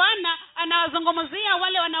 Na Bwana anawazungumzia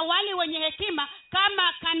wale wanawali wenye hekima kama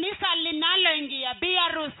kanisa linaloingia bi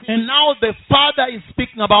harusi. And now the Father is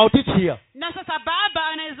speaking about it here. Na sasa Baba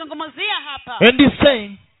anaizungumzia hapa. And he's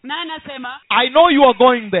saying, Na anasema, I know you are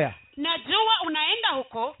going there. najua unaenda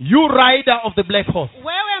huko, You rider of the black horse.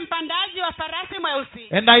 wewe mpandaji wa farasi mweusi,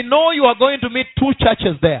 And I know you are going to meet 2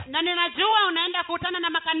 churches there. na ninajua unaenda kukutana na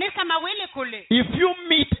makanisa mawili kule. If you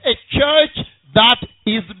meet a church that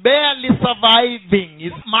is barely surviving,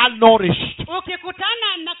 is malnourished,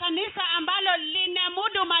 Ukikutana na kanisa ambalo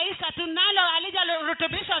linamudu maisha tunalo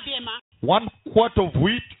halijarutubishwa vyema, 1 quart of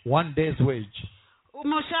wheat, 1 day's wage,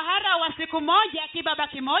 mshahara wa siku moja, kibaba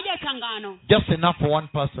kimoja cha ngano, just enough for 1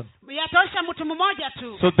 person. yatosha mtu mmoja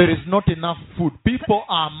tu. So there is not enough food. People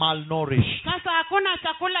are malnourished. Sasa hakuna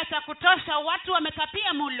chakula cha kutosha, watu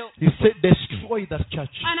wametapia mulo. He said, destroy that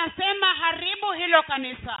church. Anasema haribu hilo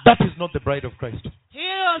kanisa. That is not the bride of Christ.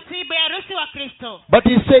 Hiyo si biharusi wa Kristo. But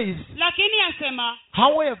he says, Lakini asema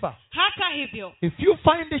however, hata hivyo, if you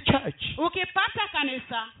find a church ukipata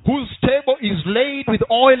kanisa whose table is laid with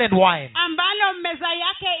oil and wine, ambalo meza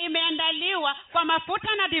yake imeandaliwa kwa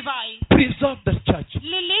mafuta na divai, preserve that church.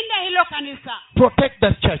 lilinde hilo kanisa, Protect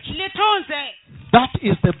that church. litunze. That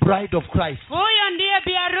is the bride of Christ. Huyo ndiye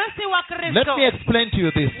biharusi wa Let Kristo. me explain to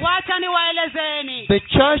you this. Wacha niwaelezeni. The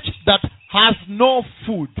church that has no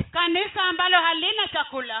food, Kanisa ambalo halina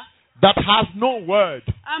chakula, that has no word,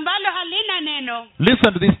 ambalo halina neno,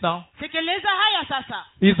 listen to this now, sikiliza haya sasa,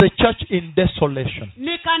 is a church in desolation.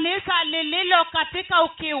 ni kanisa lililo katika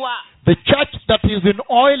ukiwa. The church that is in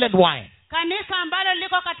oil and wine, Kanisa ambalo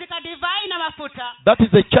liko katika divai na mafuta, that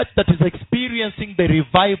is a church that is experiencing the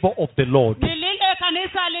revival of the Lord. ni lile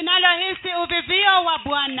kanisa linalohisi uvivio wa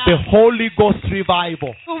Bwana, The Holy Ghost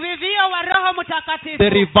revival. uvivio wa Roho Mtakatifu, The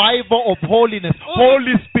revival of holiness.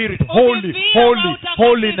 Holy Spirit. Holy, uvivio wa holy, utakatifu.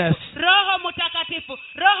 holiness. Roho Mtakatifu,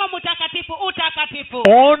 Roho Mtakatifu, utakatifu.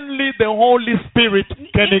 Only the Holy Spirit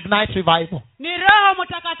can ignite revival. Ni Roho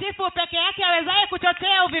Mtakatifu peke yake awezaye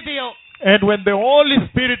kuchochea uvivio. And when the Holy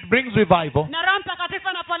Spirit brings revival, Na Roho Mtakatifu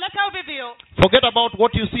anapoleta uvivio, forget about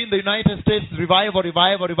what you see in the United States, revival,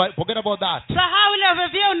 revival, revival. Forget about that. sahau ile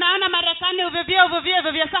uvivio unaona Marekani,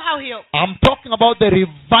 uvivio, sahau hiyo. I'm talking about the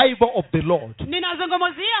revival of the Lord.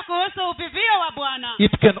 Ninazungumzia kuhusu uvivio wa Bwana.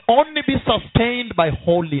 It can only be sustained by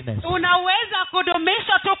holiness. Unaweza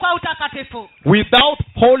kudumishwa tu kwa utakatifu. Without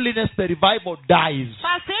holiness, the revival dies.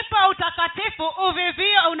 Pasipo utakatifu,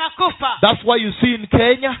 uvivio unakufa. That's why you see in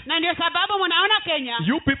Kenya, Na ndio sababu mnaona Kenya,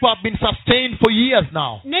 you people have been sustained for years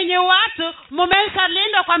now. ninyi watu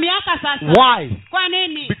mumeshalindwa kwa miaka sasa. Why? Kwa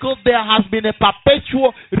nini? Because there has been a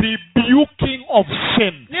perpetual rebuking of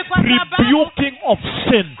sin. Ni kwa sababu Rebuking of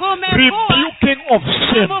sin. kumekuwa Rebuking of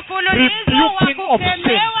sin. na mfululizo wa Rebuking of sin.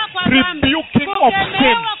 kukemewa kwa dhambi. Rebuking of sin.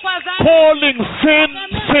 Kukemewa kwa dhambi. Calling sin, Kukemea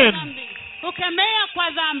kwa sin. dhambi. Kukemea kwa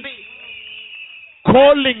dhambi.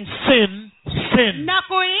 Calling sin, sin. Na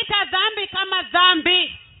kuita dhambi kama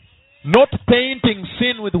dhambi. Not painting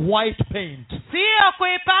sin with white paint. Sio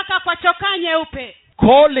kuipaka kwa chokaa nyeupe.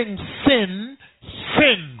 Calling sin,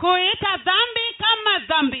 sin. Kuita dhambi kama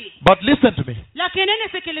dhambi. But listen to me. Lakini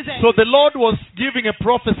nisikilizeni. So the Lord was giving a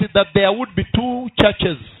prophecy that there would be 2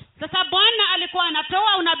 churches Sasa Bwana alikuwa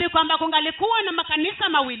anatoa unabii kwamba kungalikuwa na makanisa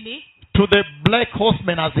mawili to the black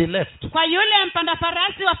horseman as he left. kwa yule mpanda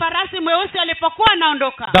farasi wa farasi mweusi alipokuwa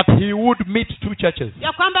anaondoka, That he would meet 2 churches.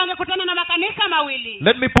 ya kwamba angekutana na makanisa mawili.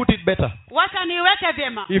 Let me put it better. Wacha niweke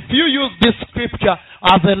vyema. If you use this scripture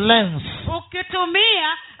as a lens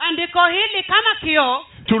Ukitumia andiko hili kama kioo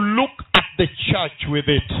to look at the church with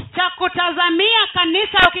it, cha kutazamia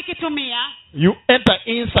kanisa, ukikitumia you enter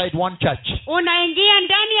inside one church unaingia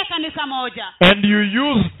ndani ya kanisa moja, and you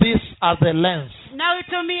use this as a lens. na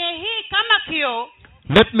uitumie hii kama kioo.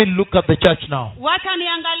 Let me look at the church now. Wacha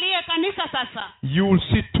niangalie kanisa sasa. You will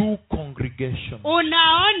see 2 congregations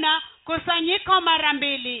Unaona kusanyiko mara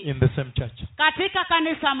mbili in the same church. katika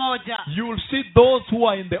kanisa moja. You will see those who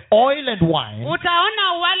are in the oil and wine,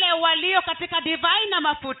 Utaona wale walio katika divai na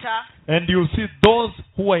mafuta, and you will see those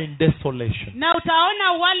who are in desolation. na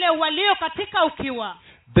utaona wale walio katika ukiwa.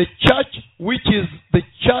 The church which is the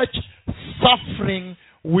church suffering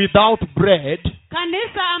without bread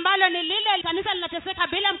Kanisa ambalo ni lile kanisa linateseka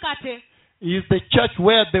bila mkate is the church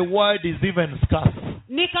where the word is even scarce.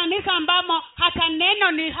 ni kanisa ambamo hata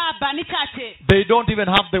neno ni haba, ni chache. They don't even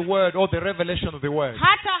have the word or the revelation of the word.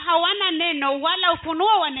 Hata hawana neno wala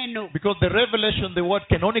ufunuo wa neno, Because the revelation of the word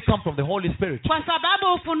can only come from the Holy Spirit. kwa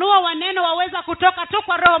sababu ufunuo wa neno waweza kutoka tu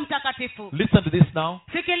kwa Roho Mtakatifu. Listen to this now.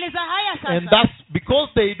 Sikiliza haya And sasa. that's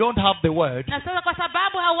because they don't have the word. Na sasa kwa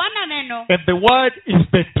sababu hawana neno, And the word is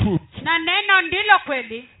the truth. na neno ndilo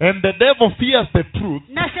kweli, and the devil fears the truth.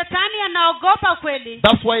 na shetani anaogopa kweli.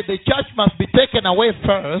 That's why the church must be taken away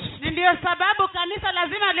first. Ndiyo sababu kanisa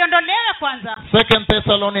lazima liondolewe kwanza. 2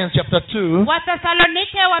 Thessalonians chapter 2,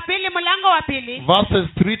 Wathesalonike wa pili mlango wa pili verses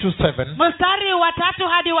 3 to 7. mstari wa 3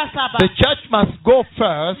 hadi wa 7. The church must go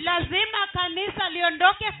first Lazima kanisa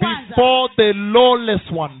liondoke kwanza before the lawless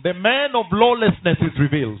one, the man of lawlessness, is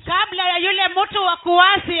revealed. kabla ya yule mtu wa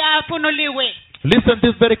kuasi afunuliwe. Listen to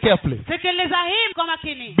this very carefully. Sikiliza hii kwa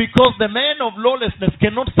makini, Because the man of lawlessness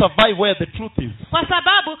cannot survive where the truth is. kwa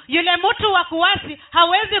sababu yule mtu wa kuasi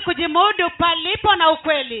hawezi kujimudu palipo na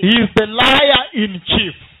ukweli. He is the liar in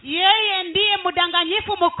chief. Yeye ndiye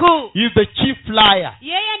mdanganyifu mkuu. He is the chief liar,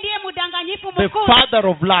 Yeye ndiye mdanganyifu the mkuu, father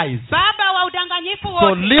of lies. baba wa udanganyifu So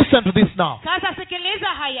wote. listen to this now. Sasa sikiliza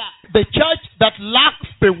haya, The church that lacks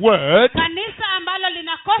the word kanisa ambalo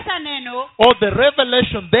linakosa neno or the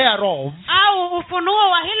revelation thereof, au ufunuo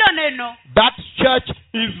wa hilo neno, that church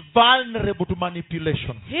is vulnerable to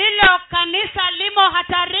manipulation. hilo kanisa limo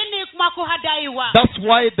hatarini mwa kuhadaiwa. That's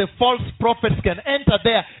why the false prophets can enter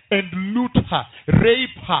there and loot her,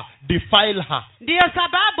 rape her, defile her. Ndiyo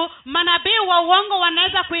sababu manabii wa uongo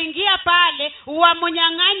wanaweza kuingia pale,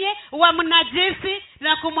 wamnyang'anye, wamnajisi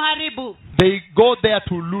na kumharibu. They go there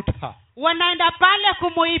to loot her. Wanaenda pale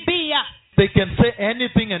kumuibia. They can say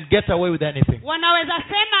anything and get away with anything. Wanaweza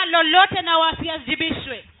sema lolote na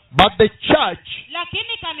wasiajibishwe. But the church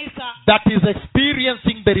Lakini kanisa that is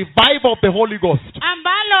experiencing the revival of the Holy Ghost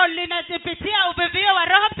ambalo linapitia uvivio wa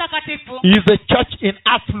Roho Mtakatifu is a church in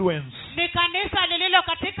affluence. ni kanisa lililo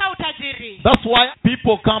katika utajiri. That's why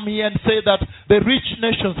people come here and say that the rich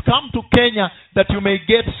nations come to Kenya that you may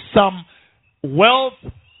get some wealth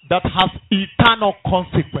that has eternal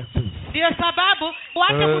consequences. Ndiyo sababu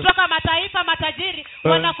watu kutoka mataifa matajiri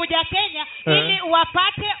wanakuja Kenya ili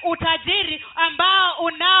wapate utajiri ambao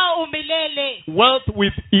unao umilele. Wealth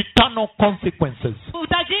with eternal consequences.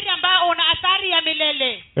 Utajiri ambao una athari ya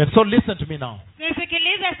milele. And so listen to me now.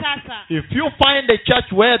 Nisikilize sasa. If you find a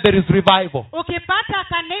church where there is revival, Ukipata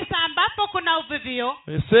kanisa ambapo kuna uvivio,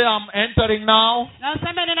 you say, I'm entering now, na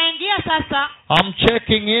useme ninaingia sasa, I'm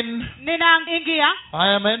checking in, ninaingia,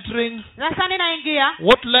 I am entering. sasa ninaingia.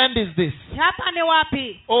 What land is this? Hapa ni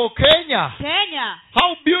wapi? Oh, Kenya. Kenya.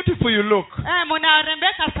 How beautiful you look.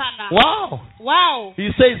 Mnarembeka sana. Wow. Wow. He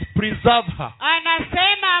says, preserve her,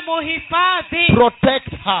 Anasema muhifadhi. protect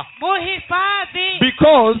her, Muhifadhi.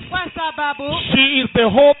 because Kwa sababu she is the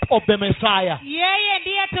hope of the Messiah. yeye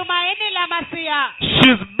ndiye tumaini la Masia.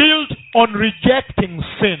 She's built on rejecting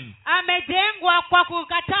sin. Amejengwa kwa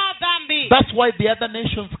kukataa dhambi. That's why the other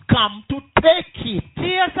nations come to take it.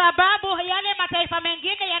 Ndiyo sababu yale mataifa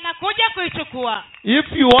mengine yanakuja kuichukua. If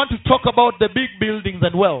you want to talk about the big buildings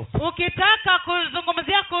and wealth, Ukitaka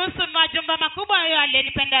kuzungumzia kuhusu majumba makubwa yale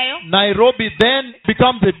nipendayo, Nairobi then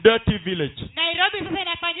becomes a dirty village. Nairobi sasa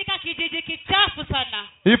inafanyika kijiji kichafu sana.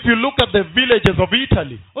 If you look at the villages of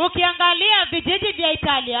Italy, Ukiangalia vijiji vya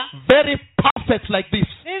Italia, very perfect like this.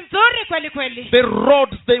 ni nzuri kweli kweli. The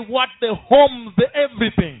roads, the homes, the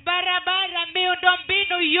everything. Barabara,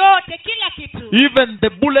 miundombinu yote, kila kitu. Even the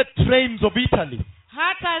bullet trains of Italy,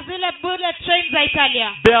 Hata zile bullet trains za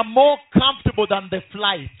Italia they are more comfortable than the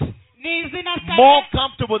flight. ni More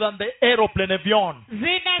comfortable than the aeroplane avion.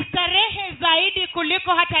 zina starehe zaidi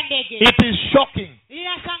kuliko hata ndege. It is shocking.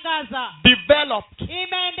 Inashangaza. Developed.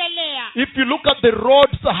 Imeendelea. If you look at the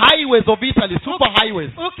roads, highways of Italy, super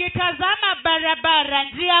highways, Ukitazama barabara,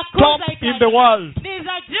 njia kuu top za in the Italia world. ni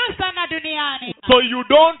za juu sana duniani. So you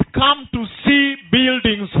don't come to see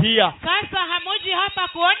buildings here. Sasa hamuji hapa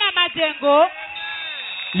kuona majengo,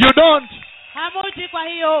 You don't. hamuji kwa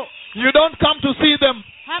hiyo, You don't come to see them.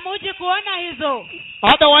 hamuji kuona hizo.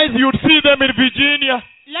 Otherwise you'd see them in Virginia.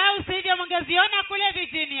 La usije mungeziona kule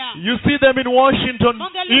Virginia. You see them in Washington,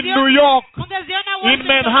 in New York, Mungeziona Washington,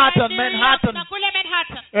 Manhattan, New York, Manhattan. na kule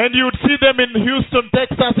Manhattan. and you'd see them in Houston,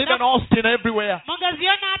 Texas, even Austin, everywhere.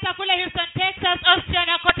 Mungeziona hata kule Houston, Texas, Austin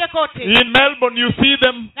na kote kote. In Melbourne, you see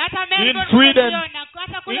them. Na hata In Melbourne Sweden. mungeziona,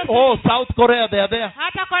 hata kule South Korea, they are there.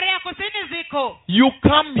 hata Korea Kusini ziko. You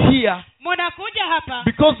come here Munakuja hapa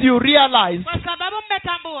because you realize kwa sababu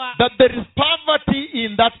mmetambua that there is poverty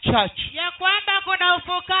in that church. ya kwamba kuna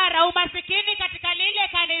ufukara, umasikini katika lile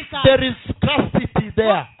kanisa. There is scarcity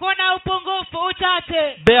there. Kuna upungufu,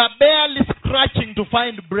 uchache. They are barely scratching to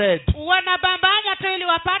find bread. Wanabambanya tu ili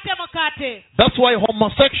wapate mkate. That's why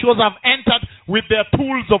homosexuals have entered with their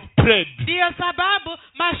tools of trade. Ndiyo sababu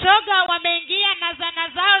mashoga wameingia na zana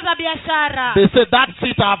zao za biashara. They say, that's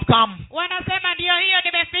it, I have come. Wanasema ndiyo hiyo,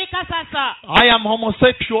 nimefika sasa. I am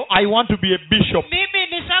homosexual, I want to be a bishop. Mimi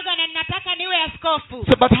ni shoga na ninataka niwe askofu.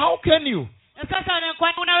 Say, but how can you? sasa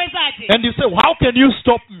unawezaje? And you say, how can you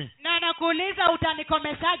stop me? Na anakuuliza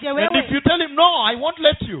utanikomeshaje And wewe? if you tell him, no, I won't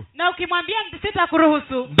let you, Na ukimwambia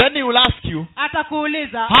sitakuruhusu, then he will ask you,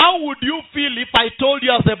 atakuuliza how would you feel if I told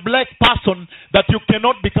you as a black person that you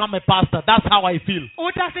cannot become a pastor? That's how I feel.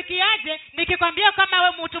 utasikiaje nikikwambia kama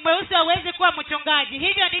wewe mtu mweusi hauwezi kuwa mchungaji?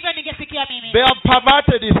 Hivyo ndivyo ningesikia mimi. They have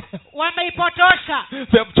perverted it. Wameipotosha,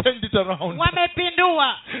 They have changed it around.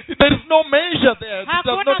 wamepindua. There is no measure there. It is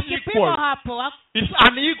Hakuna not kipimo equal. hapo, It's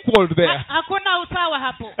unequal there. hakuna usawa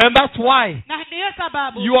hapo. And that's why Na ndiyo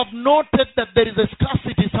sababu you have noted that there is a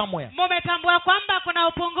scarcity somewhere. mumetambua kwamba kuna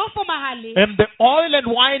upungufu mahali, And the oil and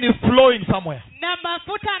wine is flowing somewhere. na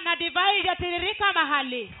mafuta na divai yatiririka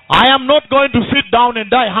mahali. I am not going to sit down and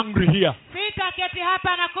die hungry here. Sitaketi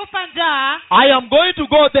hapa na kufa njaa, I am going to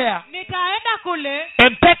go there nitaenda kule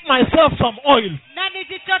and take myself some oil na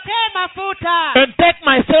nijichotee mafuta and take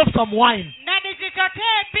myself some wine na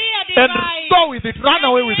nijichotee pia and divai, go with it, run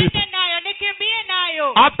away with it. niende nayo, nikimbie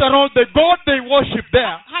nayo. After all, the God they worship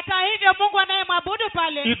there Hata hivyo Mungu anayemwabudu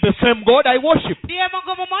pale is the same God I worship. ndiye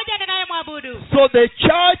Mungu mmoja ninayemwabudu. So the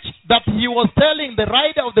church that he was telling the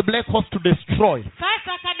rider of the black horse to destroy,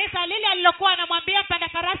 Sasa kanisa lile alilokuwa anamwambia mpanda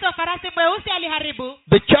farasi wa farasi mweusi aliharibu,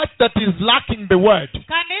 the church that is lacking the word,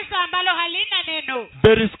 kanisa ambalo halina neno,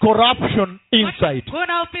 there is corruption inside,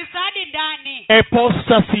 kuna ufisadi ndani,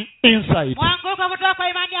 apostasy inside. mwanguko kutoka kwa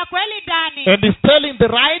imani ya kweli ndani. And he's telling the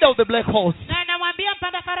rider of the black horse, Na anamwambia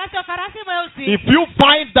mpanda farasi wa farasi mweusi, if you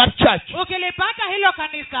find that church, ukilipata hilo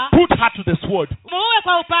kanisa, put her to the sword. muue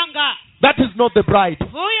kwa upanga. That is not the bride.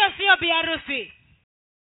 Huyo sio biharusi.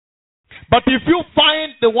 But if you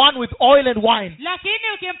find the one with oil and wine,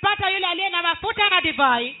 Lakini ukimpata yule aliye na mafuta na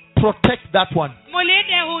divai, protect that one.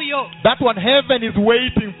 mulinde huyo. That one, heaven is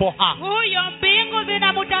waiting for her. Huyo mbingu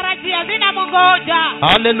zinamtarajia, zinamngoja.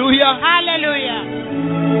 Hallelujah. Haleluya.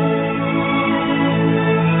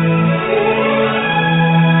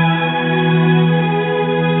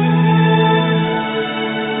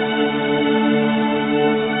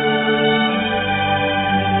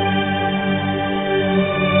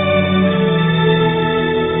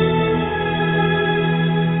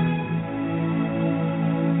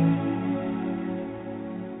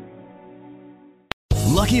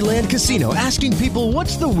 Lucky Land Casino, asking people,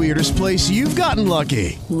 what's the weirdest place you've gotten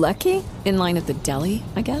lucky? Lucky? In line at the deli,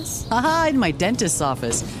 I guess? Aha, in my dentist's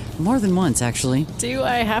office. More than once, actually. Do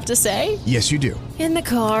I have to say? Yes, you do. In the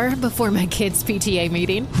car before my kids' PTA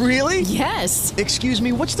meeting. Really? Yes. Excuse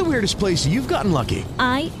me, what's the weirdest place you've gotten lucky?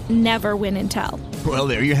 I never win and tell. Well,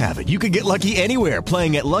 there you have it. You can get lucky anywhere,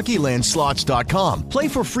 playing at LuckyLandSlots.com. Play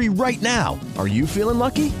for free right now. Are you feeling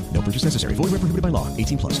lucky? No purchase necessary. Void where prohibited by law.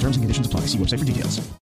 18+. Terms and conditions apply. See website for details.